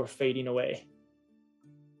eyelids before fading away.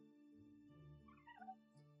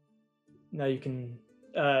 Now you can,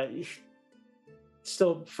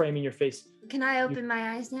 still framing your face. Can I open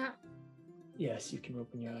my eyes now? Yes, you can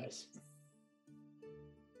open your eyes.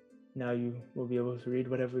 Now you will be able to read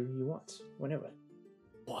whatever you want, whenever.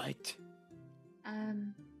 What?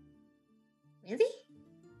 Really?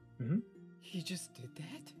 Mm-hmm. He just did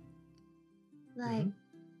that?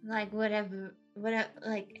 Like whatever,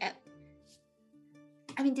 like.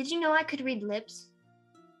 I mean, did you know I could read lips?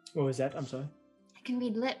 What was that? I'm sorry. I can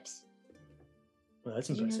read lips. Well, that's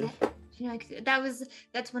Did you know impressive. that? You know,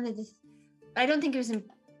 that's one of the. I don't think it was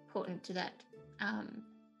important to that.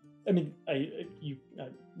 I mean,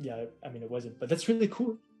 yeah. I mean, it wasn't, but that's really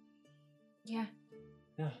cool. Yeah.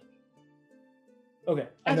 Yeah. Okay.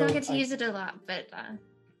 I don't get to use it a lot, but.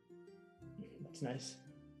 That's nice.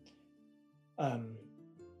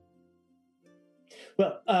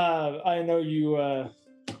 Well, I know you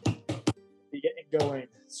be getting going,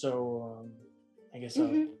 so I guess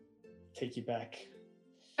I'll take you back.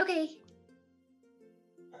 Okay.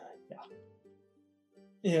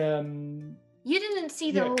 Yeah. You didn't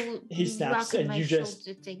see the whole he snaps, rock in and my you just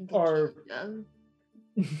shoulder thing. are.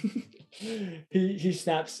 he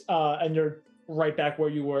snaps, and you're right back where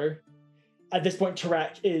you were. At this point,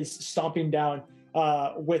 Tarak is stomping down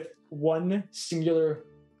with one singular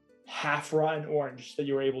half-rotten orange that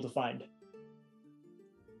you were able to find.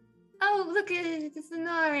 Oh, look at it! It's an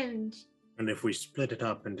orange. And if we split it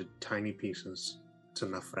up into tiny pieces, it's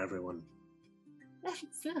enough for everyone. That's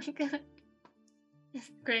so good. That's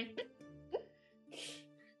great.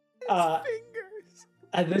 At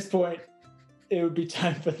this point, it would be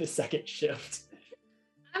time for the second shift.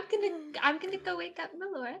 I'm gonna go wake up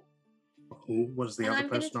Melora. Who was the And other I'm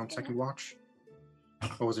gonna person on take second watch?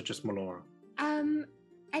 Or was it just Melora?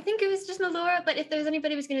 I think it was just Melora, but if there was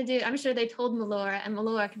anybody who was gonna do it, I'm sure they told Melora, and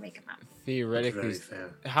Melora can wake him up. Theoretically, That's very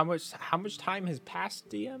fair. how much time has passed,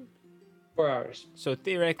 DM? 4 hours. So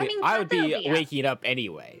theoretically, I mean, I would that'll be be up. waking up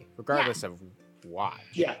anyway, regardless of watch.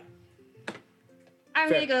 Yeah. I'm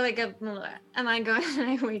Fair. gonna go wake up Melora. Am I going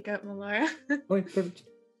to wake up Melora? Okay, perfect.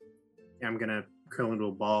 Yeah, I'm gonna curl into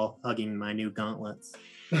a ball, hugging my new gauntlets.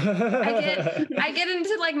 I get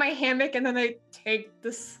into like my hammock and then I take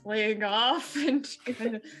the sling off and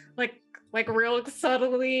kind of like real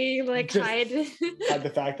subtly Just hide. hide the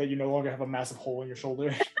fact that you no longer have a massive hole in your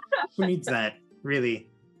shoulder. Who needs that? Really?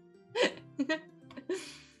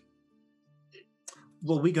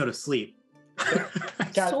 Well, we go to sleep.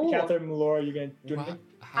 So- Catherine, Laura, you gonna do anything?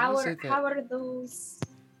 How are those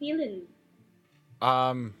feeling?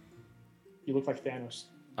 You look like Thanos.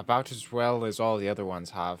 About as well as all the other ones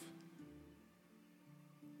have.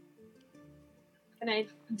 Can I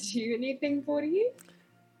do anything for you?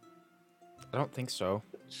 I don't think so.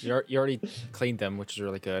 You already cleaned them, which is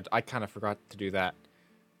really good. I kind of forgot to do that.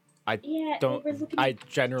 I Yeah, don't. they were looking- I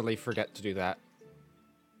generally forget to do that.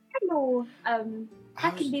 I know.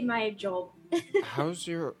 That can be my job. How's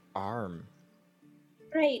your arm?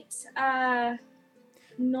 Right.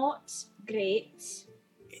 Not great.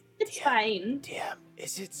 It's fine. Damn,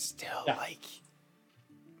 is it still like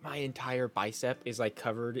my entire bicep is like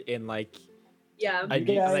covered in like Yeah.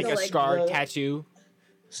 a, like a scar tattoo?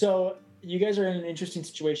 So you guys are in an interesting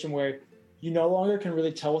situation where you no longer can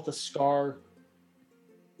really tell what the scar,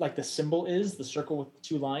 like the symbol is, the circle with the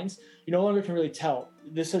 2 lines. You no longer can really tell.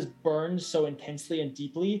 This has burned so intensely and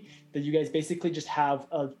deeply that you guys basically just have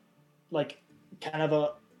a, like, kind of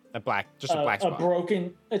a black spot.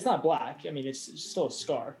 broken. It's not black. I mean, it's still a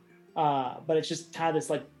scar, but it's just kind of this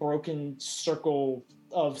like broken circle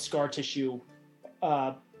of scar tissue,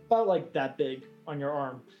 about like that big on your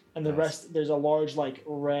arm, and the rest there's a large like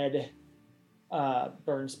red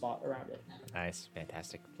burn spot around it. Nice,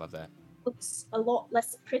 fantastic, love that. Looks a lot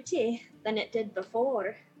less pretty than it did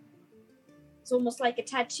before. It's almost like a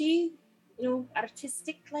tattoo,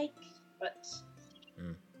 artistic like, but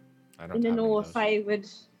I don't know if I would.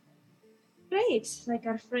 Right, like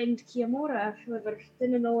our friend Kiyomura, however,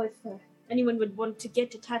 didn't know if anyone would want to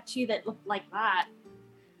get a tattoo that looked like that.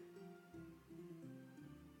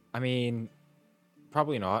 I mean,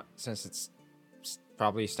 probably not, since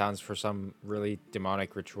probably stands for some really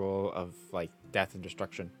demonic ritual of like death and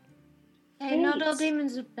destruction. Hey, not all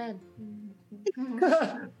demons are bad.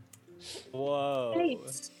 Whoa. Right.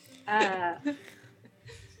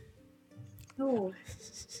 So,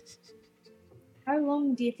 how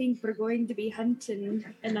long do you think we're going to be hunting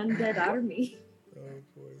an undead army?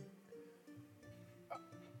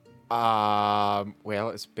 Well,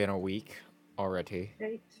 it's been a week already.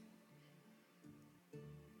 Right.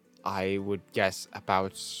 I would guess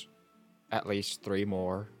about at least 3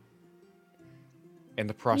 more. In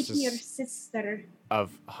the process Meeting your sister.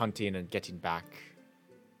 of hunting and getting back.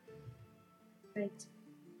 Right.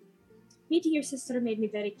 Meeting your sister made me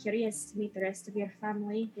very curious to meet the rest of your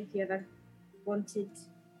family, if you ever wanted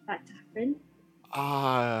that to happen.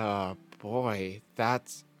 Boy,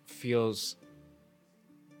 that feels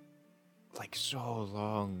like so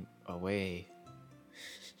long away.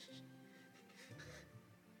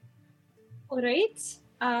 All right.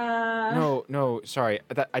 No, sorry.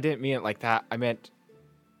 I didn't mean it like that. I meant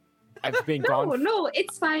I've been gone. No,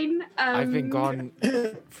 it's fine. I've been gone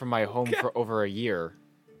from my home for over a year.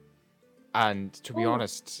 And to be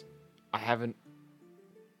honest, I haven't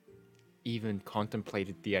even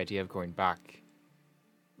contemplated the idea of going back.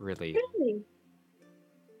 Really. Really?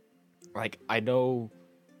 Like, I know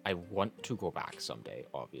I want to go back someday,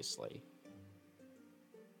 obviously.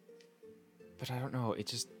 But I don't know,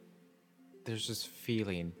 there's this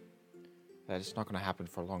feeling that it's not going to happen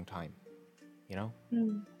for a long time. You know?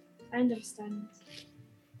 I understand.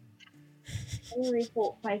 I really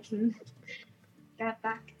hope I can get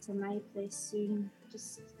back to my place soon,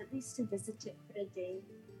 just at least to visit it for a day.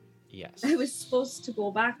 Yes. I was supposed to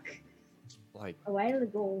go back like a while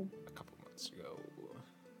ago. A couple months ago.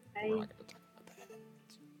 I We're not gonna talk about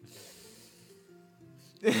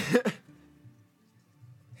that.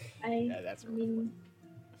 Yeah, that's really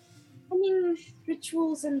I mean,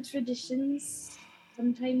 rituals and traditions,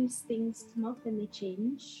 sometimes things come up and they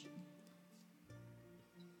change.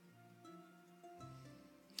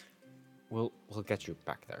 We'll get you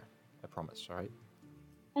back there. I promise, alright?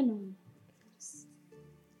 I know.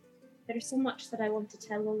 There's so much that I want to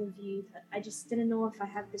tell all of you that I just didn't know if I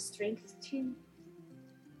had the strength to.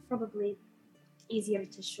 Probably easier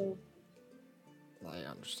to show. I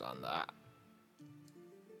understand that.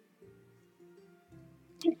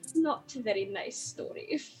 It's not a very nice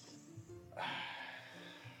story.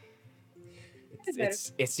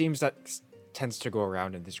 It seems that tends to go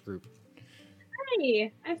around in this group.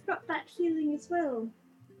 Hey, I've got that feeling as well.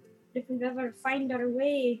 If we ever find our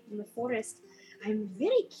way in the forest, I'm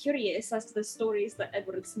very curious as to the stories that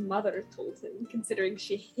Edward's mother told him, considering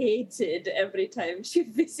she hated every time she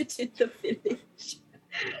visited the village.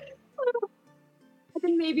 I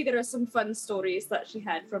think maybe there are some fun stories that she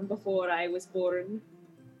had from before I was born.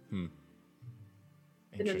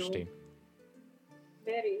 Interesting.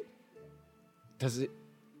 Very. Does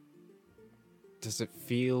it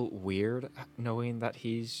feel weird knowing that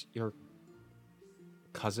he's your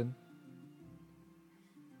cousin?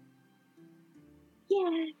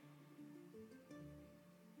 Yeah.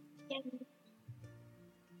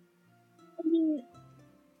 I mean,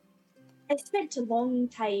 I spent a long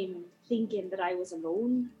time thinking that I was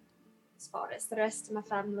alone as far as the rest of my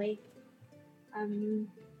family.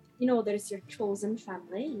 You know, there's your chosen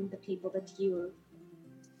family and the people that you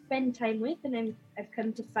spend time with, and I've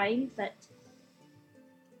come to find that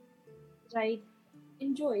I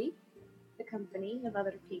enjoy the company of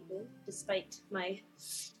other people despite my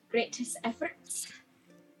greatest efforts.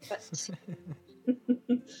 But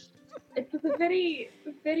it was a very,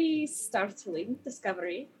 very startling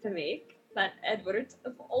discovery to make that Edward,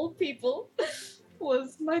 of all people,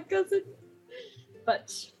 was my cousin.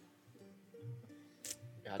 But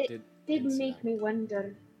it did make me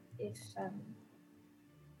wonder if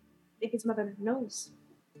his mother knows.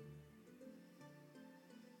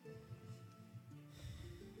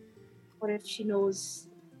 Or if she knows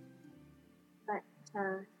that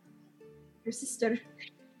her sister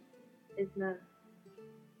is not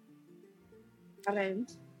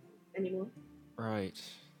around anymore. Right.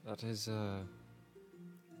 That is a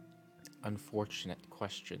unfortunate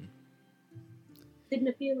question. Didn't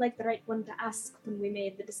it feel like the right one to ask when we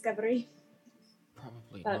made the discovery?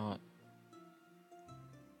 Probably not.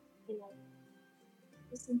 You know,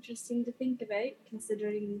 it's interesting to think about,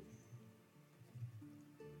 considering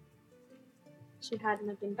she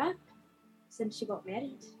hadn't been back since she got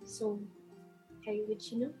married. So, how would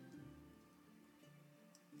she know?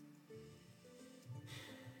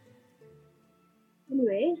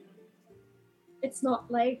 Anyway, it's not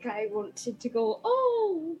like I wanted to go,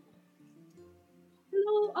 oh,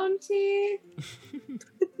 hello, Oh, Auntie.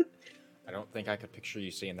 I don't think I could picture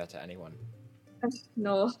you saying that to anyone.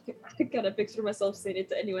 No, I can't picture myself saying it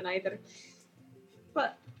to anyone either.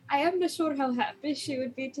 But I am not sure how happy she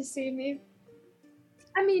would be to see me.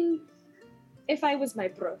 I mean, if I was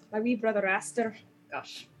my wee brother asked her,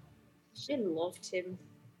 gosh, she loved him.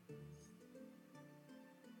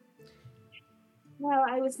 Well,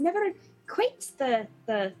 I was never quite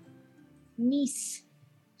the niece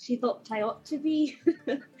she thought I ought to be.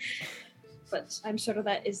 But I'm sure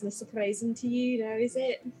that isn't surprising to you now, is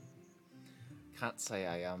it? Can't say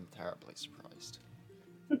I am terribly surprised.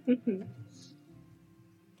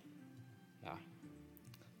 Yeah.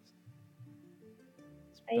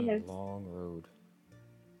 It's been a long road.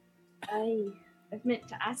 I've meant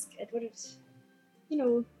to ask Edward,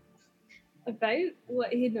 about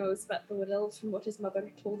what he knows about the world from what his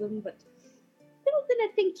mother told him, but I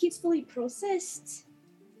don't think he's fully processed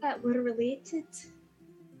that we're related.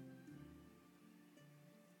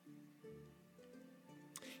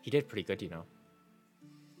 He did pretty good,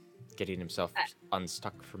 getting himself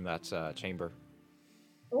unstuck from that chamber.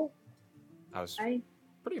 Oh. I was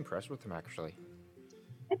pretty impressed with him, actually.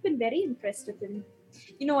 I've been very impressed with him.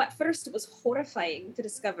 At first it was horrifying to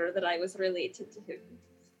discover that I was related to him.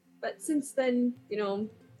 But since then,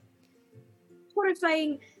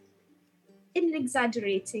 horrifying in an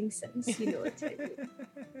exaggerating sense, what I mean.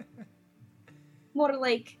 More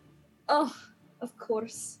like, oh, of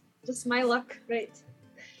course, just my luck, right?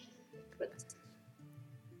 But,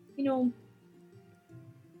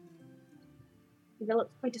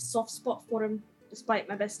 developed quite a soft spot for him, despite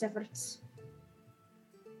my best efforts.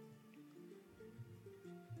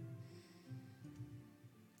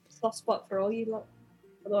 Soft spot for all you lot.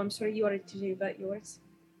 Although I'm sure you wanted to do about yours.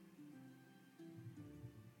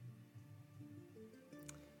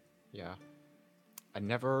 Yeah. I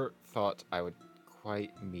never thought I would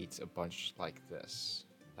quite meet a bunch like this.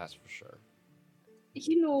 That's for sure. If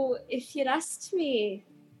you'd asked me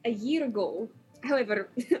a year ago,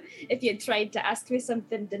 however, if you'd tried to ask me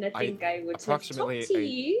something, then I think I would have talked to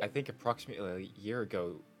you. I think approximately a year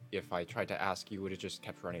ago, if I tried to ask, you would have just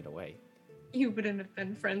kept running away. You wouldn't have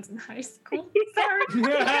been friends in high school. Sorry.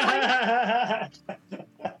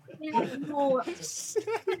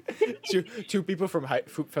 Two people from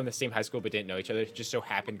the same high school but didn't know each other just so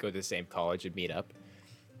happened to go to the same college and meet up.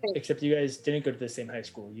 Except you guys didn't go to the same high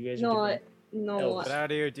school. You guys are Get out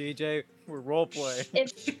of here, DJ. We're role playing.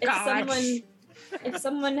 If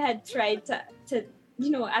someone had tried to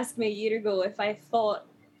ask me a year ago if I thought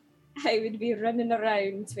I would be running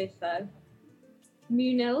around with a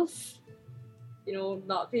moon elf,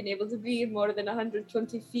 not being able to be more than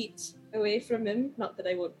 120 feet away from him, not that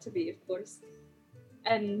I want to be, of course,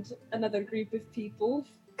 and another group of people,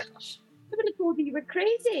 gosh, I would have told you were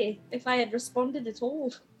crazy if I had responded at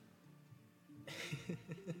all.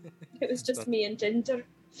 It was just me and Ginger.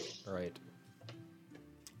 Right.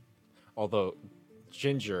 Although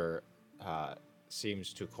Ginger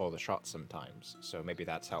seems to call the shots sometimes, so maybe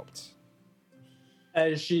that's helped.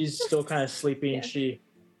 As she's still kind of sleeping, she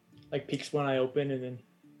peeks one eye open and then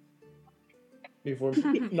before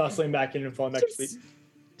nuzzling back in and falling back to sleep.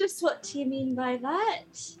 Just what do you mean by that?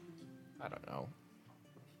 I don't know.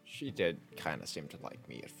 She did kind of seem to like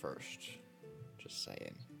me at first. Just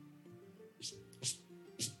saying.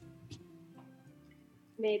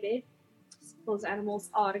 Maybe. I suppose animals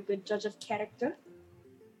are a good judge of character.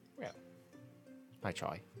 Yeah. I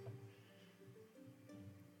try.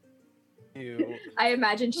 Ew. I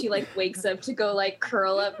imagine she wakes up to go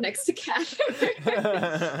curl up next to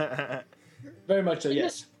Catherine. Very much so,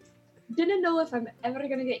 yes. Didn't know if I'm ever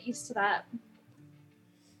gonna get used to that.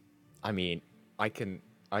 I mean, I can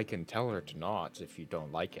tell her to not if you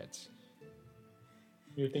don't like it.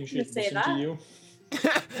 You think she'd listen to you?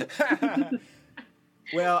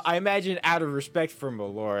 Well, I imagine out of respect for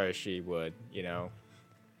Melora, she would, I didn't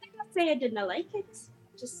say I didn't like it.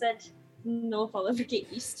 Just said, no, if I'll ever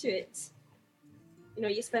get used to it.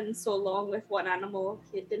 You spend so long with one animal,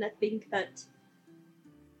 you didn't think that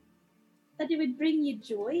it would bring you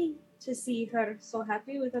joy to see her so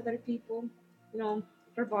happy with other people.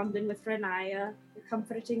 Her bonding with Renaya, the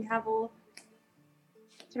comforting Havel,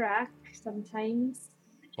 Track sometimes.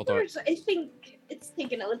 Although, I think it's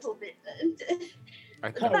taken a little bit.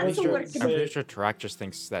 I'm That's pretty sure Tarak just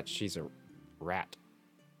thinks that she's a rat.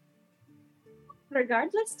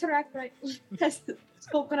 Regardless, Tarak has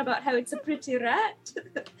spoken about how it's a pretty rat.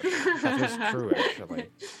 That is true, actually.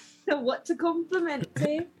 What to compliment,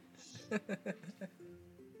 eh?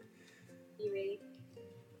 Anyway.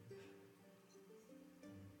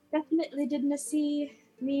 Definitely didn't see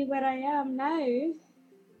me where I am now.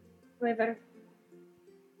 However,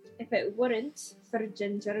 if it weren't for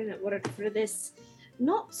Ginger and it weren't for this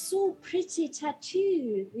not so pretty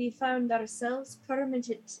tattoo we found ourselves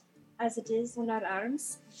permanent as it is on our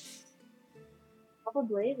arms,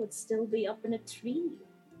 probably would still be up in a tree,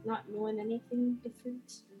 not knowing anything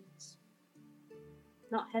different, and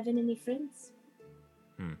not having any friends.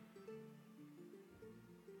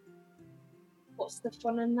 What's the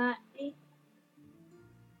fun in that, eh?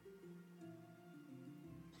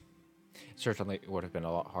 Certainly, it would have been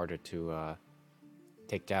a lot harder to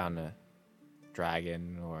take down a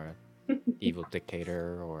dragon or an evil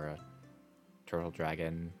dictator or a turtle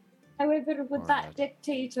dragon. However, would that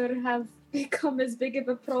dictator have become as big of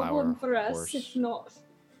a problem for us horse. if not?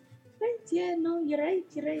 Right, yeah, no, you're right.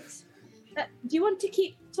 Do you want to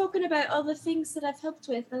keep talking about all the things that I've helped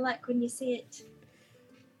with? I like when you say it.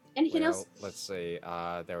 Anything else? Let's say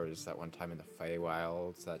there was that one time in the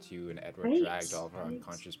Feywilds that you and Edward dragged all of our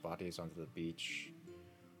unconscious bodies onto the beach.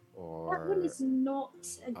 Or that one is not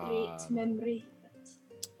a great memory.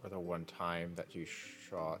 Or the one time that you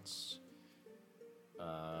shot...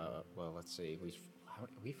 well, let's see.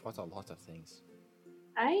 We fought a lot of things.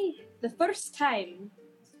 Aye, the first time,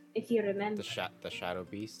 if you remember. The shadow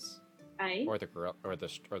beasts. Aye. Or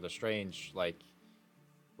the strange like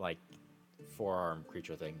forearm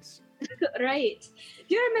creature things. Right.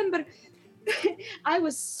 Do you remember? I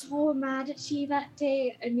was so mad at you that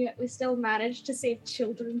day, and yet we still managed to save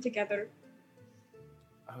children together.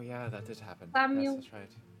 Oh yeah, that did happen. Samuel. Yes, that's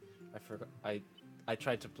right. I forgot. I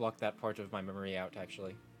tried to block that part of my memory out,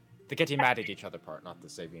 actually. The getting mad at each other part, not the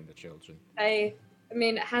saving the children. I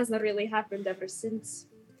mean, it hasn't really happened ever since.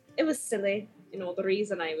 It was silly, the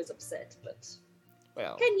reason I was upset, but...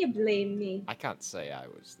 Well... Can you blame me? I can't say that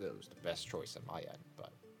was the best choice on my end,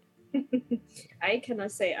 but... I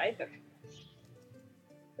cannot say either.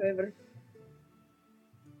 However...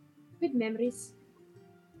 Good memories.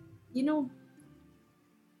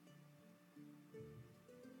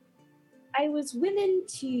 I was willing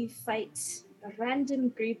to fight a random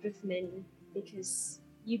group of men because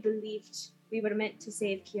you believed we were meant to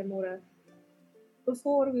save Kiamora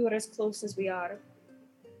before we were as close as we are.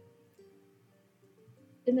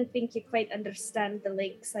 Didn't think you quite understand the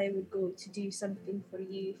lengths I would go to do something for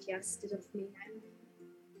you if you asked it of me now.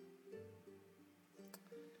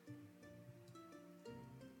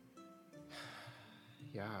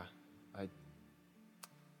 Yeah,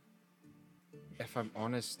 if I'm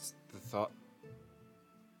honest, the thought,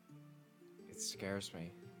 it scares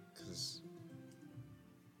me, because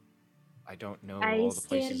I don't know all the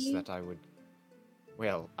places that I would...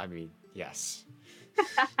 Well, I mean, yes.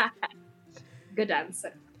 Good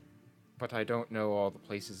answer. But I don't know all the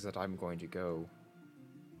places that I'm going to go,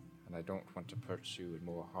 and I don't want to put you in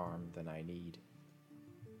more harm than I need.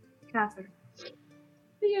 Catherine,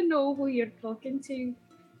 do you know who you're talking to?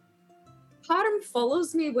 Harm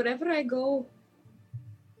follows me wherever I go.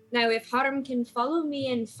 Now, if Harm can follow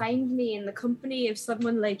me and find me in the company of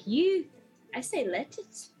someone like you, I say let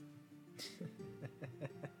it.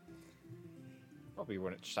 Probably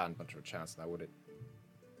wouldn't stand much of a chance now, would it?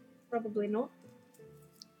 Probably not.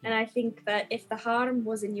 And I think that if the Harm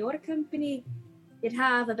was in your company, you'd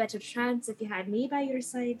have a better chance if you had me by your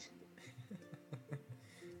side.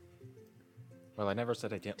 Well, I never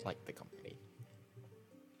said I didn't like the company.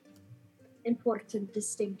 Important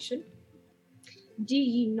distinction. Do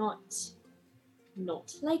you not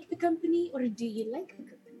like the company, or do you like the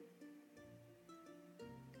company?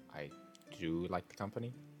 I do like the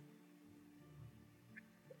company.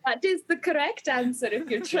 That is the correct answer if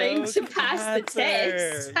you're trying to pass the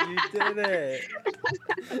test. You did it.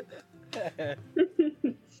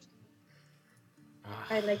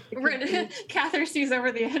 I like the company. Catherine sees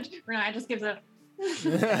over the edge. Renai just gives up.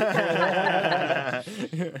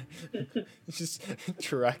 Just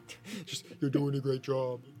direct. Just, you're doing a great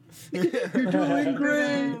job. You're doing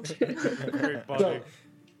great. Great body. So,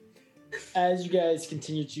 as you guys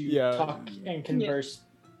continue to talk and converse,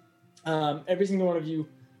 every single one of you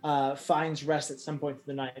finds rest at some point of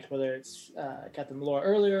the night, whether it's Captain Malora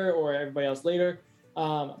earlier or everybody else later.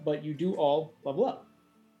 But you do all level up.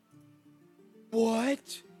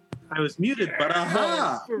 What? I was muted, but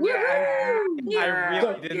aha! I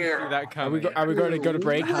really didn't see that coming. Are we going to go to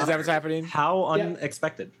break? Is that what's happening? How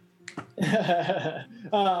unexpected. We're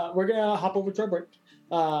gonna hop over to our break,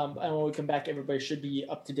 and when we come back, everybody should be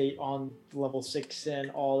up to date on level 6 and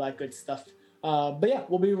all that good stuff. But yeah,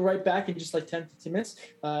 we'll be right back in just like 10-15 minutes,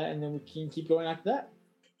 and then we can keep going after that.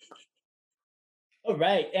 All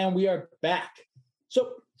right, and we are back.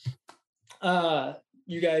 So,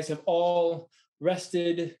 you guys have all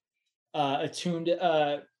rested, attuned.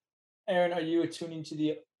 Aaron, are you attuning to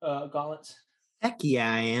the gauntlets? Heck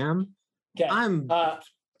yeah, I am. Okay. I'm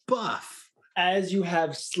buff. As you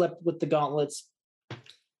have slept with the gauntlets,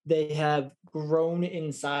 they have grown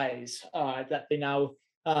in size. That they now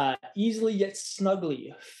easily yet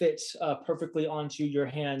snugly fit perfectly onto your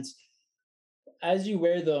hands. As you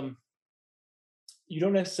wear them, you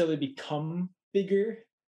don't necessarily become bigger,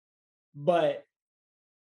 but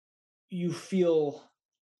you feel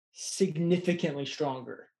significantly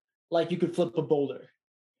stronger, like you could flip a boulder.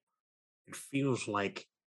 It feels like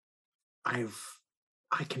I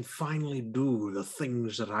can finally do the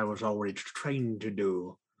things that I was always trained to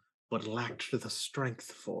do, but lacked the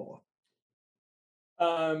strength for.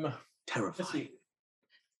 Terrifying.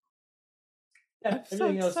 Yeah,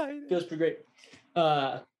 everything else feels pretty great.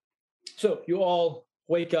 So you all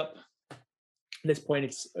wake up. At this point,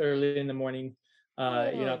 it's early in the morning.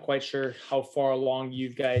 You're not quite sure how far along you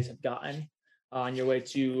guys have gotten on your way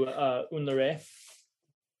to Unlare.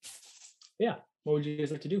 Yeah, what would you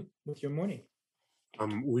guys like to do with your morning?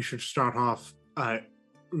 We should start off.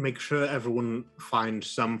 Make sure everyone finds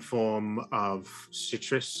some form of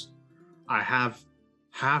citrus. I have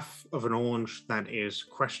half of an orange that is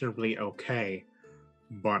questionably okay,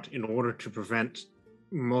 but in order to prevent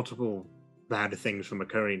multiple bad things from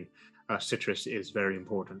occurring, citrus is very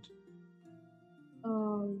important.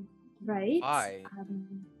 Right. Why?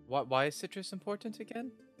 Why is citrus important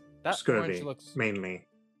again? That Scurvy, orange looks... mainly.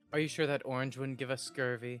 Are you sure that orange wouldn't give us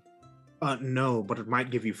scurvy? No, but it might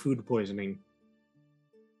give you food poisoning.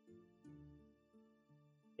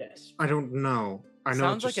 Yes. I don't know. I know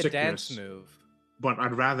Sounds it's like a a dance sickness, move. but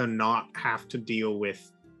I'd rather not have to deal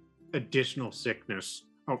with additional sickness.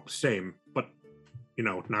 Oh, same, but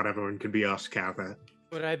not everyone can be us, Katha.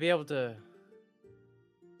 Would I be able to...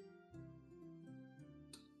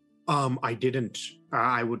 I didn't.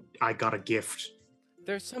 I got a gift.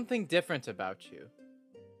 There's something different about you.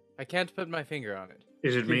 I can't put my finger on it.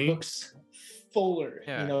 Is it He me? looks fuller.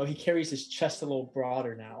 Yeah. He carries his chest a little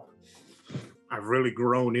broader now. I've really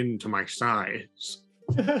grown into my size.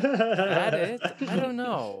 That it? I don't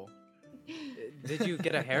know. Did you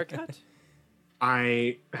get a haircut?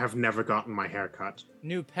 I have never gotten my hair cut.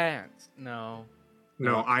 New pants? No.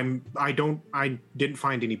 No, I didn't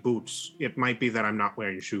find any boots. It might be that I'm not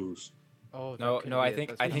wearing shoes. Oh, No, I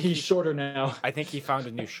think He's shorter now. I think he found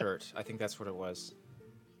a new shirt. I think that's what it was.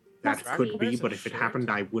 That That's could be, wears a but if it shirt. happened,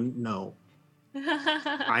 I wouldn't know.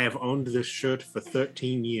 I have owned this shirt for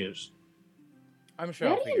 13 years. I'm sure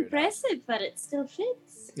I'll Very figure it out. impressive that it still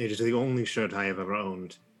fits. It is the only shirt I have ever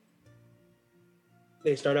owned.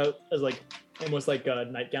 They start out as almost like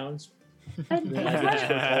nightgowns. And Then as they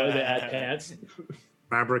get taller, they add pants.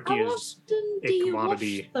 Fabric how is often a do you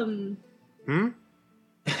commodity. wash them? Hmm?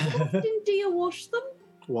 How often do you wash them?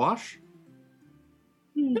 Wash?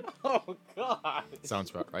 Oh, God.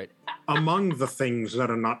 Sounds about right. Among the things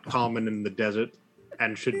that are not common in the desert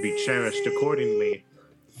and should be cherished accordingly,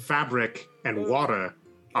 fabric and water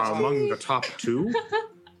are among the top two.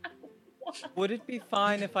 Would it be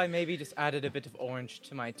fine if I maybe just added a bit of orange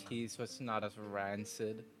to my tea so it's not as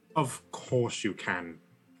rancid? Of course you can.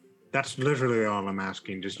 That's literally all I'm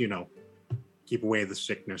asking. Just, keep away the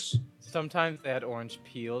sickness. Sometimes they add orange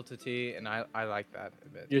peel to tea, and I like that a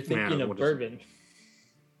bit. You're thinking Man, of what is it? bourbon.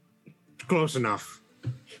 Close enough.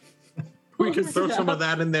 We can throw some of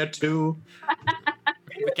that in there too.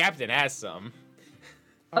 The captain has some.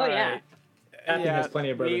 Oh, yeah. Alright. Captain has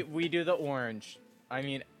plenty of bourbon. We do the orange. I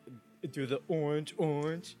mean, do the orange.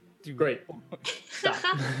 Do Great. Stop.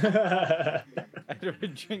 I'd rather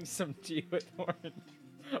drink some tea with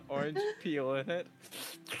orange peel in it.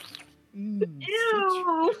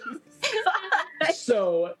 Ew.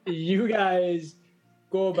 So you guys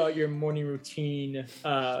go about your morning routine,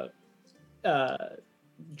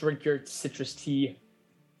 drink your citrus tea,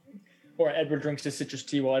 or Edward drinks his citrus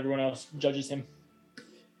tea while everyone else judges him.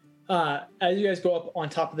 As you guys go up on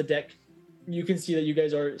top of the deck, you can see that you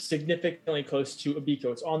guys are significantly close to Abiko.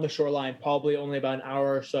 It's on the shoreline, probably only about an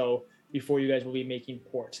hour or so before you guys will be making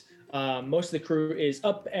port. Most of the crew is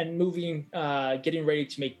up and moving, getting ready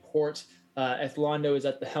to make port. Ethlando is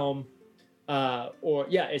at the helm.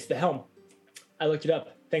 It's the helm. I looked it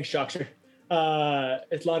up. Thanks, Joxer.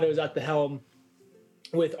 Ethlando is at the helm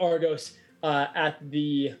with Argos at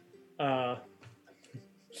the...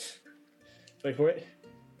 Wait for it.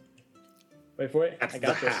 At I the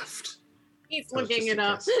got this. haft. He's That was looking just it a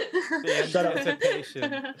up. guess. Shut up.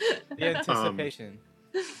 The anticipation.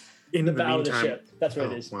 In The the bow of the meantime, ship. That's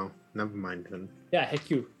what it is. Well, never mind then. Yeah, heck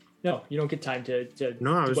you. No, you don't get time to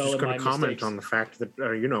No, I was dwell just in going my to comment mistakes. on the fact that,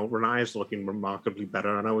 Renai is looking remarkably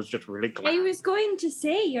better, and I was just really glad. I was going to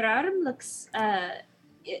say your arm looks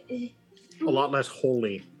a lot less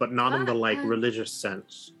holy, but not in the like religious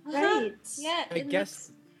sense. Right. Yeah.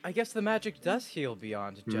 I guess the magic does heal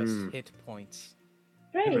beyond just hit points.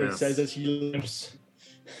 Right. Yeah. It says as he limps.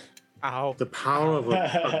 Ow. The power of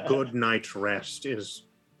a good night's rest is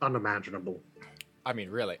unimaginable. I mean,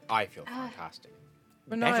 really, I feel fantastic.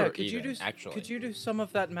 Renaya, Better could you even, do actually. could you do some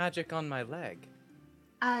of that magic on my leg?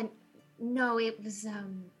 No, it was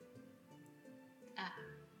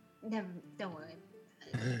never. Don't worry.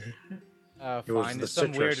 It was Fine. the It's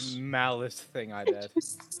some weird citrus. malice thing I did.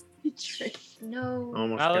 No.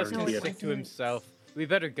 Almost Malice guaranteed can it. stick to himself. We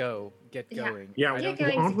better go. Get Yeah. going. Yeah, I don't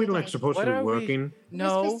going aren't we like today. supposed What to be are we- working? We're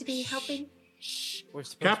No. supposed to be helping, Shh. We're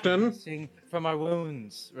supposed Captain? to be resting from our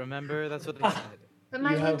wounds. Remember? That's what they said. but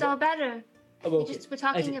my You wound's have- all better. Oh, We're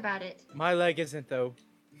talking about it. My leg isn't though.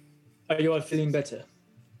 Are you all feeling better?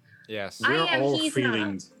 Yes. I We're am, all he's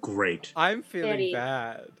feeling not. great. I'm feeling Very.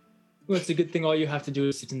 bad. Well, it's a good thing all you have to do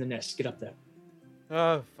is sit in the nest. Get up there.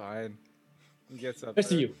 Oh, fine. He gets up.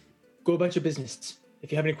 Rest of there. you, go about your business.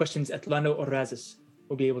 If you have any questions, Atlano or Razis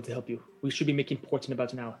will be able to help you. We should be making port in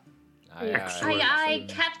about an hour. Excellent. Aye,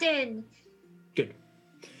 Captain. Good.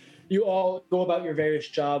 You all go about your various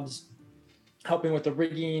jobs, helping with the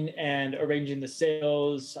rigging and arranging the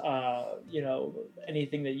sails,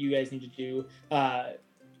 anything that you guys need to do.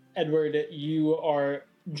 Edward, you are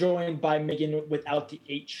joined by Megan without the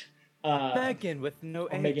H. Megan with no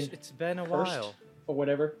or H. Megan It's been a first, while. or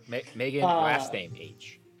whatever. Megan, last name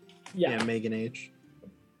H. Yeah. Megan H.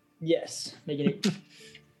 Yes, Megan H.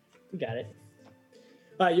 We got it.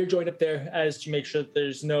 You're joined up there as to make sure that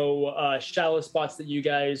there's no shallow spots that you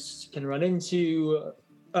guys can run into.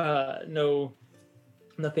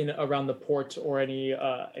 Nothing around the port or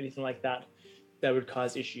anything like that that would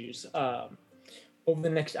cause issues. Over the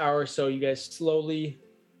next hour or so, you guys slowly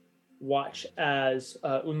watch as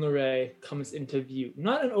Unlare comes into view.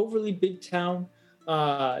 Not an overly big town.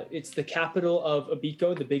 It's the capital of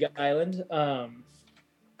Abiko, the big island.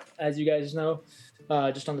 As you guys know,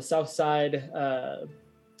 just on the south side,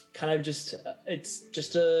 it's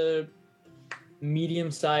just a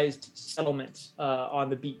medium-sized settlement on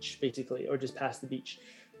the beach, basically, or just past the beach.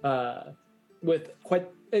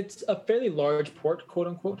 It's a fairly large port, quote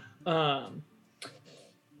unquote.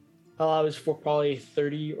 Allows for probably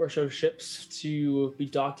 30 or so ships to be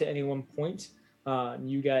docked at any one point.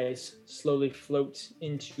 You guys slowly float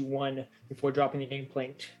into one before dropping the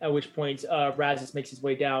gangplank, at which point Razis makes his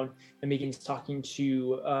way down and begins talking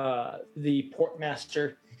to the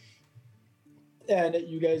portmaster. And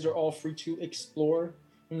you guys are all free to explore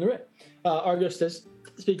from the rim. Argos does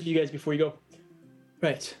speak to you guys before you go.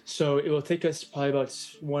 Right, so it will take us probably about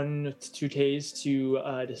 1 to 2 days to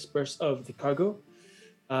disperse of the cargo.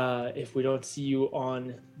 If we don't see you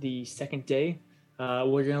on the second day,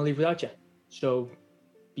 we're going to leave without you. So,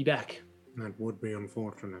 be back. That would be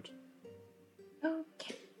unfortunate.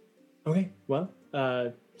 Okay. Okay, well,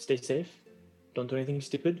 stay safe. Don't do anything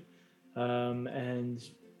stupid. And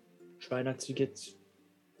try not to get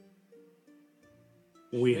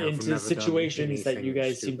into situations that you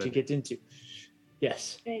guys seem to get into.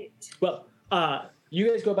 Yes. Right. Well, you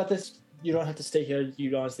guys go about this. You don't have to stay here.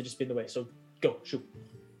 You'd honestly just be in the way. So, go, shoot.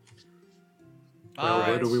 Well,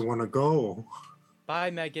 where do we want to go?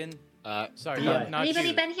 Bye, Megan. Sorry, Yeah. not Anybody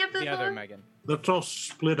you. been here The other before? Megan. Let's all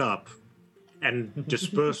split up and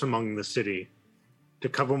disperse among the city to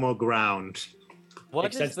cover more ground. What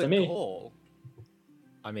Makes is sense the to me. goal?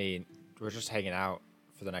 I mean, we're just hanging out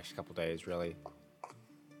for the next couple days, really.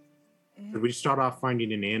 Should we start off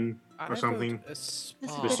finding an inn I or vote something? a spa.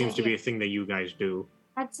 This This Good seems to be idea. a thing that you guys do.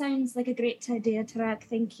 That sounds like a great idea, Tarak.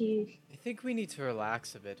 Thank you. I think we need to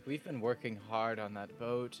relax a bit. We've been working hard on that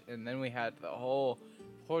boat, and then we had the whole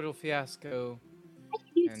portal fiasco. I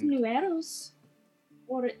could use And- some new arrows,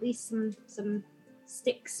 or at least some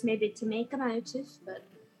sticks, maybe to make them out of. But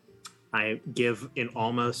I give an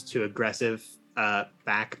almost too aggressive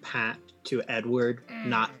back pat to Edward,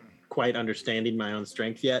 not quite understanding my own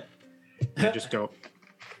strength yet. I just go,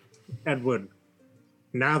 Edward,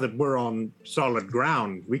 now that we're on solid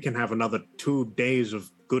ground, we can have another 2 days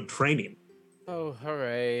of good training. Oh,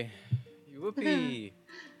 hooray. Whoopee.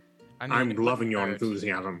 I mean, I'm it loving wouldn't your hurt.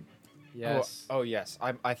 enthusiasm. Yes. Oh yes.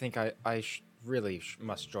 I think I really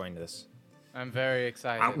must join this. I'm very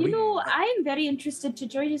excited. Are you We- know, I'm very interested to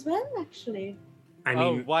join as well. Actually, I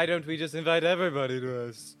Oh, mean, why don't we just invite everybody to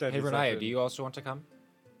a study Hey, Renaya, session? do you also want to come?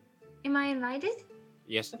 Am I invited?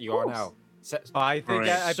 Yes, Of you are course. now. I think Alright.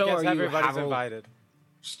 I So guess are you, everybody's Havel? invited.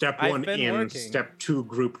 step I've 1 been in, working. step 2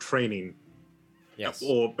 group training, Yes.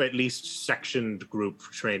 or at least sectioned group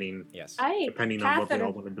training, Yes. I depending on what we all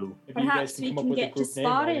Catherine. want to do. If you guys Perhaps can we come up can with a get to group name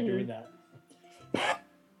while you're sparring. doing that.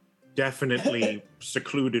 definitely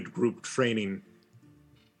secluded group training,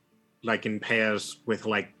 like in pairs with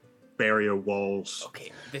like barrier walls.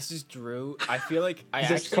 Okay, this is Drew. I feel like I Is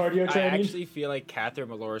this cardio training? actually feel like Catherine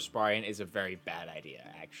Melora Sparring is a very bad idea.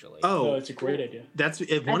 Actually, No, it's a great idea. That's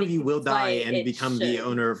if one of you will die and become the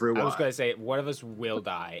owner of Ruwa. I was gonna say one of us will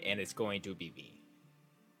die, and it's going to be me.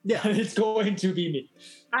 Yeah, it's going to be me.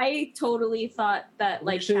 I totally thought that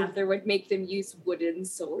like Cather would make them use wooden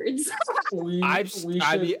swords.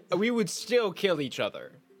 We would still kill each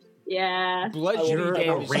other. Yeah. You're a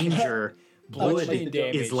damage. ranger. Wood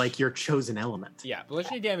damage is like your chosen element. Yeah,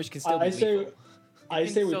 bludgeoning damage can still be lethal. I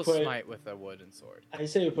say we put smite with a wooden sword. I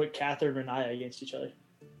say we put Cather and Renaya against each other.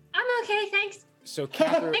 I'm okay, thanks. So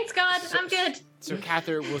Cather, Thanks God, I'm good. So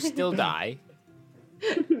Cather will still die.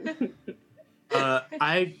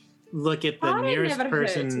 I look at the nearest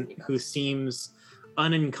person who seems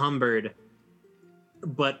unencumbered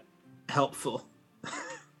but helpful.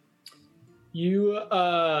 You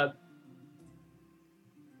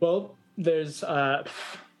well, there's 3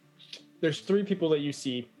 people that you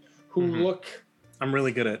see who look. I'm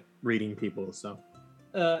really good at reading people, so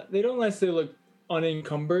they don't necessarily look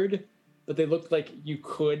unencumbered, but they look like you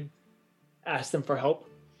could ask them for help.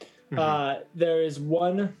 There is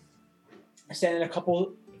one standing a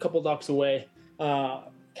couple docks away,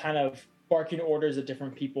 kind of barking orders at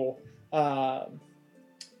different people.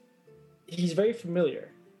 He's very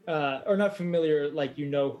familiar, or not familiar like you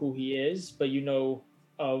know who he is, but you know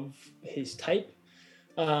of his type.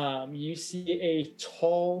 You see a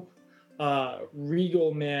tall,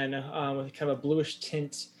 regal man with kind of a bluish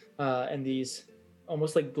tint and these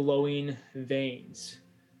almost like glowing veins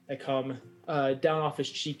that come down off his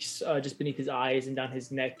cheeks, just beneath his eyes and down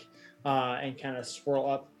his neck, and kind of swirl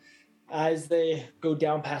up. As they go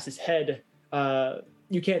down past his head,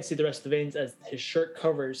 you can't see the rest of the veins as his shirt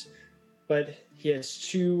covers, but he has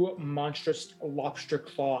 2 monstrous lobster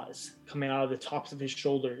claws coming out of the tops of his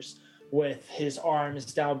shoulders, with his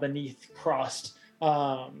arms down beneath crossed.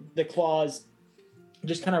 The claws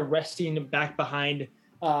just kind of resting back behind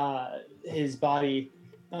his body,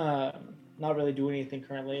 not really doing anything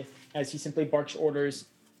currently, as he simply barks orders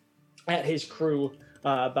at his crew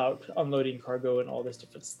about unloading cargo and all this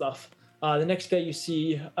different stuff. The next guy you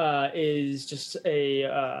see is just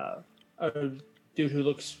a dude who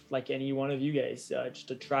looks like any one of you guys,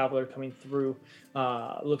 just a traveler coming through.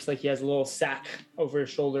 Looks like he has a little sack over his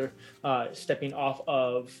shoulder, stepping off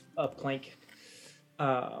of a plank.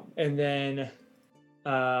 And then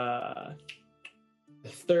the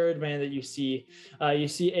third man that you see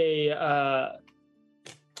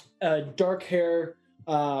a dark hair,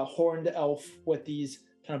 horned elf with these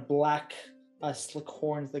kind of black slick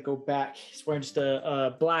horns that go back. He's wearing just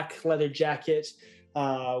a black leather jacket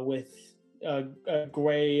with a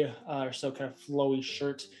gray or so kind of flowy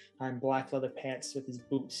shirt and black leather pants with his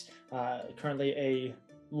boots. Currently a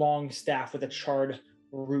long staff with a charred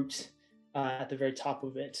root at the very top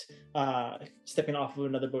of it, stepping off of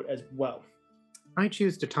another boat as well. I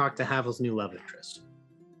choose to talk to Havel's new love interest.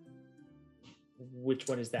 Which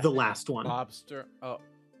one is that? The last one. Lobster. Oh.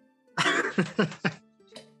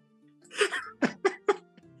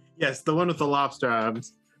 Yes, the one with the lobster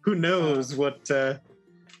arms. Who knows what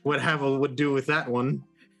Havel would do with that one?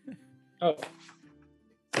 Oh.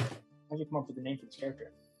 How'd you come up with the name for this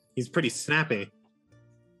character? He's pretty snappy.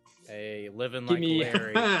 Hey, living like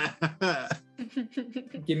Larry.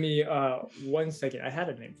 Give me 1 second. I had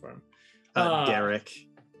a name for him. Derek.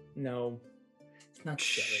 No. It's not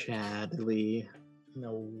Derek. Shadley.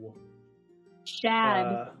 No.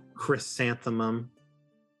 Shad. Chrysanthemum.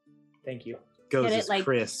 Thank you. Goes Get it, as like-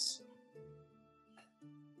 Chris.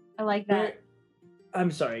 I like that.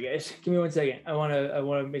 I'm sorry, guys. Give me 1 second. I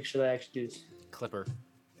wanna make sure that I actually do this. Clipper.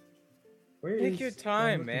 Take your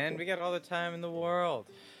time, man. We got all the time in the world.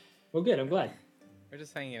 Well, good. I'm glad. We're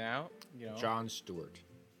just hanging out, you know. John Stewart.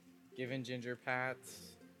 Giving ginger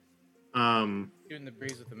pats. Shooting the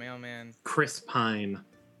breeze with the mailman. Chris Pine.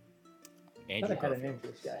 I thought I had a name for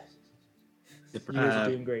this guy. You Dipper. guys are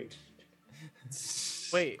doing great.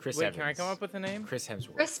 Wait, Chris can I Evans. come up with a name? Chris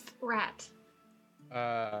Hemsworth. Crisp rat.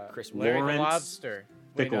 Chris Larry Lawrence the Lobster.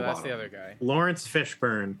 Wait, no, that's the Picklebottom. other guy. Lawrence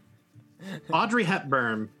Fishburne. Audrey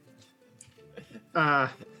Hepburn.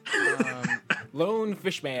 Lone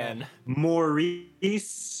Fishman.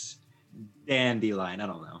 Maurice Dandelion. I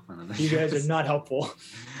don't know. You guys are not helpful.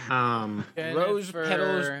 Rose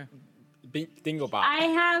Petals Dinglebot. I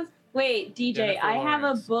have DJ. Jennifer I have a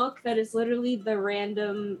Lawrence. book that is literally the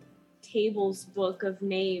random tables book of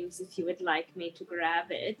names. If you would like me to grab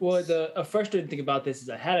it. Well, the frustrating thing about this is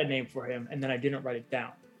I had a name for him and then I didn't write it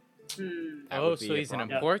down. That Oh, would be so a he's an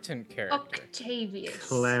problem. important character. Octavius.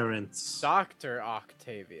 Clarence. Dr.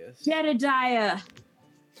 Octavius. Jedediah.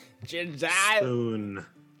 Spoon.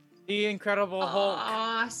 The Incredible Hulk.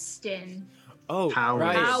 Austin. Oh, Powers.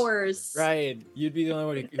 right. Powers. Ryan, you'd be the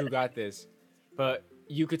only one who got this. But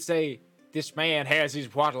you could say, this man has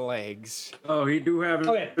his water legs. Oh, he do have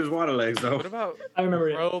Okay. his water legs, though. What about I remember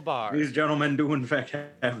it. Crowbar? These gentlemen do, in fact,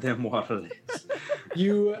 have them water legs.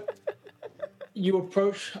 You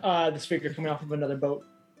approach this figure coming off of another boat.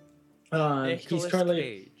 He's Nicolas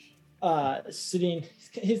currently Cage. sitting.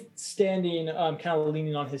 He's standing, kind of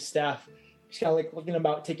leaning on his staff. He's kind of like looking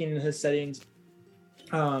about, taking in his settings.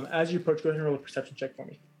 As you approach, go ahead and roll a perception check for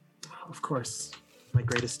me. Of course. My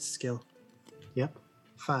greatest skill. Yep.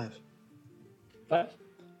 5. 5?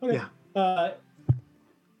 Okay. Yeah.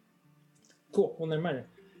 Cool. Well, never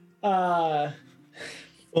mind.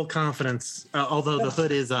 Full confidence. Although the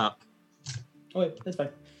hood is up. Okay, that's fine.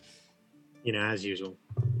 You know, as usual.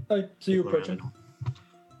 Okay, so you People approach around him.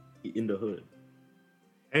 In the hood.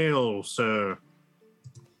 Hail, sir.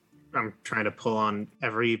 I'm trying to pull on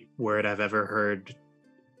every word I've ever heard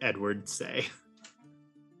Edward say.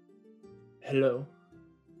 Hello.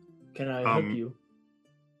 Can I help you?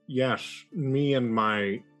 Yes, me and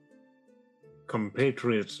my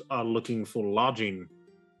compatriots are looking for lodging.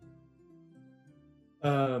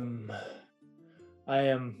 I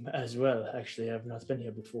am as well, actually. I've not been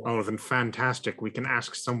here before. Oh, then fantastic. We can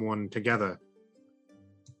ask someone together.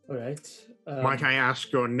 All right. Might I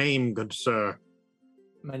ask your name, good sir?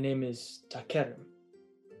 My name is Takerum.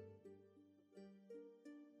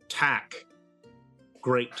 Tak.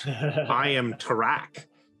 Great. I am Tarak.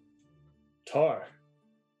 Tar.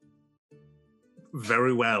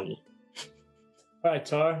 Very well. All right,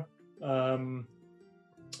 Tar.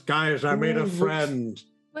 Guys, I made a friend.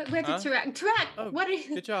 Where did Huh? Tarak? Oh, What are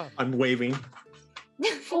you? Good job. I'm waving.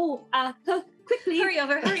 Oh, quickly. Hurry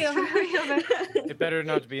over, hurry over, hurry over. It better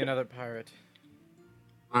not be another pirate.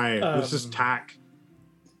 Hi, this is Tak.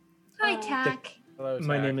 Hi, Tak. Hello,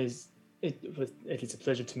 My Zach. name is. It is a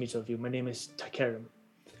pleasure to meet all of you. My name is Takerum.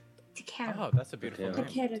 Takerum. Oh, that's a beautiful name.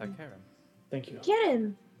 Takerum. Takerum. Thank you.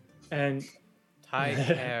 Karen. And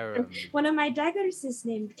Takerum. One of my daggers is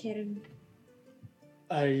named Karen.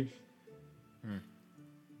 I. Hmm.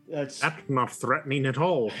 That's That's not threatening at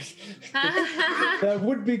all. that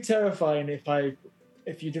would be terrifying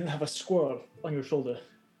if you didn't have a squirrel on your shoulder.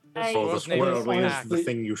 Oh, the Squirrel's name squirrel is Tack. the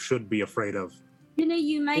thing you should be afraid of. You know,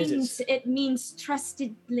 you mind Is it means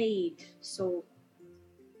trusted blade, so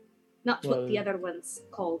not what the Well, other one's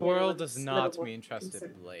called. The Squirrel other does one's not little mean one.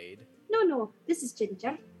 trusted blade. No, this is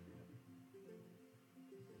Ginger.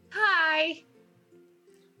 Hi.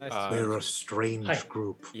 Nice Uh, to meet They're you. a strange Hi.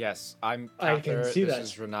 group. Yes, I'm I can Cather. see This that.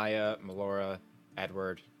 is Renaya, Melora,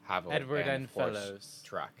 Edward, Havel, Edward and of course, Fellows.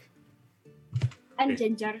 Track. And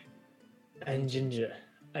Ginger. And Ginger.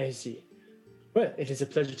 I see. Well, it is a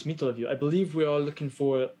pleasure to meet all of you. I believe we are looking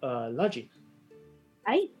for lodging.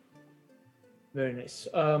 Aye. Very nice.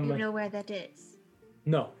 You know where that is?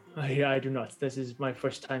 No, I do not. This is my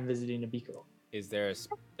first time visiting Abiko. Is there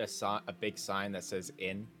a big sign that says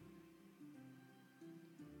inn?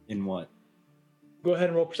 In what? Go ahead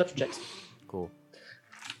and roll perception checks. Cool.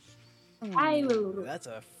 I will. That's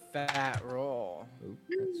a fat roll. Ooh,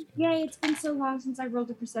 that's good. Yay, it's been so long since I rolled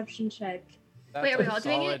a perception check. That's Wait, are we a all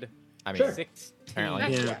doing it? solid I mean, Sure. 16.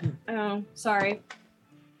 apparently. Yeah. Oh, sorry.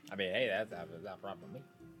 I mean, hey, that's not problem.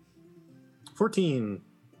 14.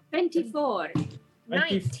 24.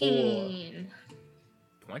 19.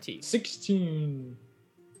 20. 16.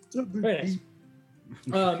 Very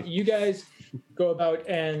nice. You guys go about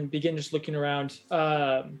and begin just looking around.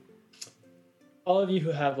 All of you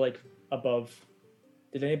who have like above,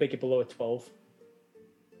 did anybody get below a 12?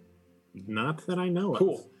 Not that I know of.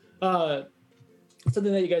 Cool.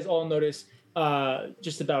 Something that you guys all notice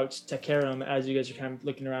just about Takerum as you guys are kind of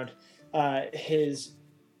looking around. His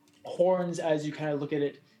horns, as you kind of look at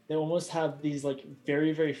it, they almost have these like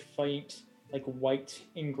very, very faint, like white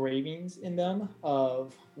engravings in them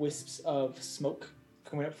of wisps of smoke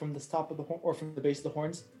coming up from the top of the horn or from the base of the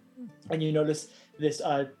horns. And you notice this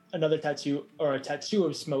another tattoo or a tattoo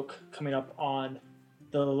of smoke coming up on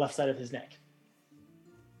the left side of his neck.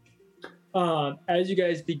 As you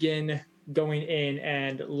guys begin going in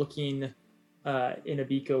and looking in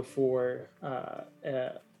Abiko for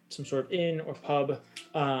some sort of inn or pub,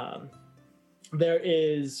 there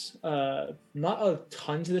is not a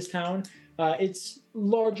ton to this town. It's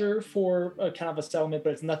larger for kind of a settlement,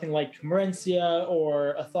 but it's nothing like Merencia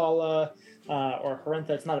or Athala or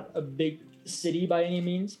Harentha. It's not a big city by any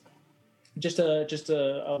means. just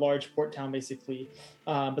a large port town basically.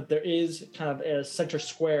 But there is kind of a center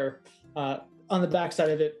square. On the backside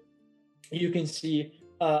of it, you can see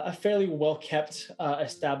a fairly well kept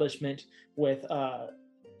establishment with a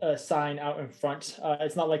sign out in front.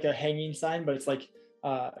 It's not like a hanging sign, but it's like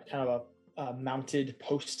kind of a mounted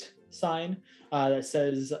post sign that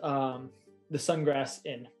says the Sungrass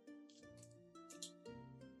Inn.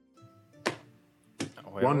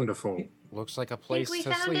 Well, Wonderful. Looks like a I think place we to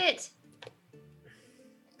found sleep. it.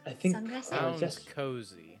 I think Sunglasses? Sounds yes,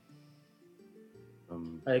 cozy.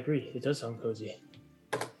 I agree. It does sound cozy.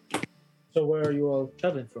 So where are you all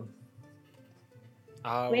traveling from?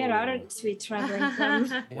 Where aren't we traveling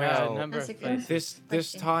from? Well, a number That's of a good- places.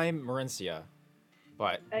 this question. time Marencia,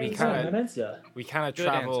 but we Oh, kind of Menencia. we Good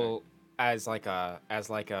travel as like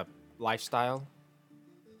a lifestyle.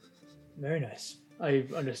 Very nice. I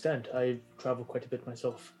understand. I travel quite a bit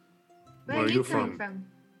myself. Where Where are are you you coming from? from?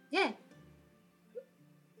 Yeah.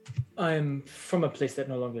 I'm from a place that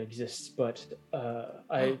no longer exists, but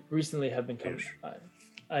I recently have been coming.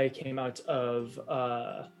 I came out of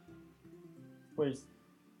where's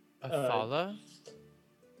Athala?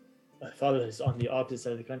 my father is on the opposite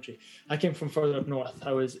side of the country. I came from further up north.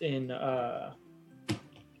 I was in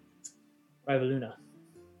Rivaluna.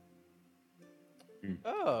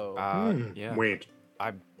 Oh. Yeah, Wait.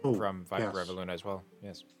 I'm Oh, from yes. Revoluna as well.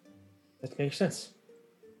 Yes. That makes sense.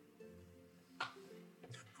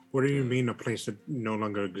 What do you mean a place that no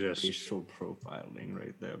longer exists? Racial profiling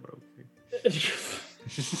right there, bro.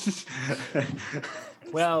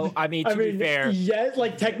 Well, I mean, to be fair, yes,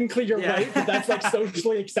 like technically you're Yeah. right, but that's like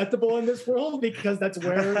socially acceptable in this world because that's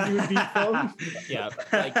where you would be from. yeah,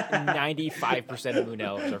 like 95% of Moon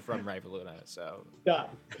Elves are from Revoluna, so Yeah.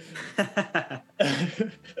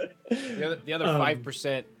 the other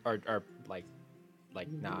 5% are like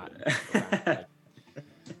not. Like,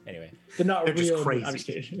 anyway, They're not They're just real. crazy. I'm just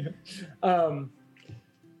kidding.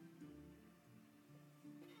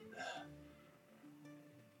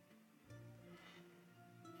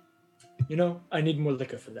 You know, I need more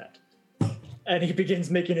liquor for that. And he begins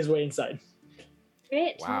making his way inside.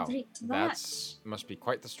 Great, wow, I'll drink to that. that's must be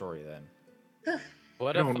quite the story then.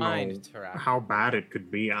 What I a don't find, know Tarak. how bad it could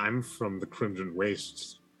be. I'm from the Crimson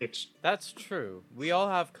Wastes. It's That's true. We all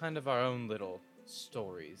have kind of our own little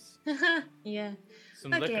stories. Yeah.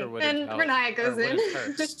 Some Okay, liquor wouldn't and help, Renaya or goes in. wouldn't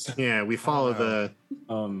hurt. yeah. We follow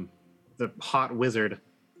Um, the hot wizard.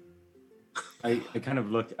 I kind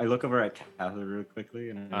of look. I look over at Cather real quickly,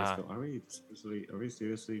 and I just Uh-huh. go, Are we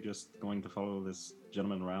seriously just going to follow this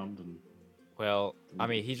gentleman around?" And Well, I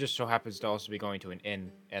mean, he just so happens to also be going to an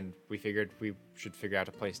inn, and we figured we should figure out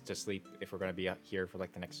a place to sleep if we're going to be here for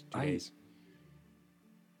like the next 2 days.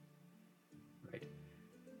 right.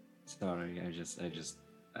 Sorry,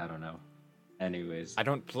 I don't know. Anyways, I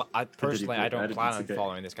don't. Personally, I don't did you plan on forget?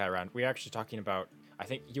 following this guy around. We're actually talking about. I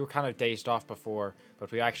think you were kind of dazed off before,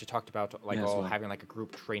 but we actually talked about like Yeah, all so- having like a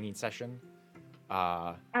group training session.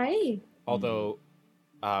 Aye. Although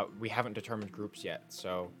we haven't determined groups yet,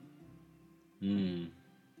 so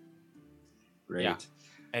Great. Yeah.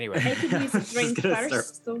 anyway. I could use a Just drink gonna start-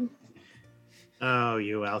 first, though. Oh,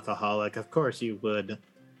 you alcoholic! Of course you would.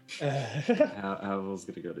 Havel's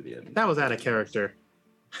gonna go to the end. That was out of character.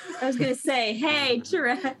 I was gonna say, hey,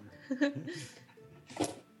 Tourette.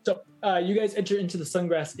 So you guys enter into the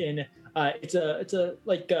Sungrass Inn. It's a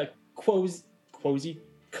like a cozy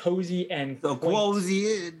and The quaint-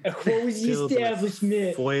 Quozy a cozy Filled with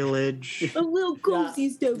establishment Foliage. A little cozy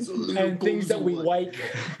establishment. and things that we like.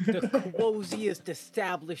 The coziest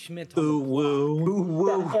establishment. Ooh woo. Ooh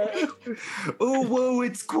woo. Ooh woo,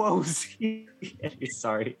 it's Quozy.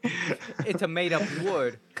 Sorry. It's a made-up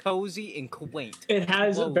word. Cozy and quaint. It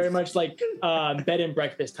has Close. very much like bed and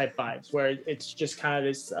breakfast type vibes, where it's just kind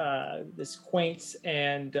of this quaint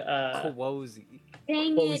and Cozy.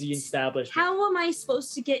 Dang cozy it. establishment. How am I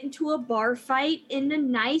supposed to get into a bar fight in a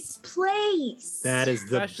nice place? That is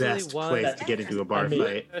the Especially best one- place to get into a bar I mean-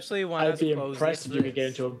 fight. Especially one I'd as be cozy impressed as if you could get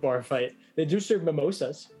this. into a bar fight. They do serve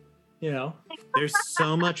mimosas, you know. There's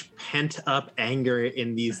so much pent up anger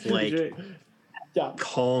in these like Yeah.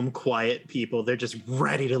 calm, quiet people. They're just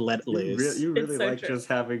ready to let loose. You really It's so like true. just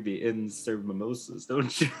having the inns serve mimosas,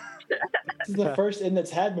 don't you? This is the first inn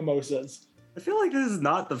that's had mimosas. I feel like this is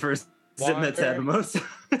not the first inn that's had Wander.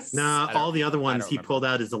 mimosas. Nah, I don't- all the other I ones don't he remember. pulled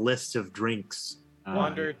out is a list of drinks.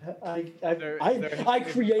 Wandered. I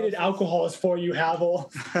created alcohols for you,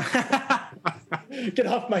 Havel. Get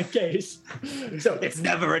off my case. So It's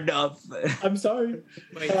never enough. I'm sorry.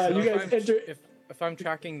 Wait, You so guys enter. if I'm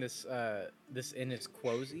tracking this, this inn is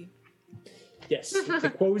Quozy. Yes, it's a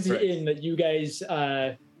cozy Right. inn that you guys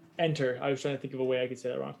enter, I was trying to think of a way I could say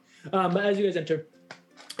that wrong. But as you guys enter,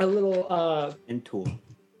 a little Entour.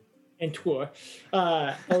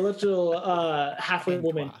 a little halfway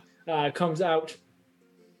woman comes out.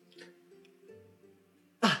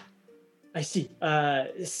 I see.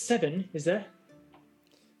 7 is there?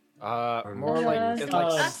 More like it's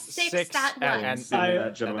like six that and ones.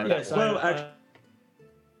 Yes,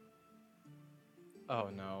 Oh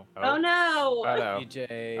no. Oh no! Oh no.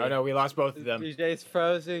 DJ. Oh no, we lost both of them. DJ's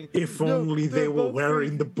frozen. If only they were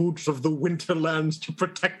wearing the boots of the Winterlands to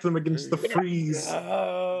protect them against the freeze.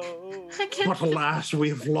 Oh. But alas, we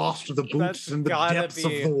have lost the boots in the depths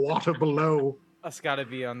of the water below. That's gotta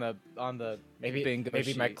be on the Maybe bingo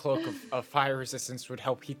maybe my sheet. cloak of fire resistance would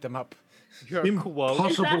help heat them up. Your quote. Impossible.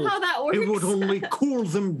 Is that how that works? It would only cool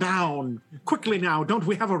them down. Quickly now, don't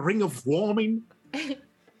we have a ring of warming?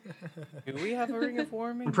 Do we have a ring of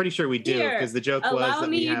warming? I'm pretty sure we do, Here, because the joke was allow that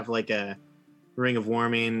me- we have like a ring of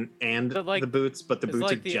warming and But, like, the boots, but the It's boots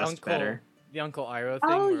like are the just Uncle, better. the Uncle Iroh thing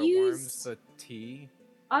I'll where it use- warms the tea.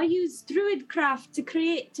 I used druidcraft to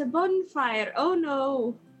create a bonfire. Oh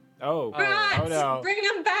no! Oh. Rats, Oh no. bring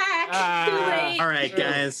them back. Ah. Too late. All right,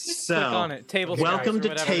 guys. Click on So, it. Table welcome scraps or to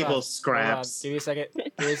whatever. Table Hold on. Scraps. Give me a second.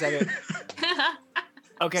 Give me a second.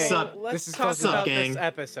 Okay. Sup? Let's This is talk close enough. about gang. this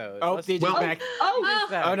episode. Oh, Let's DJ's well- back. Oh,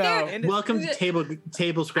 Oh no. And Welcome to Table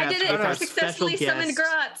I Scraps did with our it. Successfully special summoned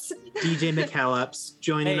guest, Grotz. DJ McKellops,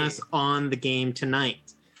 joining Hey. us on the game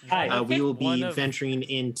tonight. Hi. We will be One of- venturing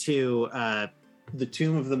into the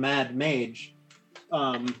Tomb of the Mad Mage.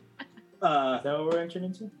 Is that what we're entering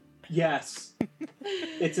into? Yes,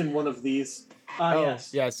 it's in one of these. Oh,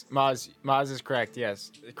 Yes. yes. Maz is correct.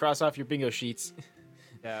 Yes. Cross off your bingo sheets.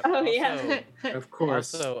 Yeah, Oh, also, yeah. Of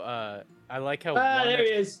course. Also, I like how Ah, one, there of,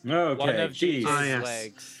 he is. one Okay, of jeez. DJ's Ah, yes.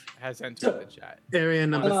 legs has entered the chat. Area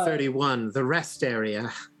number Uh, 31, the rest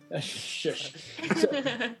area. Shush. So,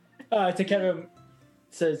 Takeda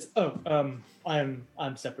says, "Oh,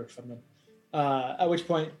 I'm separate from them." At which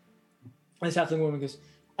point, this halfling woman goes,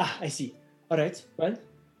 "Ah, I see. All right. Well,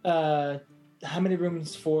 how many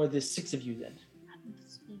rooms for the 6 of you then?"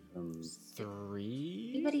 3.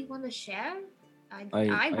 Anybody want to share? I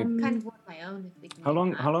I- kind of want my own. If we can How do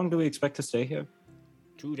long? that. How long do we expect to stay here?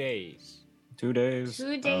 2 days. 2 days.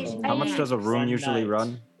 2 days. How much and does a room One usually night.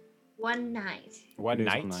 run? 1 night. One Days,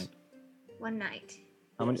 night. One night.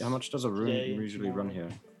 How much does a room Today, usually run tomorrow.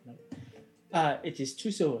 here? It is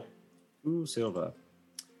 2 silver. 2 silver.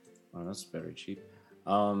 Oh, that's very cheap.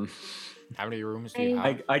 How many rooms do you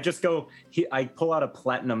have? I just go. I pull out a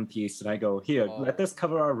platinum piece and I go here. Oh. Let this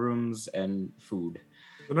cover our rooms and food.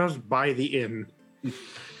 Let us buy the inn.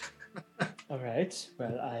 All right.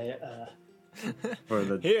 Well, For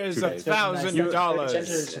the Here's 2 a days.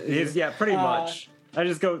 $1,000. Yeah, pretty Uh, much. I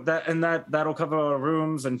just go that'll cover our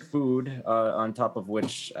rooms and food. On top of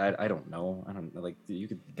which I don't know. I don't know. Like you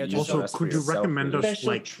could Get use Also, the rest for could you yourself, recommend really. us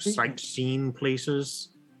Special like treatment. sightseeing places?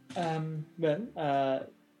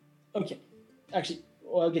 Okay. Actually,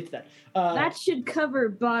 well, I'll get to that. that should cover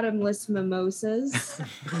bottomless mimosas.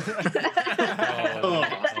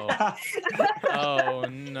 Oh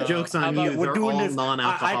no! Joke's How on about you, we're they're doing all this-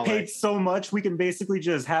 non-alcoholic. I paid so much, we can basically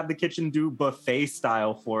just have the kitchen do buffet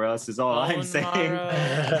style for us. Is all I'm saying.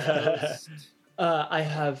 I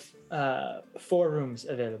have 4 rooms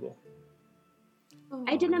available.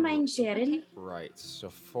 I didn't mind sharing. Right. So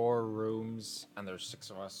 4 rooms, and there's 6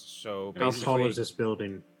 of us. So How tall basically, is this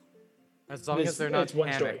building? As long This- as they're not it's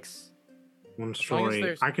 1 story. hammocks. One long as story.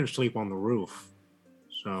 there's- I can sleep on the roof.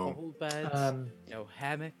 So Whole beds, no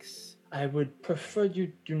hammocks. I would prefer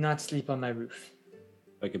you do not sleep on my roof.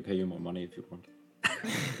 I can pay you more money if you want.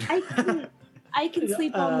 I can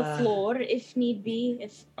sleep on the Uh, floor if need be.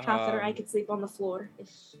 If Cather, I Um, could sleep on the floor. If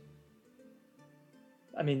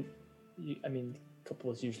I mean,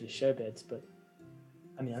 couples usually share beds, but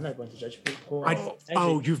I'm not one to judge people.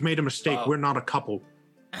 oh, you've made a mistake. Oh. We're not a couple.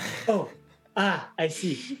 Oh, I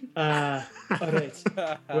see. All right.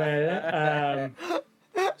 Well,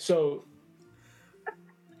 so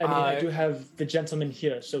I do have the gentleman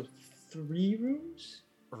here. So 3 rooms.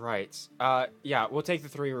 right. Yeah, we'll take the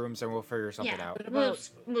 3 rooms and we'll figure something Yeah. out.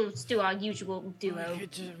 We'll do our usual duo.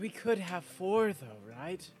 We could have 4 though,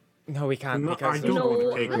 right? No, we can't No, because I there's don't want to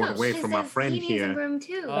No. take No, one away because from our then friend he needs a here. room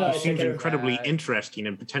too. Oh, He seems okay. incredibly interesting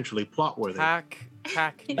and potentially plot worthy.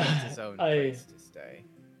 Pack needs his own place to stay.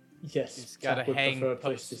 Yes. He's got to Jack would hang prefer a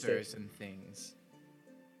place to stay. posters and things.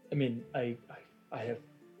 I mean, I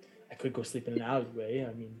could go sleep in an alleyway.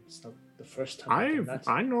 I mean, it's not the first time. I've done that.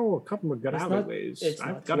 I know a couple of good It's not- alleyways. it's I've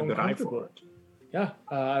not got a too good eye for uncomfortable. it. Yeah,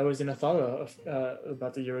 I was in Athala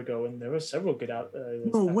about a year ago, and there were several good out.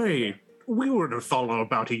 No way. We were in Athala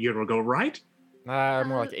about a year ago, right? More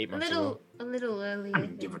like 8 months ago. A little early. I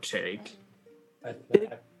mean, give or take. I,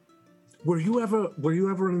 Were you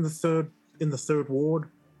ever in the third ward,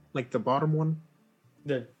 like the bottom one,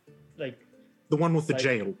 the one with the like-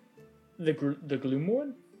 jail? the gloom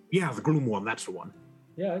one? Yeah, the gloom one. That's the one.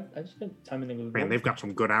 Yeah, I spent time in the gloom Man, one. they've got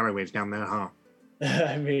some good alleyways down there, huh?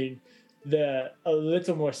 I mean, a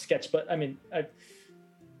little more sketch, but I mean, I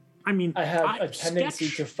have a tendency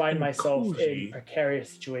to find myself cozy. in precarious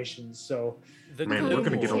situations. So, Man, we're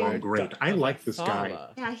gonna get along great. I like this guy.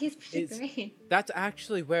 Yeah, he's pretty great. That's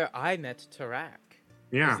actually where I met Tarak.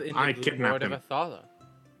 Yeah, is in I the Gloom kidnapped Lord him. of Athala.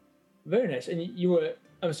 very nice. And you were.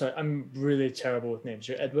 I'm sorry. I'm really terrible with names.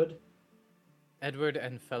 You're Edward. Edward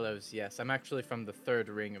and Fellows, yes. I'm actually from the third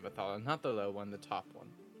ring of Athala, not the low one, the top one.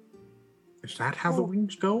 Is that how the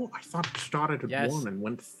rings go? I thought it started at Yes. 1 and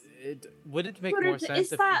went. Would it make But more is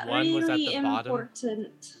sense if that one was at really the bottom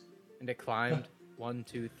important? and it climbed 1,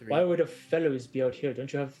 2, 3? Why would a fellows be out here?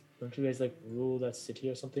 Don't you guys like rule that city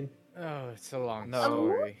or something? Oh, it's a long A lot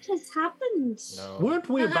story. has happened. No. Weren't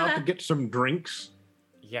we about to get some drinks?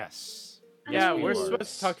 Yes. Yeah, Yes, we're we were.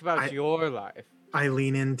 supposed to talk about your life. I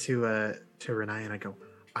lean into to Renee and I go,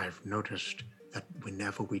 I've noticed that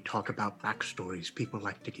whenever we talk about backstories, people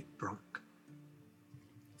like to get drunk.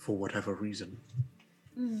 For whatever reason.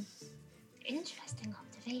 Interesting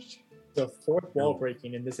observation. The fourth wall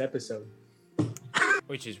breaking in this episode.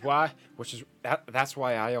 That's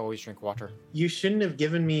why I always drink water. You shouldn't have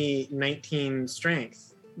given me 19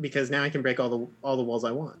 strength because now I can break all the walls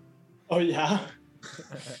I want. Oh yeah.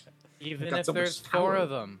 Even got if so much there's 4 power. of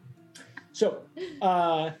them. So,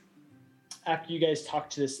 after you guys talk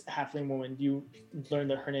to this halfling woman, you learn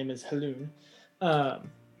that her name is Haloon.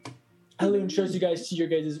 Haloon shows you guys to your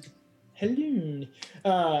guys' Haloon.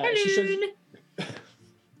 She shows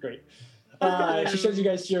great. She shows you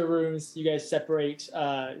guys to your rooms. You guys separate.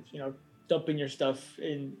 Dumping your stuff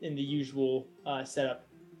in the usual setup.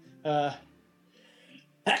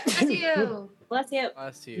 Bless you. Bless you.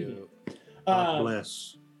 Bless you. God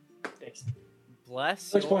bless. Thanks.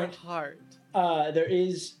 Bless Which your point? heart. There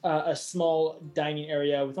is a small dining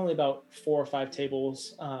area with only about 4 or 5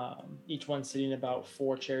 tables, each one sitting about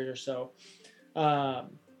 4 chairs or so.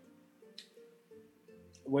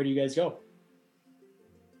 Where do you guys go?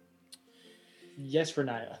 Yes,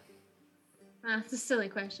 Renaya. It's a silly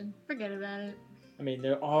question. Forget about it. I mean,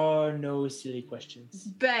 there are no silly questions.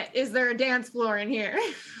 Bet. Is there a dance floor in here?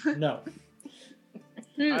 No,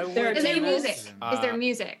 I Is there would music? imagine. Is there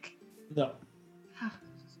music? no.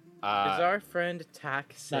 Is our friend Tak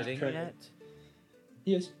Not sitting currently. yet?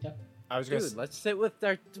 He is. Yeah. I was gonna. Dude, let's sit with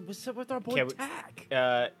our boy Okay, Tak.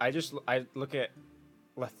 I look at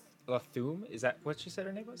Lathum. Is that what she said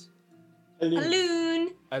her name was? Haloon.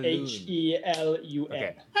 Haloon. Helun.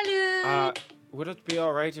 Okay. Haloon. Would it be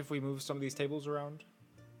all right if we move some of these tables around?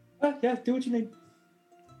 Yeah, do what you need.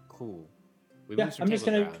 Cool. We Yeah, move some I'm just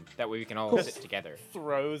tables gonna- around. That way we can all Cool. sit together.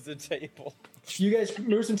 Throws the table. You guys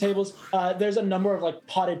move some tables. There's a number of like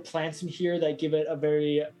potted plants in here that give it a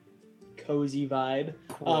very cozy vibe.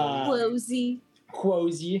 Closey.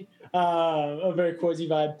 Cozy. A very cozy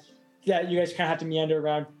vibe that you guys kind of have to meander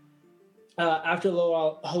around. After a little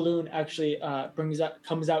while, Haloon actually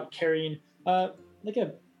comes out carrying like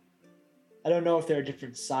a. I don't know if they're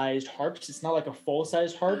different sized harps. It's not like a full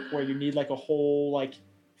sized harp where you need like a whole like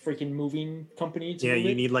freaking moving company to Yeah, move you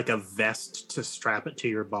it. need like a vest to strap it to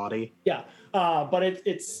your body. Yeah, but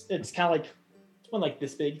it's kind of like one like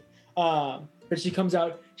this big. But she comes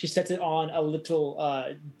out, she sets it on a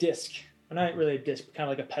little disc, not really a disc, but kind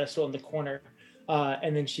of like a pedestal in the corner,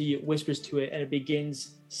 and then she whispers to it, and it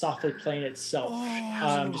begins softly playing itself.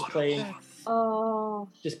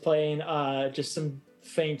 Just playing just some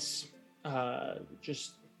faint,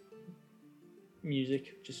 just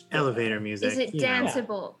music, just Elevator music. Is it you know.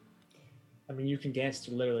 danceable? I mean, you can dance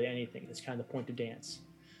to literally anything. That's kind of the point of dance.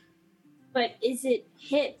 But is it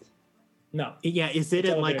hip? No. Yeah, is it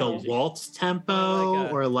It's in like a elevator music. waltz tempo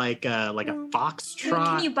or like a foxtrot?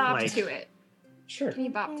 Can you bop like, to it? Sure. Can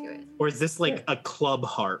you bop to it? Or is this like a club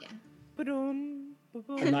harp? I'm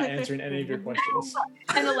not answering any of your questions.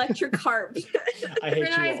 An electric harp. I hate you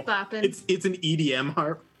Renee's all. bopping. It's an EDM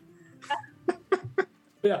harp.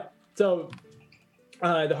 Yeah. So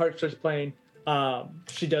the harp starts playing.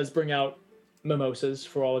 She does bring out mimosas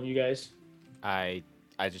for all of you guys. I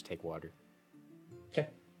just take water. Okay.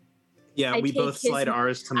 Yeah, I we take both his- slide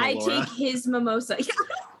ours to I Melora. take his mimosa.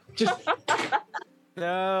 Just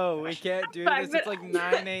No, we can't do this. It's like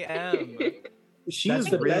 9 a.m. She That's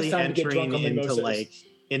is the best really time to get entering drunk on into mimosas.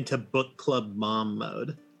 into book club mom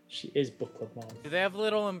mode. she is book club mom. Do they have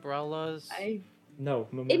little umbrellas? No,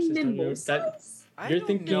 mimosas. In don't do mimosas? that. You're don't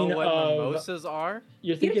thinking know what of mimosas are.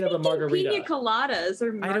 You're thinking of a margarita. Pina coladas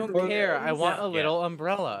or I don't care. I margaritas. want a little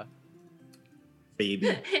umbrella. Baby.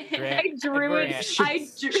 I drew it. I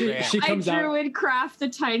drew and craft a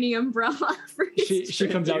tiny umbrella for his She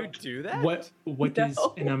comes Do you out. do that? What is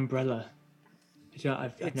No. an umbrella?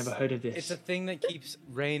 I've never heard of this. It's a thing that keeps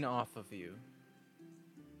rain off of you.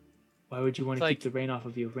 Why would you want to It's keep the rain off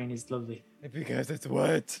of you? Rain is lovely. Because it's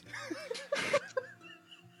wet.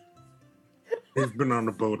 We've been on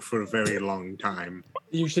a boat for a very long time.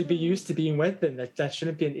 You should be used to being wet then. That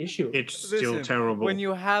shouldn't be an issue. It's still terrible. When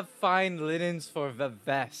you have fine linens for the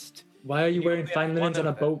vest. Why are you wearing fine linens on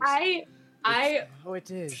a boat? I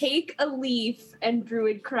it is. take a leaf and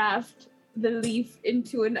druid craft the leaf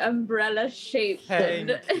into an umbrella shape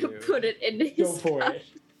and Thank you. put it in his Go for cup.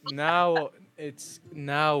 it.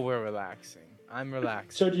 Now we're relaxing. I'm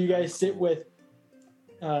relaxed. So do you guys sit with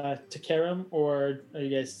Takaram, or are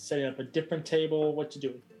you guys setting up a different table? What you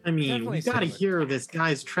doing? I mean, Definitely we gotta similar. hear this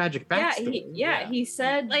guy's tragic backstory. He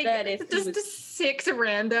said Like that if he just was- 6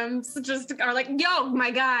 randoms just are like, yo,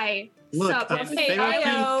 my guy. Look, sup? Hey, therapy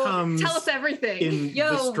Io, comes Tell us everything. in Yo,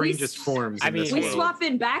 the we strangest s- forms. I in this mean, we world. swap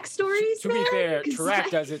in backstories. To be then? fair, 'Cause Tarak I-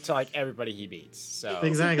 does it to like everybody he beats. So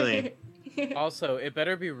Exactly. Also, it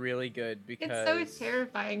better be really good It's because so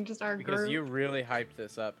terrifying, just our group. you really hyped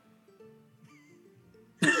this up.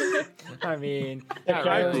 I mean, not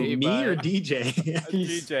really, Me or but- DJ?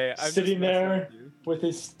 He's DJ, I'm sitting just messing there with you. with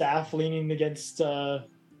his staff leaning against the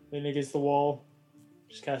wall,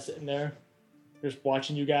 just kind of sitting there, just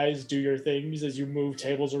watching you guys do your things as you move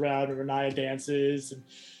tables around and Renaya dances,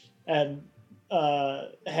 and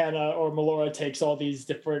Hannah or Melora takes all these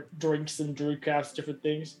different drinks and druid crafts, different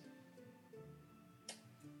things.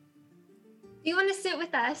 Do you want to sit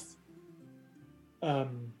with us?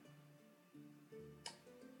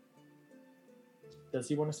 Does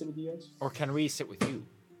he want to sit with you guys? or can we sit with you?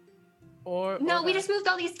 No, we just moved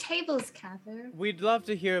all these tables, Cather. We'd love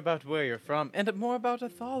to hear about where you're from and more about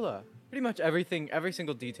Athala. Pretty much everything, every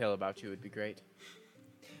single detail about you would be great.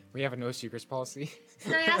 We have a no secrets policy.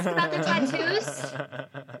 Can I ask about the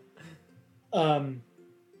tattoos?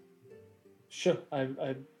 Sure.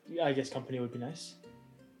 I guess company would be nice.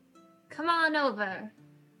 Come on over.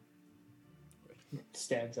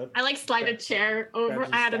 Stands up. I like slide a chair over.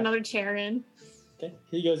 Grabs his I add staff. another chair in. Okay.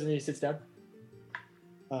 He goes and he sits down.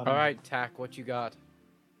 All right, Tack, what you got?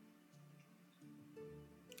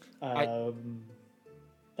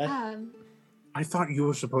 That, I thought you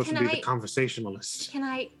were supposed to Can be I- the conversationalist. Can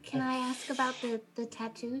I ask about the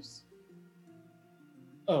tattoos?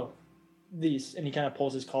 oh, these, and he kind of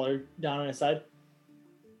pulls his collar down on his side.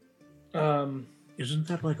 Isn't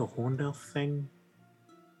that like a horned elf thing?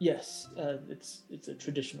 Yes, it's a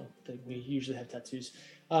traditional thing. We usually have tattoos.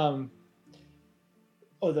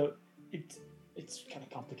 Although it's kind of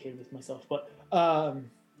complicated with myself, but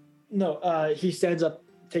no. He stands up,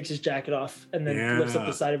 takes his jacket off, and then lifts up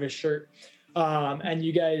the side of his shirt. And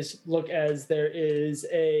you guys look as there is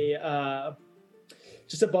a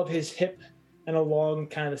just above his hip and along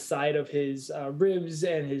kind of the side of his ribs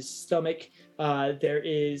and his stomach, there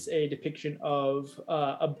is a depiction of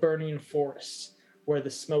a burning forest where the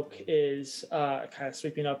smoke is kind of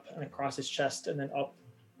sweeping up and across his chest and then up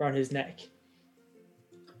around his neck.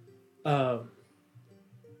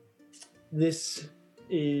 This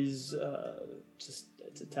is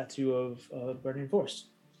it's a tattoo of a burning forest.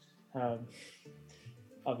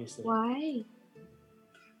 Obviously. Why?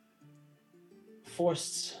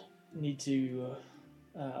 Forests need to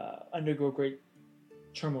undergo great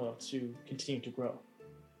turmoil to continue to grow.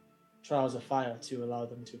 Trials of fire to allow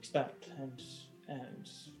them to expand and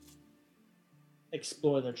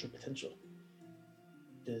explore their true potential.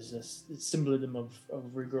 There's a symbolism of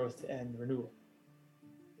regrowth and renewal.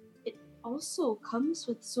 It also comes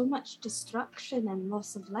with so much destruction and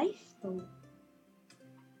loss of life, though.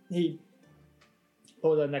 He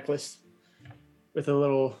pulled a necklace with a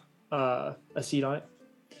little a seed on it.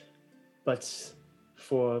 But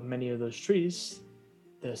for many of those trees,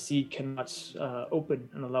 the seed cannot open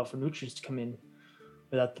and allow for nutrients to come in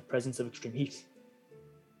without the presence of extreme heat.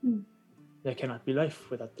 There cannot be life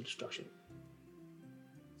without the destruction.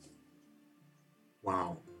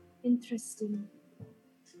 Wow. Interesting.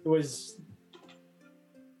 It was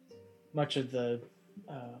much of the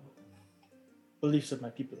beliefs of my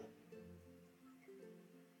people.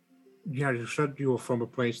 Yeah, you said you were from a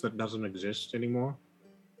place that doesn't exist anymore.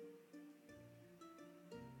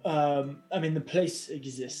 I mean, the place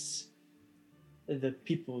exists. The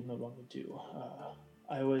people no longer do.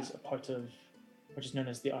 I was a part of what is known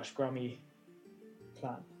as the Ashgrami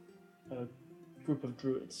clan, a group of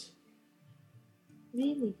druids.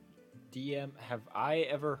 Really? DM, have I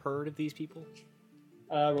ever heard of these people?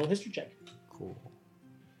 Roll history check. Cool.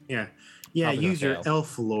 Yeah. Probably Use your gonna fail.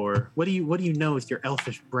 elf lore. What do you know with your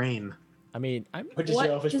elfish brain? I mean, I'm What does your What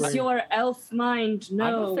elfish does brain? your elf mind I'm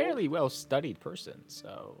know? a fairly well-studied person,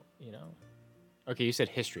 so you know. Okay, you said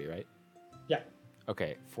history, right? Yeah.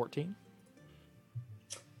 Okay, 14.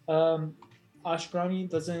 Ashgrani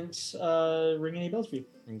doesn't ring any bells for you.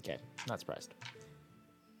 Okay, not surprised.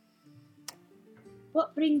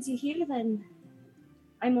 What brings you here then?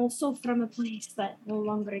 I'm also from a place that no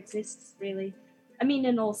longer exists, really. I mean,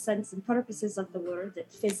 in all sense and purposes of the word,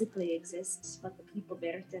 it physically exists, but the people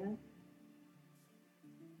buried in it.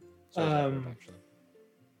 So is Edward, actually.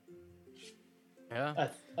 Yeah.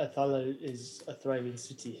 Athala is a thriving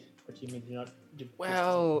city. What do you mean you're not?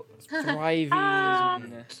 Well, thriving.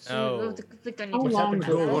 No. We don't need How to What's long happened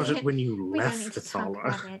talk to ago about was it. it when you We don't left need to the talk Thala?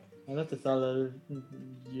 about it. I left Athala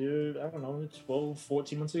I don't know, 12,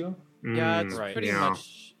 14 months ago. Yeah, it's Right. pretty yeah.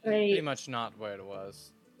 pretty much not where it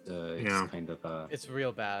was. It's Yeah. kind of It's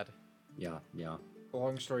real bad. yeah.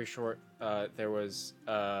 Long story short, there was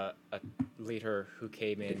a leader who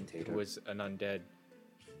came in Dictator. who was an undead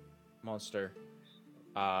monster,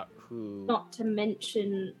 who Not to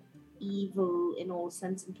mention evil in all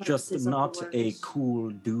sense and purposes Just of not the a words. cool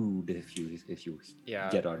dude if you yeah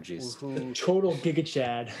get our gist. who Total Giga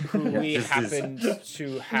Chad. who we This is- happened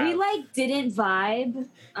to have. We like didn't vibe.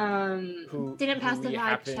 who Didn't pass who the we vibe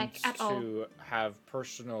happened check at all. to have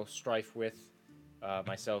personal strife with,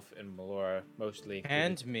 myself and Melora mostly.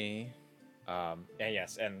 And me. and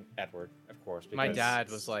yes, and Edward, of course. My because- dad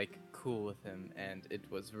was like cool with him, and it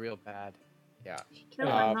was real bad. Yeah. Killed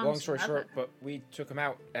my Long mom's story brother. short, but we took him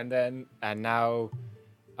out, and now,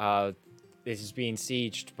 this is being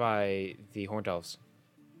sieged by the Horned Elves.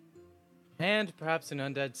 And perhaps an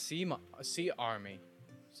undead sea army.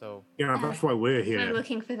 So Yeah, that's why we're We're here.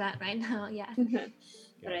 looking for that right now, yeah.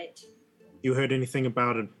 Right. You heard anything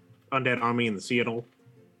about an undead army in the sea at all?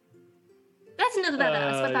 That's enough about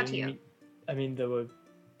us. What about you? I mean, there were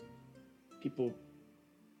people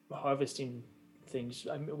harvesting things.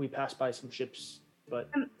 I mean, we passed by some ships, but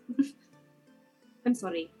I'm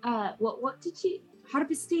sorry. What did you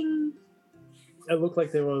harvesting? it looked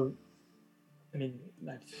like they were. I mean,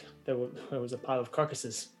 there was a pile of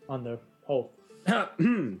carcasses on the hull.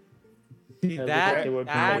 See, looked that, like they were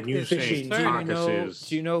that when you is say concerning. carcasses,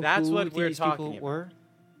 Do you know That's who what we're these talking people were?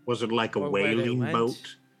 was it like a Or where they whaling went.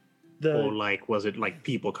 boat? The Or like was it like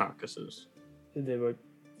people carcasses? they were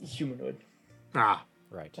humanoid. Ah,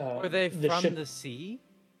 Right. Were they the from ship- the sea?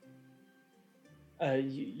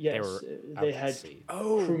 Yes, were they out to had sea.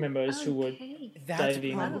 crew members who were Okay. That's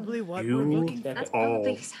diving. probably what we're looking you for. That's all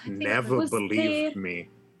probably exactly what never was believed there- me.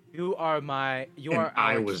 You are And our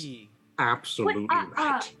I was- key. Absolutely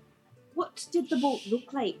right. What did the boat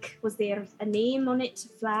look like? Was there a name on it, a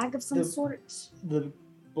flag of some The- sort? The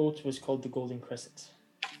boat was called the Golden Crescent.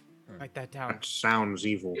 Write that down. That sounds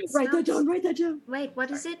evil. Write that down. Write that down. Wait,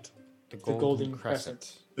 what is it? The Golden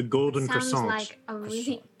Crescent. The Golden Sounds Croissant. like a really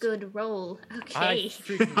Croissant. good roll. I Okay.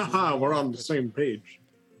 freaking Haha, we're on the same page.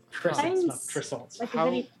 Crescents, not Sounds croissants. like a How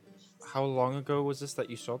very how long ago was this that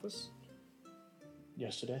you saw this?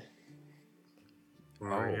 Yesterday.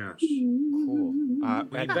 Oh, yes. Cool. We And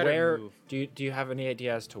better where move. do you have any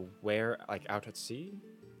idea as to where, like out at sea,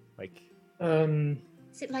 like?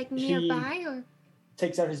 Is it like He- nearby or?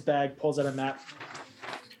 Takes out his bag, pulls out a map,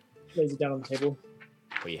 lays it down on the table.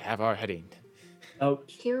 We have our heading. Out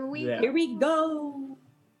Here we there. Here we go.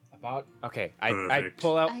 About okay. I Perfect.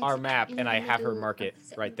 pull out our Eyes map in and I the have her middle mark it of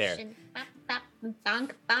the right there. ocean. Bop, bop,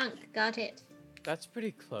 bonk, bonk. Got it. That's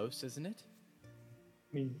pretty close, isn't it?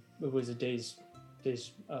 I mean, it was a day's,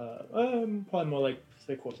 probably more like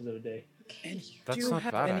 3/4 of a day. Okay. That's Do you not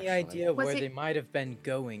have bad, any actually. idea Was where it- they might have been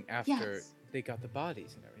going after Yes. they got the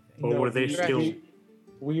bodies and everything? Or were they still-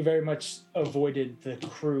 We very much avoided the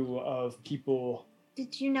crew of people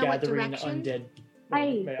Did you know what gathering direction? undead.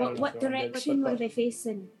 Aye, I don't know what if they're undead, direction but were they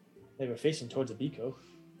facing? They were facing towards Abiko.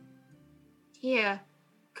 Here.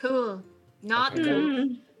 Cool. Not Okay.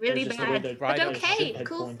 really That's just the way bad, the but right okay. ship had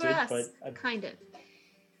Cool pointed, for us. but I- Kind of.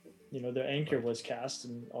 Their anchor was cast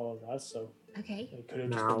and all of that, so Okay. it could have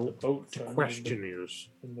just Now, been the boat the turning question is,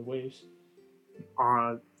 in the waves.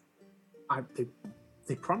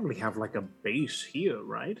 they probably have like a base here,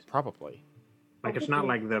 right? Probably. Like it's not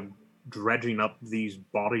like they're dredging up these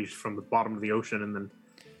bodies from the bottom of the ocean and then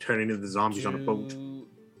turning into the zombies on a boat.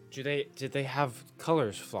 Did they have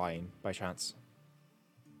colors flying by chance?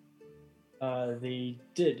 They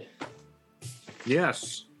did.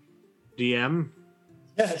 Yes. DM,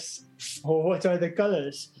 Yes. Oh, what are the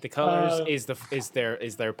colors? The colors is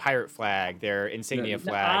their pirate flag, their insignia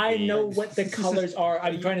flag. I know what the colors are.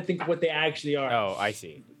 I'm trying to think of what they actually are. Oh, I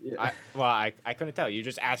see. I couldn't tell. You're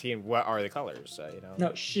just asking what are the colors,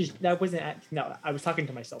 No, that wasn't. No, I was talking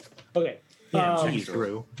to myself. Okay. Yeah, geez,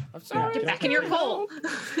 Drew. I'm sorry. Get back in your hole.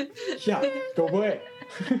 Yeah, go away.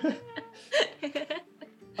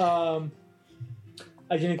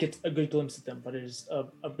 I didn't get a good glimpse at them, but it is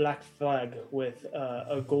a black flag with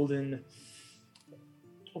a golden,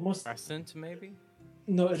 almost crescent, maybe.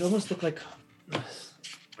 No, it almost looked like a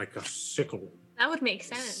sickle. That would make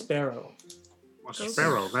sense. Sparrow. A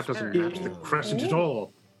sparrow. That doesn't match the crescent at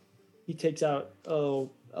all. He takes out a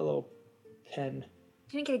little pen.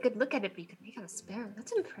 Didn't get a good look at it, but you could make out a sparrow.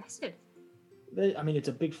 That's impressive. I mean, it's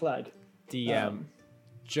a big flag.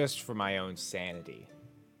 Just for my own sanity,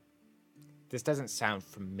 this doesn't sound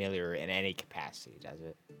familiar in any capacity, does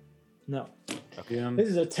it? No. Okay.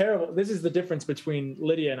 This is the difference between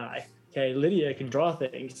Lydia and I. Okay, Lydia can draw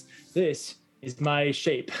things. This is my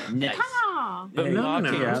shape. Nice. No.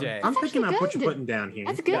 I'm picking up what you're putting down here.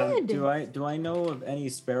 That's good. Do I know of any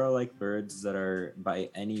sparrow-like birds that are by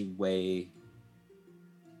any way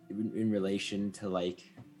in relation to like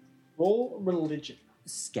roll religion,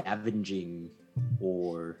 scavenging,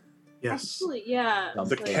 or Actually, yeah.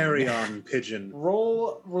 The carrion pigeon.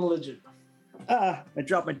 Roll religion. I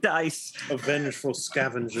dropped my dice. A vengeful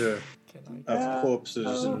scavenger of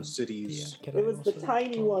corpses and cities. It was the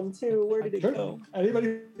tiny one too. Where did it go?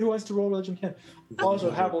 Anybody who wants to roll religion can.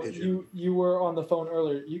 Also, Havel, you were on the phone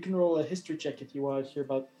earlier. You can roll a history check if you want to hear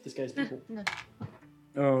about this guy's people.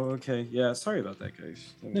 Oh, okay. Yeah, sorry about that,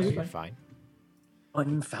 guys. No, you're fine.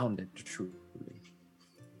 Unfounded, truly.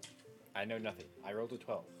 I know nothing. I rolled a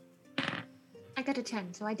 12. I got a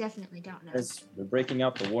 10, so I definitely don't know. Guys, we're breaking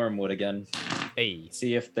out the wormwood again. Hey.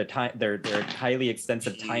 See if their highly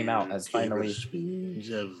extensive timeout has finally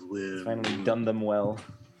done them well.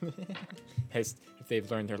 If they've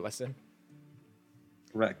learned their lesson.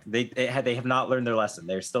 Correct. They have not learned their lesson.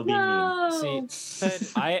 They're still being mean.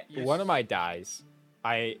 See, one of my dies,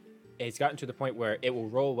 it's gotten to the point where it will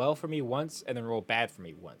roll well for me once and then roll bad for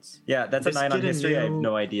me once. Yeah, that's a 9 on history. I have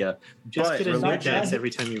no idea. Just get a new chance every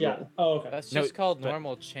time you roll. Oh, okay. That's just called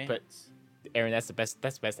normal chance. But Aaron, that's the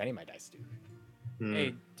best any of my dice do.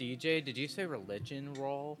 Hey, DJ, did you say religion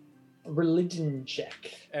roll? Religion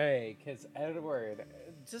check. Hey, because Edward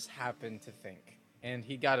just happened to think, and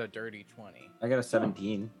he got a dirty 20. I got a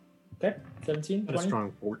 17. Okay, 17. Got a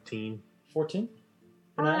strong 14. 14.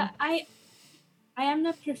 I am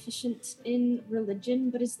not proficient in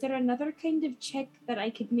religion, but is there another kind of check that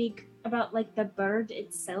I could make about like the bird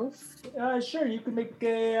itself? Sure, you could make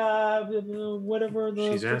a whatever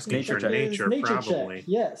the. She's asking for nature, probably. Check.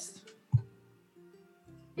 Yes.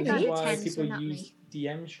 This is why 10, people so use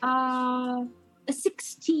DM. A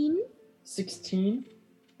 16. 16.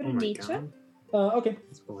 For nature. Okay.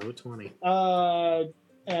 It's below 20.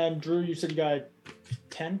 And Drew, you said you got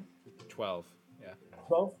 10? 12. Yeah.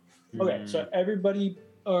 12? Okay, so everybody,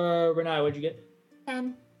 Renaya, what'd you get?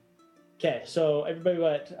 10. Okay, so everybody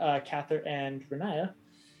but Cather and Renaya.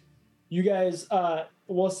 You guys,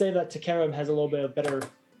 we'll say that Takaram has a little bit of better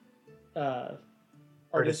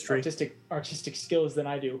artistic skills than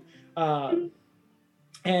I do.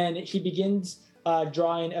 And he begins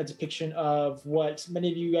drawing a depiction of what many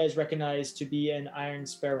of you guys recognize to be an iron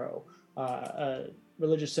sparrow, a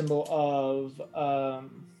religious symbol of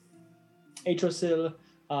Atrosil,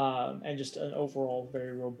 and just an overall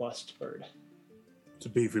very robust bird. It's a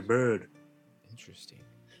beefy bird. Interesting.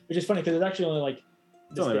 Which is funny because it's actually only like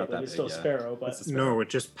It's only big, not that it's still big, a yeah. sparrow, but It's a sparrow. No, it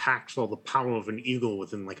just packs all the power of an eagle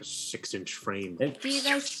within like a 6-inch frame. Do you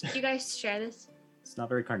guys share this? It's not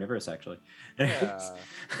very carnivorous, actually.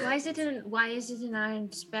 Why is it an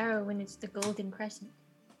iron sparrow when it's the golden crescent?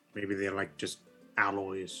 Maybe they're like just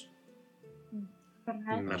alloys.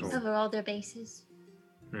 Metal. Cover all their bases.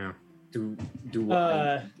 Yeah.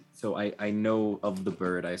 So I know of the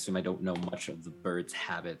bird. I assume I don't know much of the bird's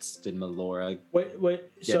habits. Did Melora wait.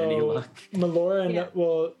 get any So luck?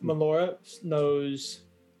 Melora knows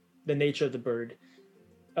the nature of the bird.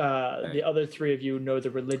 The other three of you know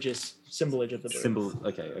the religious symbolage of the bird.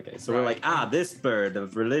 Okay. So we're like, this bird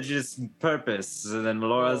of religious purpose. And then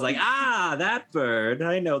Melora's like, that bird.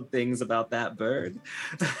 I know things about that bird.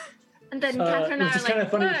 And then Catherine and I are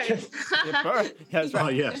like, bird. Bird. That's right. Oh,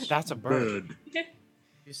 yes. That's a bird.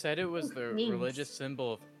 You said it was the religious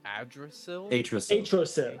symbol of Adrasil?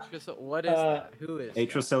 Atrosil. What is that? Who is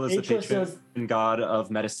Atrosil is the patron god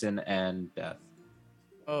of medicine and death.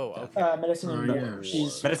 Oh, okay. Medicine and war.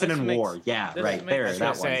 Medicine and war. Yeah, right there.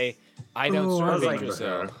 That one. I don't serve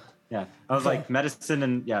Atrosil. Yeah, I was like medicine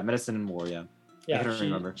and war. Yeah, I couldn't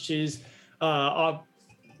remember. She's a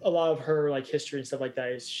lot of her like history and stuff like that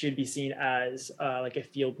is she'd be seen as like a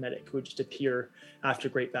field medic who would just appear after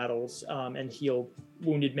great battles and heal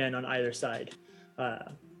wounded men on either side.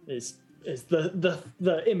 Is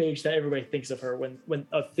the image that everybody thinks of her when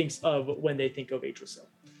they think of Yggdrasil.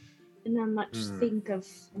 And not much think of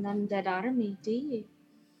an undead army, do you?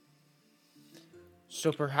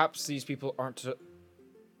 So perhaps these people aren't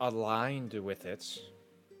aligned with it,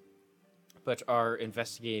 but are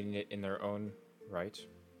investigating it in their own right.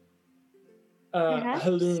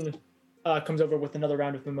 Haloon comes over with another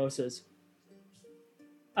round of mimosas.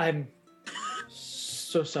 I'm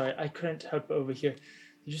so sorry, I couldn't help but overhear.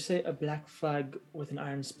 Did you say a black flag with an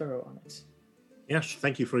iron sparrow on it? Yes,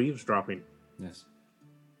 thank you for eavesdropping. Yes.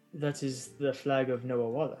 That is the flag of Noah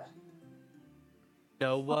Waller.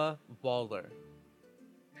 Noah Waller.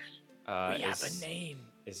 We have a name.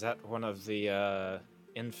 Is that one of the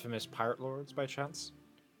infamous pirate lords by chance?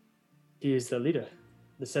 He is the leader.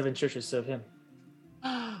 The 7 churches serve him.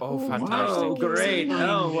 Oh, fantastic. Oh, great.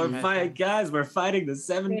 Oh, we're fighting the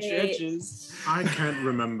 7 Great. churches. I can't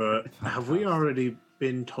remember. Have we already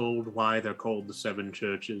been told why they're called the 7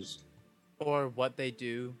 churches? Or what they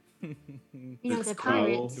do. You know, they're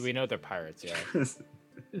pirates. We know they're pirates, yeah.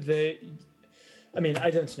 I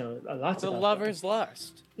don't know a lot The about Lover's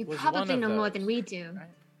Lust. You was probably one of know more those. than we do. Right.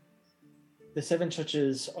 The 7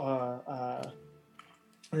 churches are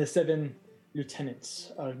the 7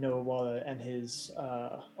 lieutenants of Noah Waller and his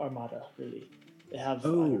armada, really. They have, I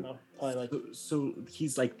don't know, probably like... So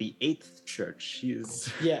he's like the 8th church. He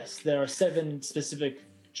is... Yes, there are 7 specific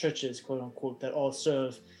churches, quote unquote, that all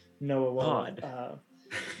serve Noah Waller.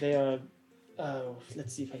 They are,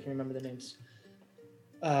 let's see if I can remember the names.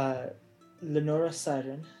 Lenora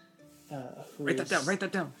Siren. Write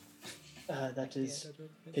that down. That is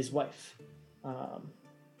his wife.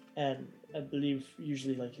 And I believe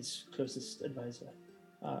usually like his closest advisor.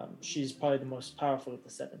 She's probably the most powerful of the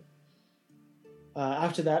 7.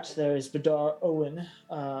 After that, there is Badar Owen,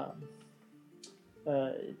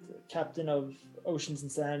 captain of Oceans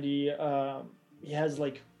and Sandy. He has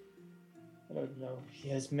like, I don't know, he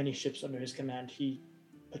has many ships under his command. He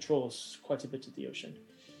patrols quite a bit of the ocean.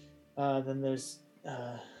 Then there's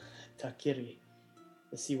Takiri,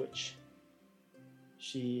 the sea witch.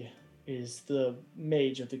 She is the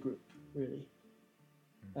mage of the group, really.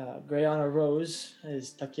 Grayana Rose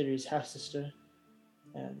is Takiri's half-sister,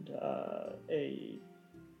 and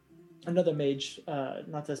another mage,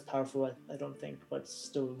 not as powerful, I don't think, but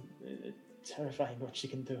still terrifying what she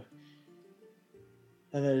can do.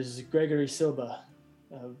 And there's Gregory Silva,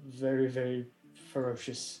 a very, very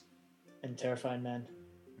ferocious and terrifying man.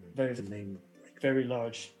 Very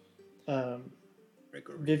large.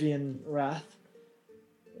 Vivian Wrath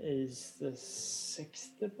is the 6th,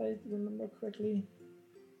 if I remember correctly.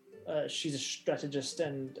 She's a strategist,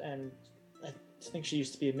 and I think she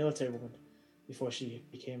used to be a military woman before she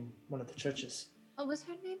became one of the churches. What was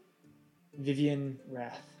her name? Vivian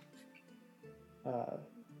Wrath.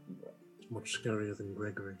 Much scarier than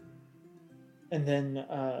Gregory. And then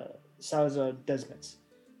Salazar Desmet.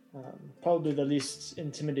 Probably the least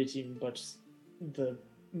intimidating, but the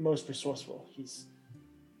most resourceful. He's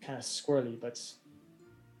kind of squirrely, but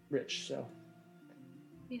rich, so.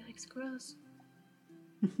 We like squirrels.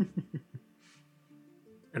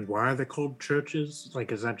 And why are they called churches?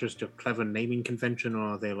 Like, is that just a clever naming convention,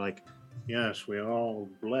 or are they like, yes, we're all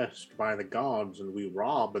blessed by the gods and we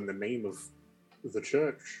rob in the name of the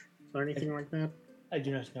church? Is there anything like that? I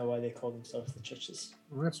do not know why they call themselves the churches.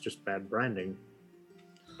 Well, that's just bad branding.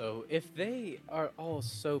 So if they are all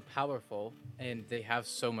so powerful and they have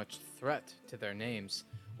so much threat to their names,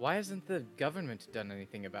 why hasn't the government done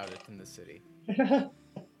anything about it in the city?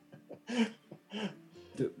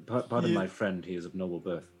 Pardon my friend, he is of noble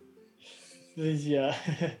birth. Yeah.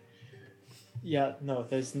 Yeah, no,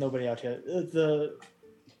 there's nobody out here.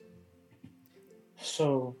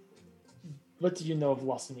 So, what do you know of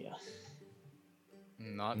Lasania?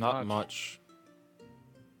 Not much.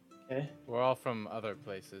 Okay. We're all from other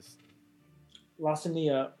places.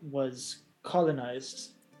 Lasania was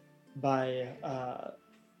colonized by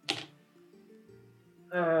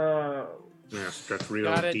Yes, that's real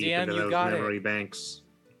Got it, deep Dan, into you those got memory it. banks.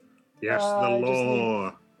 Yes, I the just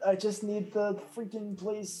lore. I just need the freaking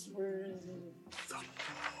place where.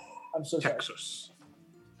 I'm so sorry. Texas.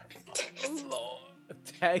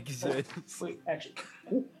 Texas. Wait, actually.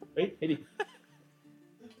 Ooh, wait, Haiti.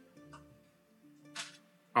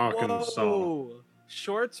 Arkansas. Whoa.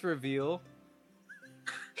 Shorts reveal.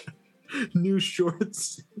 New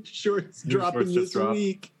shorts dropping shorts this just dropped.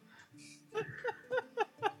 week.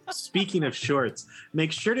 Speaking of shorts,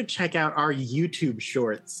 make sure to check out our YouTube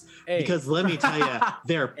shorts because let me tell you,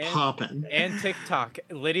 they're popping. And TikTok.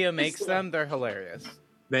 Lydia makes them. They're hilarious.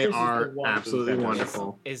 They are absolutely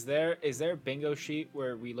wonderful. Is there a bingo sheet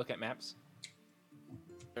where we look at maps?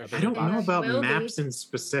 I don't know about maps in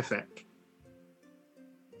specific.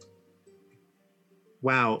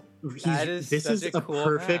 Wow, this is a cool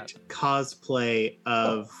perfect cosplay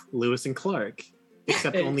of Lewis and Clark,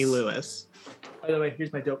 except only Lewis. By the way,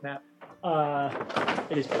 here's my dope map.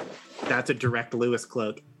 It is perfect. That's a direct Lewis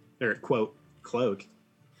cloak, or quote, cloak.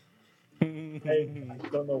 I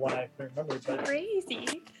don't know why I couldn't remember, but crazy.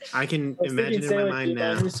 I can imagine in my mind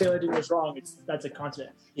now. If Sailor D was wrong, that's a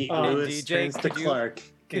continent. Lewis turns to Clark,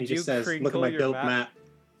 and he just says, "Look at my dope map."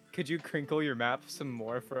 Could you crinkle your map some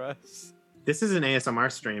more for us? This is an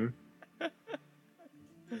ASMR stream.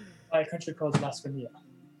 A country called Lasconia.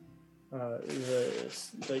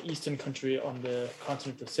 The eastern country on the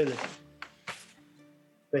continent of Sailor.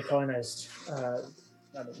 They colonized, I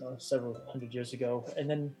don't know, several hundred years ago, and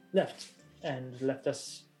then left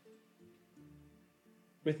us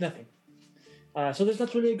with nothing. So there's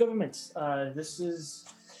not really a government. This is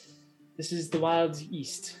the wild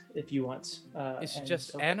east, if you want. It's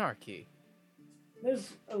just anarchy.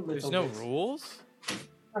 There's no rules?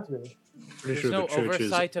 Not really. Pretty sure no the churches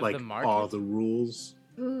oversight of like the market. are the rules.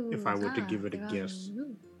 If I were to give it a guess.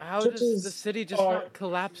 How does the city just not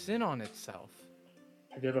collapse in on itself?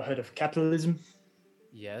 Have you ever heard of capitalism?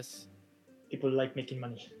 Yes. People like making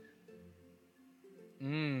money.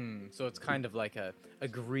 So it's kind of like a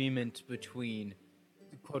agreement between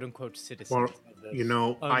quote-unquote citizens. Well, of this you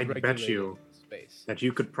know, I bet unregulated you space. that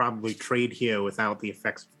you could probably trade here without the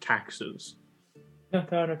effects of taxes. No,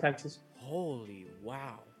 there are no taxes. Holy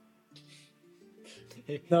wow.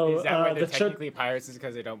 No, is that why they're the technically pirates is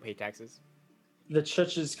because they don't pay taxes? The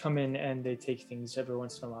churches come in and they take things every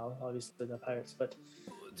once in a while. Obviously, they're not pirates, but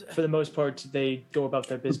for the most part, they go about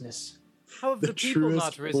their business. How have the people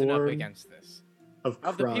not risen up against this? Of How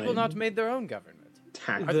have the people not made their own government?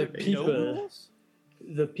 Are The there people, no rules?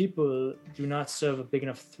 the people do not serve a big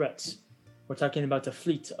enough threat. We're talking about a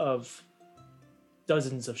fleet of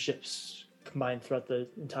dozens of ships combined throughout the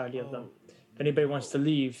entirety of them. If anybody wants to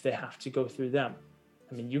leave, they have to go through them.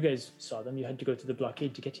 I mean, you guys saw them. You had to go through the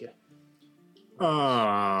blockade to get here.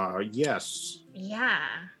 Yes. Yeah,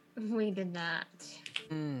 we did that.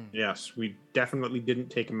 Yes, we definitely didn't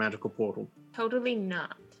take a magical portal Totally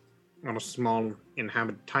not. on a small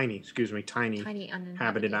tiny Tiny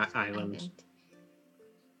inhabited island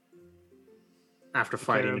after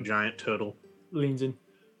fighting a giant turtle. Leans in.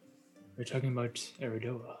 We're talking about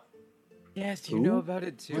Eridoa. Yes, you know about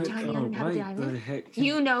it too. The tiny uninhabited island.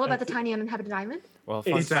 You know about the tiny uninhabited island? Well, It's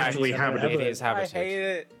fun fact, actually habited. It is habited. I hate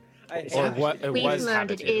it. Or what? It We've was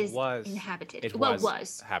learned habited. it is was. inhabited. It well, was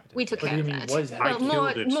was. habited. We took What care do of you mean that. was Well,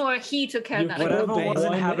 habited? more he took care of that. Whatever killed was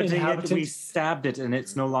one inhabiting it, we inhabitant. stabbed it, and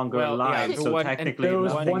it's no longer Well, alive. yeah, so one- technically, There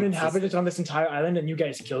was nothing one exists. inhabitant on this entire island, and you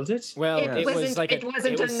guys killed it. Well, It wasn't. was like it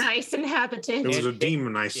wasn't it was, a nice inhabitant. It was a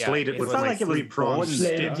demon. I slayed it it with was my like it was three-pronged born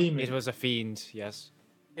stick. Slay a demon. It was a fiend. Yes.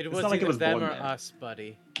 It It's was not like it either was them born or then. us,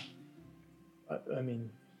 buddy. I mean,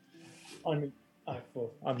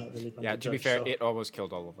 well, I'm not really. Yeah. To be fair, it almost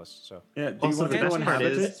killed all of us. So. Yeah, do you Also, want to the go best part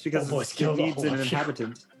inhabit is- it? Because almost it killed all needs of an us.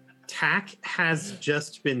 inhabitant. Tack has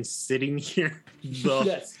just been sitting here the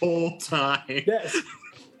Yes. whole time. Yes.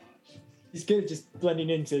 He's good at just blending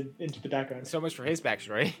into the background. So much for his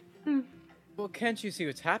backstory. Well, can't you see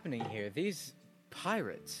what's happening here? These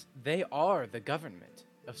pirates, they are the government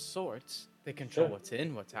of sorts. They control Sure. what's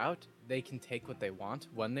in, what's out. They can take what they want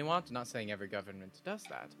when they want. Not saying every government does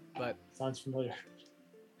that, but Sounds familiar.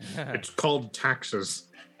 It's called taxes.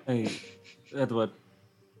 Hey, Edward,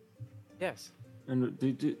 yes. and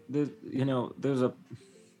you know, there's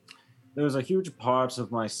a huge part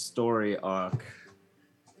of my story arc,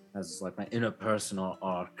 as like my interpersonal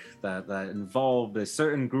arc, that involved a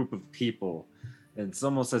certain group of people. It's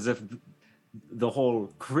almost as if the whole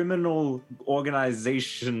criminal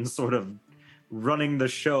organization sort of running the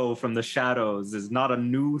show from the shadows is not a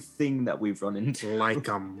new thing that we've run into. Like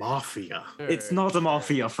a mafia. It's not a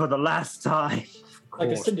mafia for the last time. Like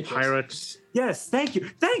a Course, syndicate. pirates. Yes, thank you.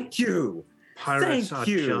 Pirates Thank are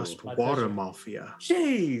you. just My water pleasure. mafia.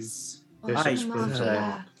 Jeez. This I- is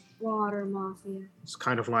Mafia. Water mafia. It's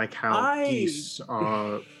kind of like how I- geese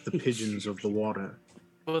are the pigeons of the water,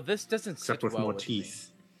 Well, this doesn't except sit with well more with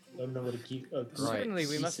teeth. I don't know what a geek. Certainly,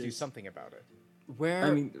 we must do Pieces. something about it. Where?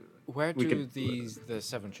 I mean, where we do could- the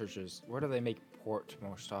seven churches? Where do they make port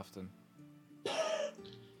most often?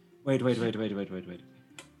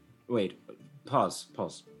 Wait. Pause.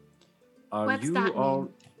 Are What's you that all?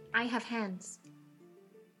 mean? I have hands.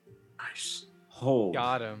 Nice. Hold.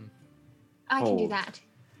 Got him. I can do Hold. that.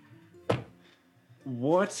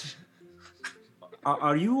 What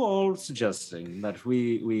are you all suggesting that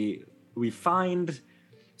we find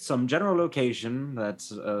some general location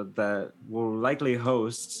that will likely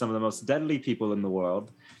host some of the most deadly people in the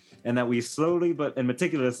world, and that we slowly and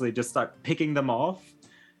meticulously just start picking them off?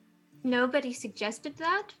 Nobody suggested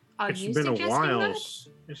that. Are It's you been a suggesting while. that?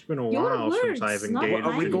 It's been a Your while since words, I've not engaged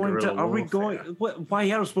mine. Are we in going to? guerrilla Are we warfare. going? Why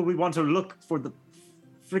else would we want to look for the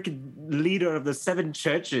freaking leader of the 7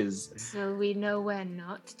 churches? So we know where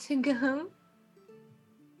not to go.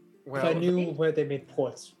 If I knew where they made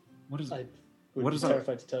ports, What is? I would What be is our-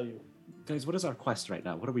 terrified to tell you. Guys, what is our quest right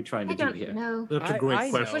now? What are we trying to I do don't here? know. That's a great I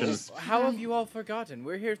know. question. How have you all forgotten?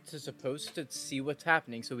 We're here supposed to see what's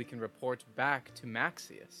happening so we can report back to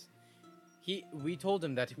Maxius. We told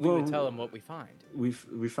him that we would tell him what we find. We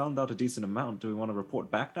found out a decent amount. Do we want to report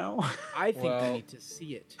back now? I think we Well- need to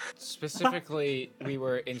see it. Specifically, we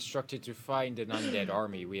were instructed to find an undead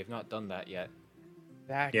army. We have not done that yet.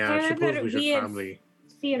 Yeah, I suppose However, we should we have- probably.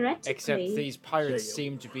 Theoretically. Except these pirates Yeah,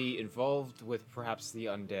 seem to be involved with perhaps the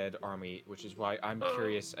undead army, which is why I'm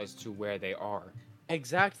curious as to where they are.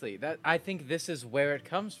 Exactly. I think this is where it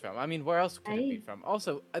comes from. I mean, where else could it be Aye. from?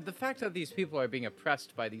 Also, the fact that these people are being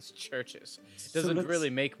oppressed by these churches So doesn't let's-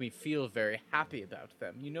 really make me feel very happy about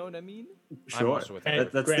them. You know what I mean? I'm also with And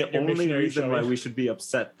that. That's grant the your only missionary reason why showing. we should be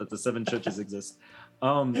upset that the 7 churches exist.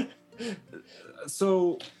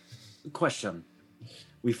 So, question: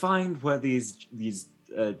 we find where these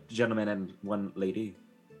gentlemen and one lady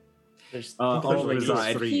There's all there's ladies.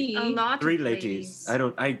 reside. Three. A lot 3 of ladies.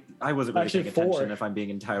 ladies. I wasn't really Actually, paying attention, 4. if I'm being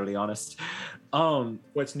entirely honest.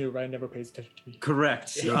 What's new? Ryan never pays attention to me.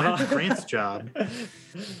 Correct. No, that's Grant's job.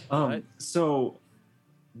 What? So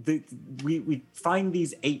we find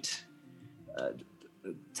these 8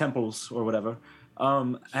 temples or whatever,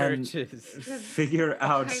 and Churches. figure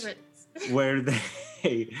out Pirates.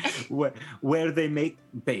 where they make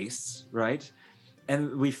base, right?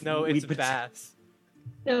 And No, we it's bass.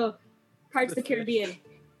 No, parts of the Caribbean.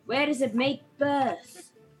 Where does it make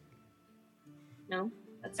birth? No,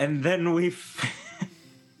 that's and then we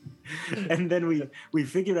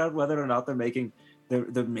figured out whether or not they're making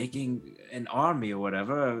an army or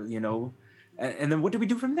whatever, you know. And then what do we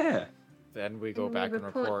do from there? Then we go And back we and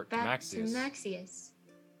report to back Maxius. to Maxius.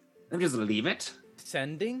 And just leave it?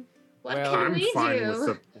 Sending? What Well, can I'm we fine do? with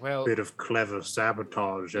a Well, bit of clever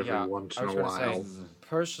sabotage every yeah, once I in was a gonna say, while.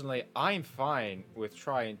 personally, I'm fine with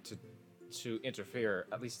trying to interfere,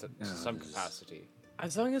 at least to some Yes. capacity.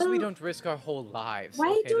 As long as we don't risk our whole lives. Why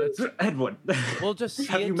okay, don't- let's- Edward, We'll just see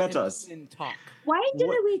have it you met and, us? and talk. Why didn't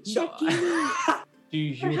What? we check No. in? Do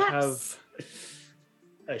you Perhaps.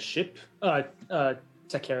 have a ship?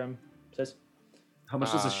 Takaram says. How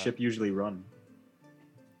much does a Uh, ship usually run?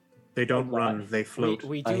 They don't a lot. run, they float.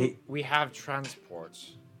 We I do. hate- We have transport.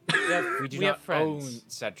 We do we not have friends. own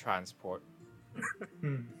said transport.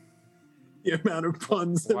 The amount of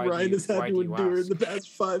puns that Why do Ryan you- has had why to do you endure in ask? the past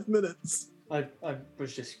 5 minutes. I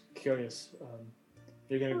was just curious. If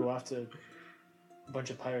you're gonna go after a bunch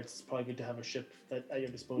of pirates, it's probably good to have a ship at your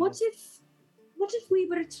disposal. What if we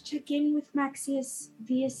were to check in with Maxius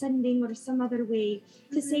via sending or some other way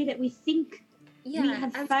to say that we think Yeah, we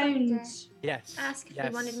have I was going found? to Yes. ask if yes.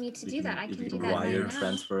 you wanted me to You do that. I you can do that wire right now.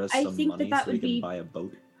 transfer us I some think money that so we would can be- buy a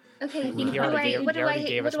boat. Okay, He what do already I gave, what do he already I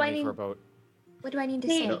gave what us do I money need for a boat. what do I need to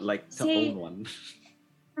Hey, say? No, like to Say- own one.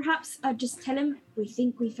 Perhaps just tell him we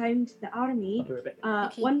think we found the army. I'll be right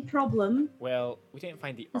back. Okay. One problem: Well, we didn't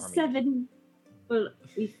find the the army. 7. Well,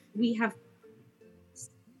 we have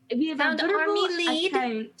Found a verbal army lead?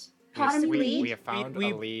 account. We, Army we, lead. we have found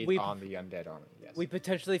we- a lead we- on the undead army. Yes. We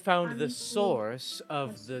potentially found Army the lead. source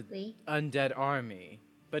of the Possibly. undead army,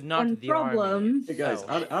 but not One the army. problem. Hey guys,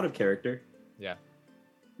 itself. out of character. Yeah.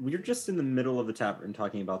 We're just in the middle of the tavern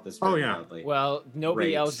talking about this. Oh, very yeah. loudly. Well, nobody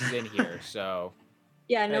Great. else is in here, so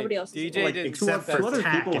Yeah, Hey, nobody else. is DJ in like, didn't except set for two other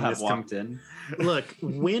Tack people in have this walked in. Look,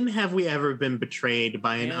 when have we ever been betrayed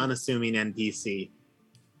by an And- unassuming NPC?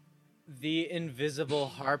 The invisible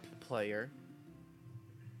harp player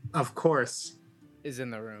Of course. is in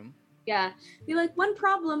the room. Yeah, be like one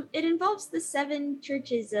problem. It involves the 7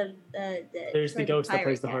 churches of the. There's the French ghost that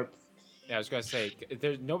plays the pirate harp. yeah, I was gonna say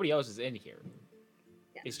there's nobody else is in here.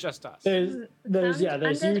 Yeah. It's just us. There's Found there's you,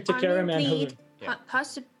 undead Takaram, army and lead. Haroon. Yeah.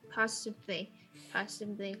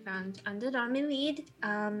 Possibly found undead army lead.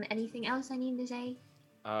 Anything else I need to say?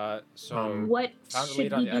 So What found a should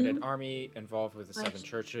lead on we the undead do? army involved with the What? 7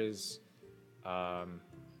 churches.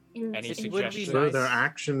 In- Any It would be suggestions? Further nice.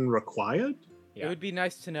 action required? Yeah. It would be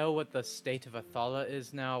nice to know what the state of Athala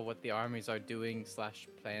is now, what the armies are doing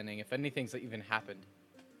 / planning, if anything's even happened.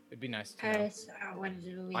 It'd be nice to know. What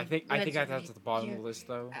do we? I think that's at the bottom of the list,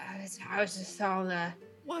 though. How's the Thala?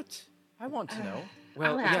 What? I want to know.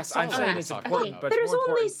 Well, I'll yes, ask, I'm I'll saying ask. it's important, Okay. but There's more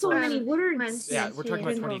only important. so many words. Yeah, we're talking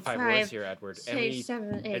about 25 words here, Edward, and we, 6,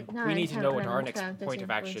 7, 8, and 9, we need to know what 10, our next 12, point of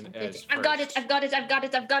 13, action 14, is. 15. I've got first.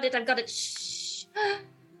 I've got it. Shh.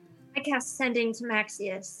 I cast Sending to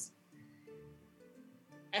Maxius.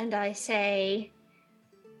 And I say,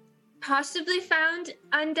 possibly found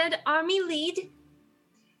undead army lead,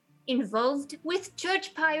 involved with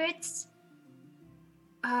church pirates.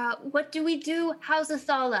 What do we do? How's the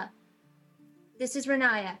Thala? This is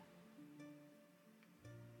Renaya.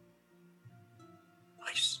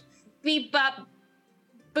 Nice. Beep bop,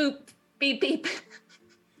 boop, beep beep.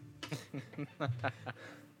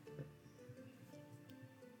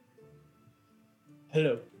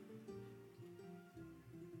 Hello.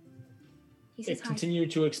 He says hi. Continue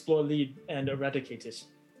to explore lead and eradicate it.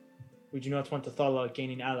 We do not want the Thala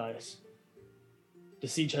gaining allies. The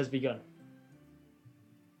siege has begun.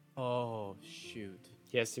 Oh, shoot.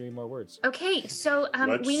 He has 3 more words. Okay, so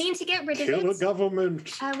Let's we need to get rid of Kill the it.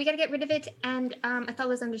 government. We gotta get rid of it, and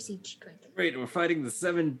Athala's under siege. Good. Wait, we're fighting the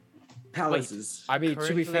 7 palaces. I mean, to be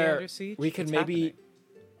Currently fair, under siege? we could What's maybe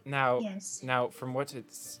happening? now from what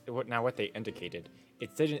they indicated,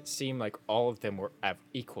 it didn't seem like all of them were of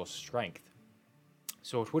equal strength.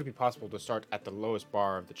 So it would be possible to start at the lowest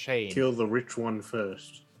bar of the chain. Kill the rich one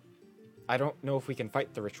first. I don't know if we can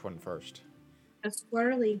fight the rich one first, That's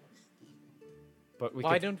squirrely. but we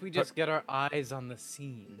Why could, don't we but just get our eyes on the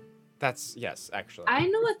scene? That's yes, actually. I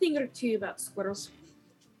know a thing or two about squirrels.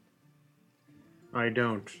 I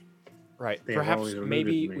don't. Right. They have Perhaps always eluded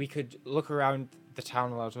maybe me. we could look around the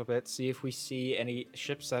town a little bit, see if we see any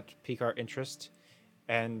ships that pique our interest,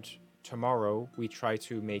 and tomorrow we try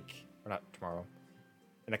to make, or not tomorrow,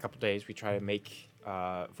 in a couple days we try to make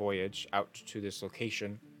a voyage out to this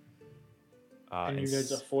location. Can you and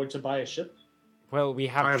guys afford to buy a ship? well, we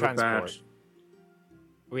have I have a transport. badge.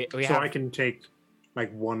 We So have I can take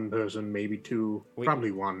like one person, maybe two,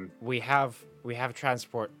 probably one. we have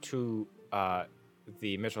transport to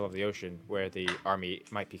the middle of the ocean where the army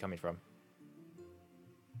might be coming from.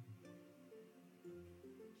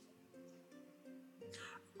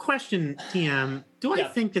 Question, TM. Do I Yeah.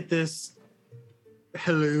 think that this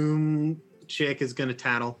Halloum chick is gonna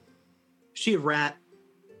tattle? She a rat?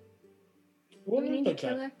 Do we need to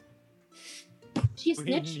kill her? She's We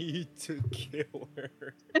snitch. need to kill her.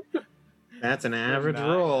 That's an average not.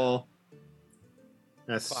 roll.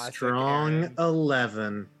 A Classic strong Aaron.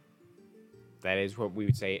 11. That is what we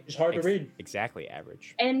would say. It's hard to read. Exactly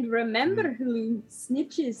average. And remember who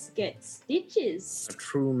snitches get stitches. A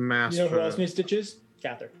true You master. know who else needs stitches?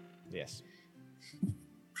 Cather. Yes.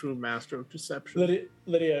 True master of deception.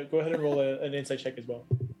 Lydia, go ahead and roll an insight check as well.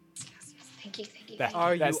 Thank you, thank you. That,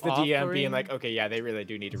 Are that's you the DM being offering- like, okay, yeah, they really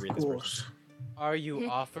do need to read this person. Are you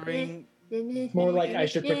offering? More like I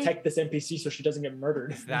should protect this NPC so she doesn't get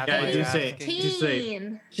murdered. Is that Yeah, what do you're say- asking? just say-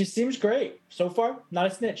 Teen. She seems great so far. Not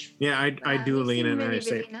a snitch. Yeah, I do You lean seem in and I really,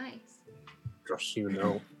 say, really nice. just so you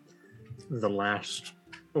know, the last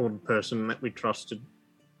old person that we trusted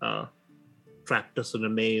trapped us in a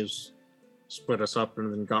maze, split us up,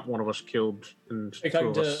 and then got one of us killed. And Are you two talking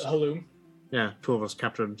of to us, Halloum? yeah, 2 of us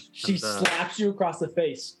captured. She and, slaps you across the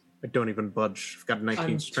face. I don't even budge. I've got 19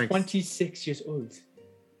 I'm strength. 26 years old.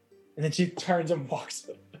 And then she turns and walks.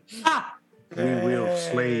 We will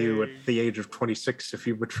slay you at the age of 26 if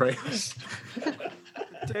you betray us.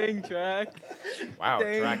 Dang, Drac. Wow,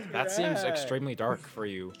 Dang, Drac, that seems Drac. extremely dark for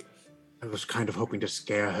you. I was kind of hoping to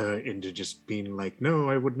scare her into just being like, no,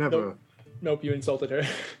 I would never. Nope, you insulted her.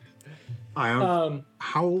 I am. Um,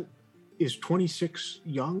 How is 26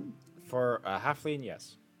 young? For a halfling,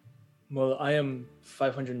 yes. well, I am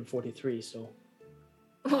 543, so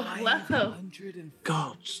Whoa.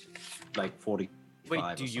 Gods. Like 40. Wait,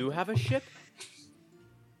 do you have a ship?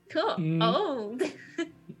 Cool. Mm. Oh.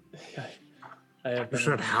 I have You been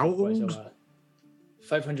said on how quite a old? while.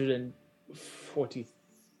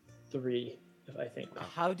 543, if I think.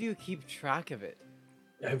 How do you keep track of it?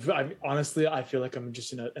 Honestly, I feel like I'm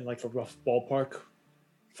just in like a rough ballpark.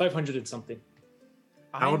 500 and something.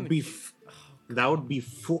 That would be that would be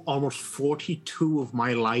almost 42 of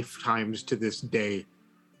my lifetimes to this day.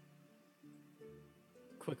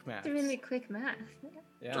 Quick math. It's really quick math.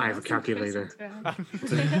 Yeah. I have a calculator.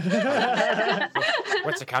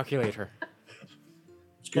 What's a calculator?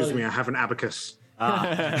 Excuse me, I have an abacus.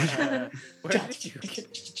 Where did you get?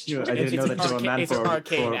 I didn't know that you were a man It's an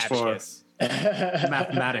arcane for abacus.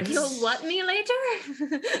 mathematics. You'll what me later?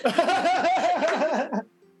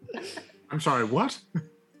 I'm sorry, what?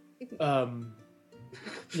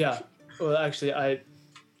 Yeah. Well, actually,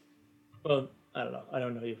 Well, I don't know. I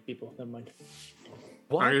don't know you people. Never mind.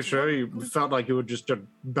 What? Are you sure? You felt like you were just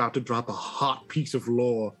about to drop a hot piece of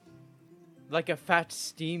lore. Like a fat,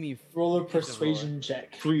 steamy. Roll a piece of lore. persuasion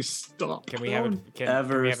check. Please stop. Can we have it? Can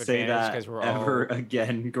Ever we have say advantage that because we're ever all...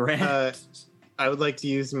 again, Grant? I would like to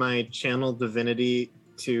use my channel divinity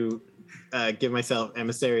to give myself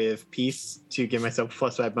emissary of peace to give myself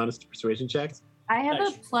 +5 bonus to persuasion checks. I have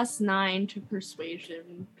Nice. a +9 to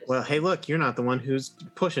persuasion. Well, hey, look, you're not the one who's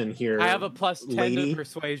pushing here. I have a +10 lady. to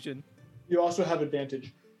persuasion. You also have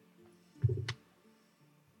advantage.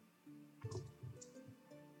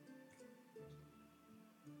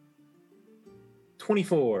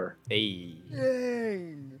 $24. Hey.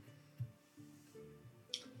 Dang.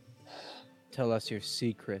 Tell us your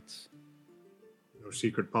secrets. No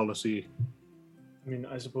secret policy. I mean,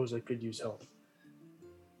 I suppose I could use help.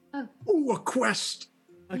 Ooh, a quest!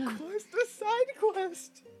 A quest, a side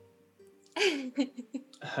quest.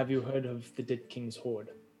 Have you heard of the Dead King's Horde?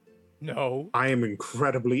 No. I am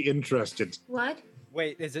incredibly interested. What?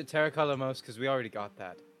 Wait, is it Terracolamos? Because we already got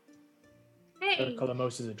that. Hey.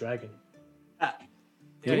 Kalamos is a dragon. Yeah,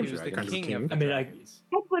 he King was the dragon. king of the I mean, dragons.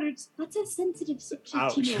 Edward, that's a sensitive subject,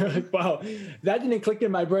 Ouch. you know. Wow, that didn't click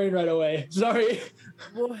in my brain right away. Sorry.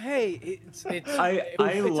 Well, hey, it's I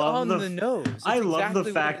it's love on the the nose. I It's love exactly the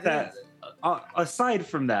what fact it that is. aside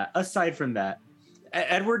from that,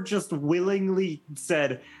 Edward just willingly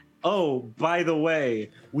said, "Oh, by the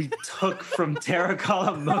way, we took from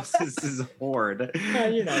Terracotta Moses' horde."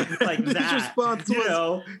 You know, like His that. response You was,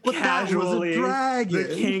 know, "But that was a casually, dragon."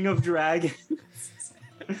 the king of dragons.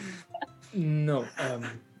 No,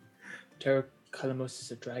 Terra Kalamos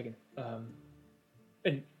is a dragon.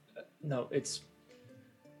 And no, it's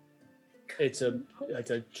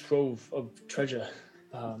a trove of treasure,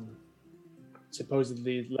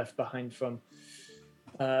 supposedly left behind from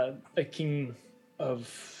a king from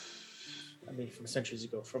centuries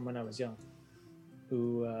ago, from when I was young,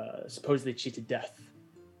 who supposedly cheated death.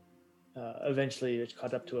 Eventually, it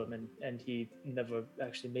caught up to him, and he never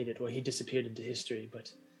actually made it. Well, he disappeared into history,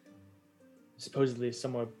 but supposedly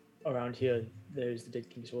somewhere around here, there's the Dead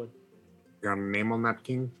King's Sword. Got a name on that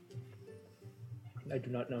king? I do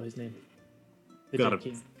not know his name. The Got Dead a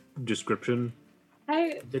King. description?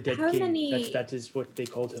 The Dead how King. many- That is what they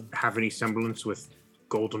called him. Have any semblance with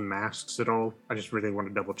golden masks at all? I just really want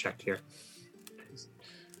to double check here.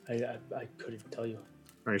 I couldn't tell you.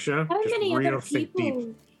 Are you sure? How Just many real other think people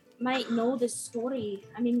deep. might know the story?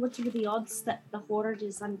 I mean, what are the odds that the horde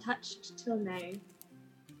is untouched till now?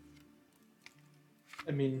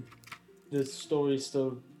 I mean, the story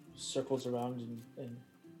still circles around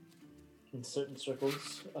in certain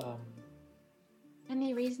circles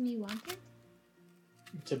Any reason you want it?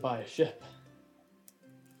 to buy a ship.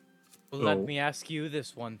 Well, let Oh. me ask you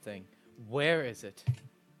this one thing. Where is it?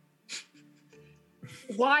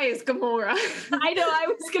 Why is Gamora? I know, I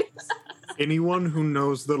was gonna Anyone who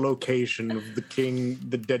knows the location of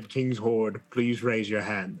the Dead King's Horde, please raise your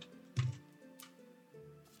hand.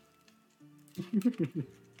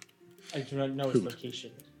 I do not know its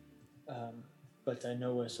location, but I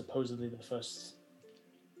know where supposedly the first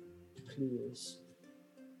clue is.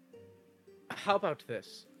 How about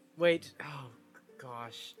this? Wait. Oh,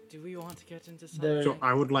 gosh. Do we want to get into something? There- So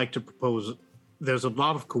I would like to propose. There's a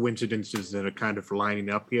lot of coincidences that are kind of lining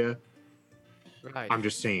up here. Right. I'm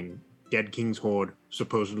just saying, Dead King's Horde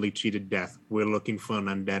supposedly cheated death. We're looking for an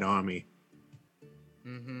undead army.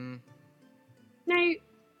 Mm-hmm. Now,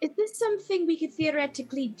 is this something we could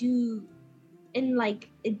theoretically do in like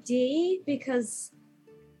a day? Because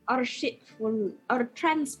our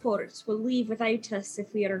transports will leave without us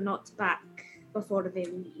if we are not back before they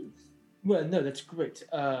leave. Well, no, that's great.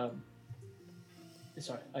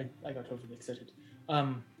 Sorry, I got overly excited.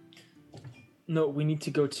 No, we need to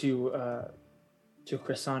go to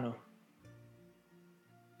Cresano.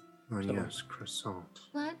 Oh So- yes, croissant.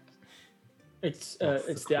 What? It's Off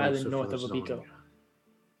it's the island coast north of Obiko. lasagna.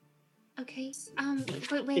 Okay.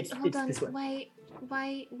 Wait. It's Hold on. this way.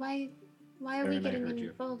 Why are we Aaron, I getting heard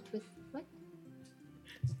you. involved with what?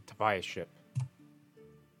 To buy a ship.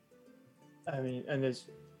 I mean, and there's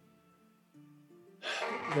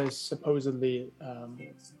supposedly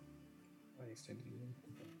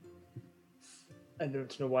I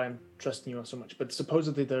don't know why I'm trusting you all so much, but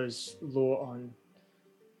supposedly there's lore on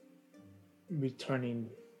returning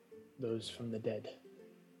those from the dead.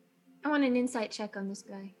 I want an insight check on this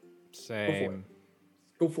guy. Same.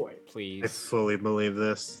 Go for it. I Please. fully believe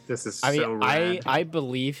this. This is I mean, so rad. I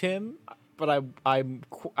believe him, but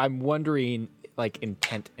I'm wondering like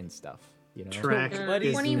intent and stuff. You know. Track But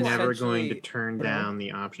is he's never going to essentially- turn down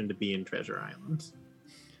the option to be in Treasure Island.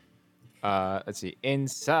 Let's see.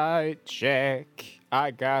 Insight check.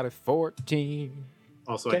 I got a 14.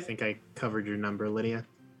 Also, Okay. I think I covered your number, Lydia.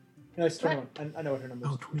 No, it's 21. I know what her number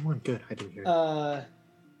is. Oh, 21. Good. I didn't hear it.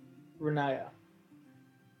 Renaya.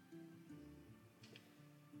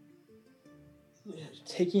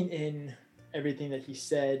 Taking in everything that he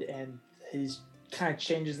said and his kind of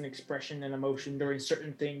changes in expression and emotion during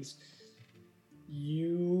certain things,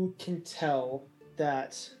 you can tell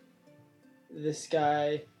that this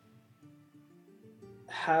guy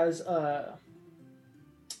has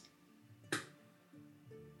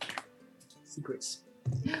secrets.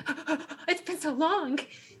 It's been so long.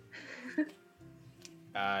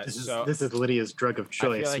 This So is Lydia's drug of I feel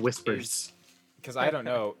choice, like whispers. because I don't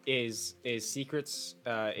know, is secrets?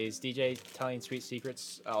 Is DJ telling sweet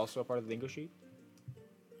secrets also a part of the lingo sheet?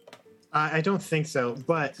 I don't think so,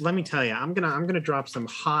 but let me tell you, I'm gonna drop some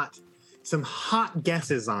hot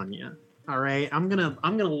guesses on you. All right, I'm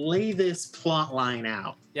gonna lay this plot line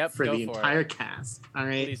out for the entire cast. All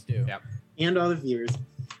right, Please do. Yep. And all the viewers.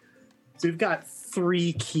 So we've got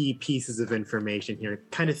 3 key pieces of information here,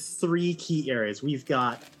 kind of 3 key areas. We've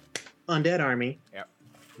got Undead Army. Yep.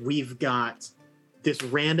 We've got this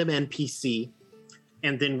random NPC,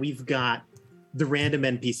 and then we've got the random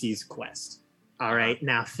NPC's quest. All right.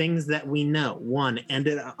 Now, things that we know. 1,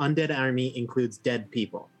 Undead Army includes dead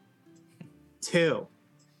people. 2,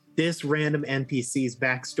 this random NPC's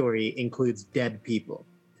backstory includes dead people.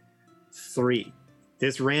 3,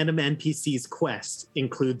 this random NPC's quest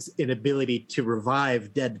includes an ability to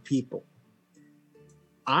revive dead people.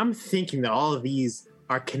 I'm thinking that all of these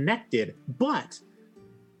are connected, but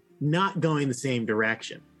not going the same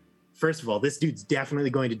direction. First of all, this dude's definitely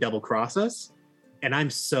going to double cross us, and I'm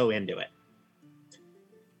so into it.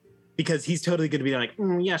 Because he's totally going to be like,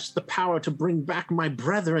 yes, the power to bring back my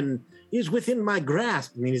brethren is within my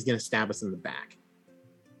grasp. And then he's going to stab us in the back.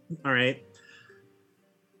 All right.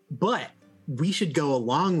 But we should go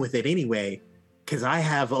along with it anyway, because I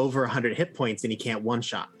have over 100 hit points and he can't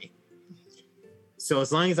one-shot me. So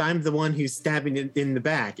as long as I'm the one who's stabbing in the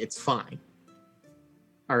back, it's fine.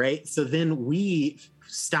 All right. So then we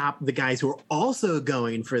stop the guys who are also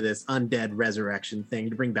going for this undead resurrection thing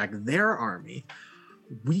to bring back their army.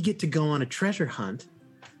 We get to go on a treasure hunt,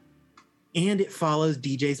 and it follows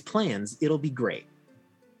DJ's plans. It'll be great.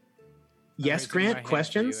 Yes, Grant,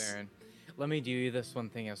 questions? Let me do you this one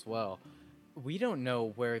thing as well. We don't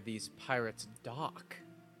know where these pirates dock.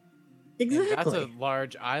 Exactly. And that's a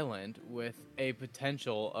large island with a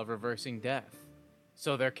potential of reversing death.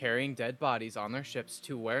 So they're carrying dead bodies on their ships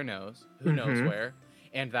to who knows where,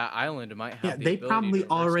 and that island might have the they ability probably to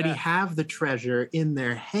reverse already death. have the treasure in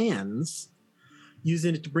their hands,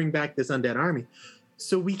 using it to bring back this undead army.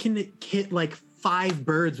 So we can hit like 5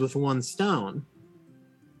 birds with 1 stone.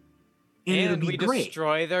 And it'll be we great.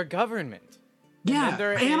 destroy their government. Yeah, And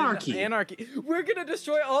they're anarchy. Anarchy. We're gonna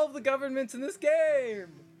destroy all of the governments in this game.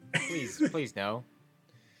 Please no.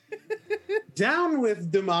 Down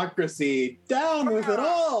with democracy. Down with it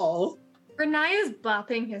all. Renaya's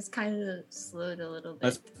bopping has kind of slowed a little bit.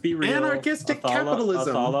 Let's be real. Anarchistic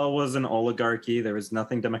capitalism. Othala was an oligarchy. There was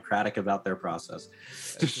nothing democratic about their process.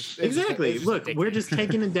 Exactly. Look, we're just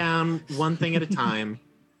taking it down one thing at a time.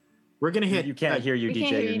 We're gonna hit. You can't hear you, We DJ.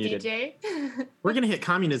 can't hear You're you, muted. DJ. We're gonna hit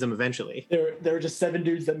communism eventually. There were just 7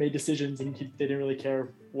 dudes that made decisions, and they didn't really care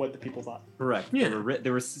what the people thought. Correct. Yeah.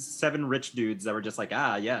 There were 7 rich dudes that were just like,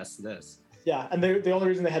 yes, this. Yeah, and the only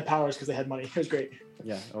reason they had power is because they had money. It was great.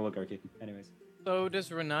 Yeah, oligarchy. Anyways. So does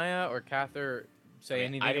Renaya or Cather say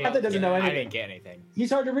anything? I Cather doesn't know anything. I didn't get anything. He's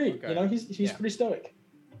hard to read. Okay. You know, he's Yeah. pretty stoic.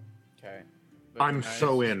 Okay. I'm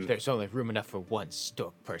so in. There's only room enough for one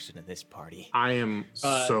stoic person in this party. I am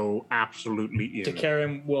so absolutely in.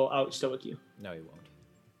 Takarim will out stoic you. No, he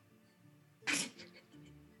won't.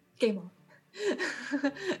 Game on.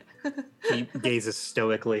 He gazes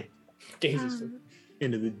stoically Gazes.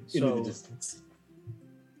 into the So- distance.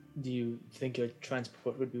 Do you think your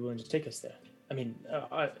transport would be willing to take us there? I mean,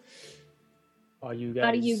 are you guys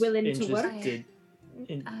Are you willing to work? interested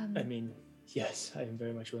in, Um, I mean, yes, I am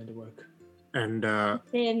very much willing to work. And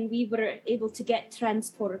Then we were able to get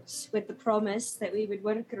transport with the promise that we would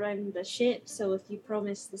work around the ship. So if you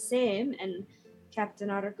promise the same, and Captain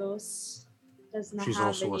Argos does not she's have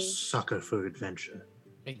also any... a sucker for adventure.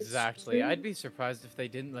 Exactly. true. I'd be surprised if they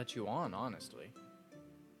didn't let you on, honestly.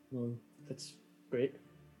 Well, that's great.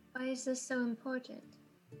 Why is this so important?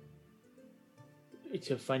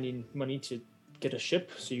 To finding money to get a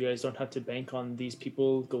ship, so you guys don't have to bank on these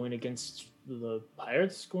people going against the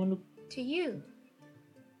pirates. To you.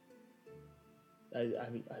 I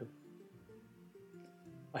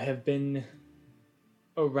have been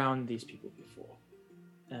around these people before,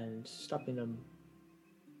 and stopping them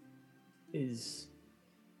is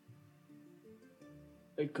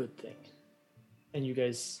a good thing. And you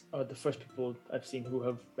guys are the first people I've seen who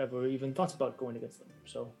have ever even thought about going against them.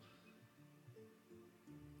 So,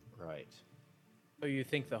 Right. Oh, you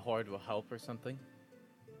think the Horde will help or something?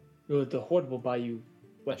 the Horde will buy you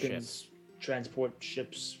weapons, transport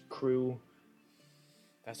ships, crew.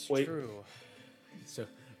 That's Wait. true. So,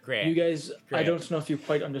 Grant. You guys, I Grant. don't know if you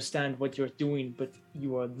quite understand what you're doing, but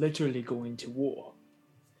you are literally going to war.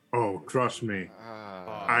 Oh, trust me.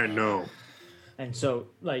 I know. And so,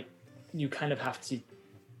 like, you kind of have to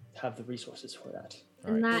have the resources for that.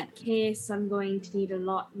 In that case, I'm going to need a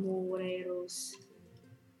lot more arrows.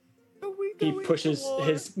 He pushes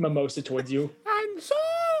his mimosa towards you. And so,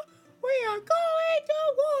 we are going to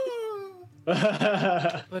war!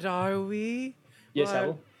 But are we? Yes, Well,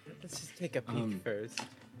 Havel. Let's just take a peek first.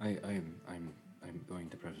 I'm going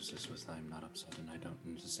to preface this with I'm not upset and I don't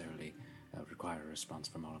necessarily require a response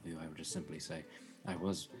from all of you. I would just simply say I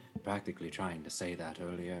was practically trying to say that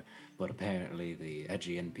earlier, but apparently the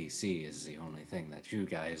edgy NPC is the only thing that you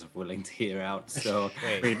guys are willing to hear out. So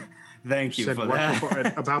Wait, thank you said for what that.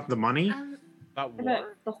 before- about the money? About About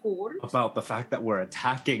the Horde? About the fact that we're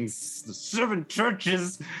attacking the servant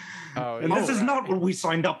churches. Oh, And this is not what we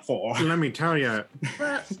signed up for. Let me tell you,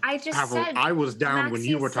 Well, I just Pavel, said. I was down when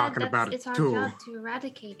you Maxie were said talking about it's it our too. job to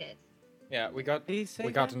eradicate it. Yeah, we got Did he say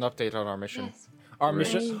an update on our mission. Our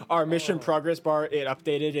mission, our mission progress bar, it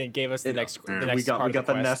updated and gave us the next. The next we got part we got of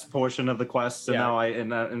the the quest. nest portion of the quest, so Yeah.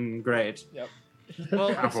 now and great. Yep. Well,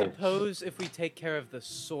 I Apple. suppose if we take care of the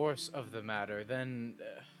source of the matter, then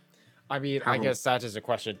I mean, I Havel. guess that is a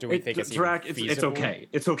question. Do we think it's even Drac, it's feasible? okay.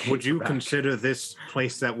 It's okay. Would you Drac. consider this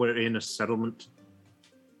place that we're in a settlement?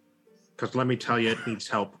 Because let me tell you, it needs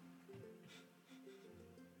help.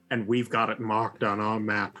 And we've got it marked on our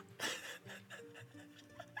map.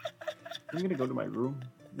 I'm gonna go to my room.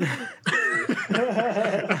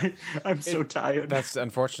 I'm so tired. That's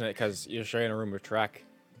unfortunate because you're sharing a room with Track.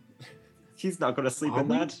 He's not gonna sleep Are in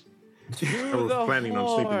we? that. I was the planning on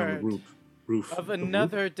sleeping on the Horde roof. of The roof?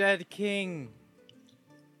 another dead king.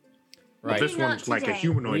 But Right. this Maybe one's not like a today.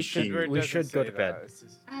 humanoid We should- king. Edward we doesn't should go say to bed. that. It's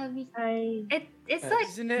just- It's like.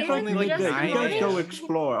 Isn't it isn't only it like just you nine guys go morning?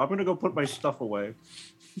 explore. I'm gonna go put my stuff away.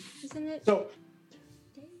 Isn't it? So,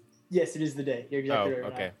 yes, it is the day. You're Oh, exactly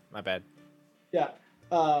right. okay, my bad. Yeah.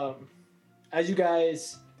 As you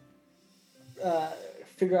guys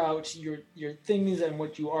figure out your things and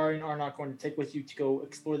what you are and are not going to take with you to go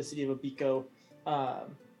explore the city of Abiko,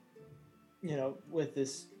 with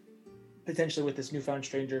this potentially with this newfound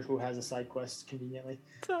stranger who has a side quest conveniently.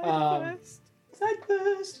 Side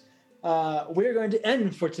quest. We're going to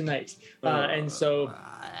end for tonight, and so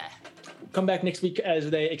come back next week as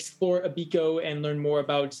they explore Abiko and learn more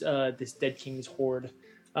about this Dead King's horde.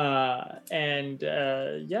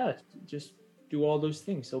 Just do all those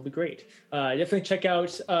things. It'll be great. Definitely check out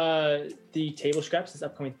the table scraps this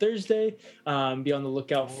upcoming Thursday. Be on the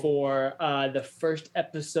lookout for the first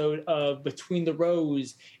episode of Between the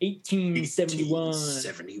Rows, 1871.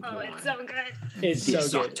 Oh, it's so good. It's so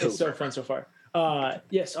This good. It's so October. fun so far.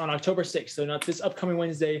 Yes, on October 6th. So not this upcoming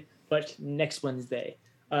Wednesday, but next Wednesday.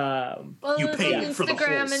 Well, You it's paid on for the whole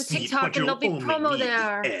Instagram and seat, TikTok, but and there'll be you only promo need the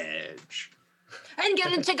there. edge. And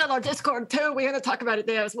get and check out our Discord too. We're gonna talk about it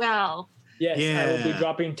there as well. Yes, I will be Yeah.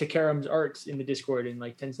 dropping Takaram's art in the Discord in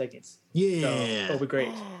like 10 seconds. So Yeah. it'll be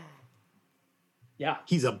great. Yeah.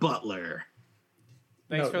 He's a butler.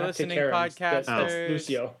 Thanks No, for not listening, Takaram's. That's podcasters.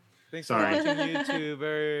 Lucio. Thanks Sorry. for watching,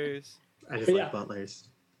 YouTubers. I just But like yeah. butlers.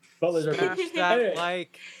 Butlers are Smash cool. that Anyway,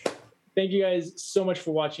 like. thank you guys so much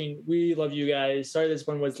for watching. We love you guys. Sorry this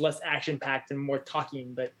one was less action packed and more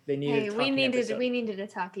talking, but they needed Hey, a we talking needed episode. we needed a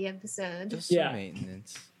talkie episode. Just Yeah.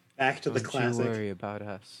 maintenance. Back to the Don't classic. you worry about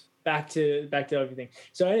us. back to everything.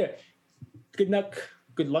 So anyway, good luck,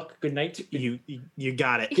 good night. You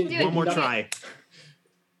got it. You can do it, One more you can do try.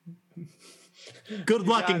 Good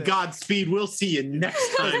luck got and it. Godspeed. We'll see you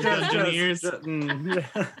next time, Dungeoneers.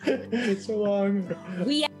 It's so long.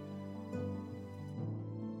 We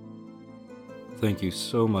Thank you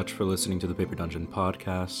so much for listening to the Paper Dungeon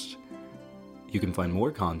podcast. You can find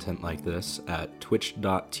more content like this at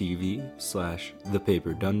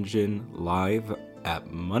twitch.tv/thepaperdungeon live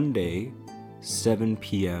at Monday, 7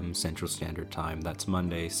 p.m. Central Standard Time. That's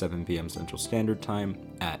Monday, 7 p.m. Central Standard Time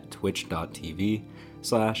at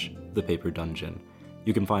twitch.tv/thepaperdungeon.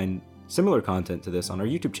 You can find similar content to this on our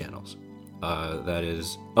YouTube channels. That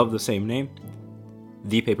is of the same name,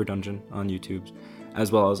 The Paper Dungeon on YouTube,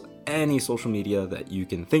 as well as any social media that you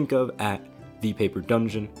can think of at The Paper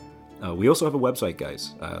Dungeon. We also have a website,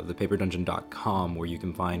 guys, thepaperdungeon.com, where you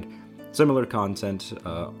can find similar content,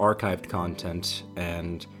 archived content,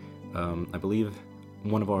 and I believe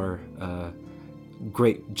one of our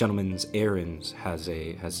great gentlemen's errands has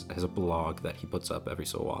a blog that he puts up every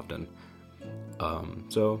so often.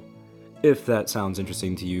 So if that sounds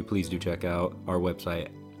interesting to you, please do check out our website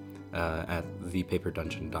at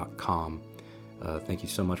thepaperdungeon.com. Thank you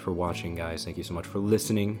so much for watching, guys. Thank you so much for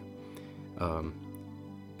listening.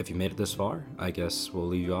 If you made it this far, I guess we'll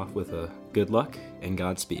leave you off with a good luck and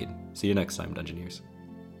Godspeed. See you next time, Dungeoneers.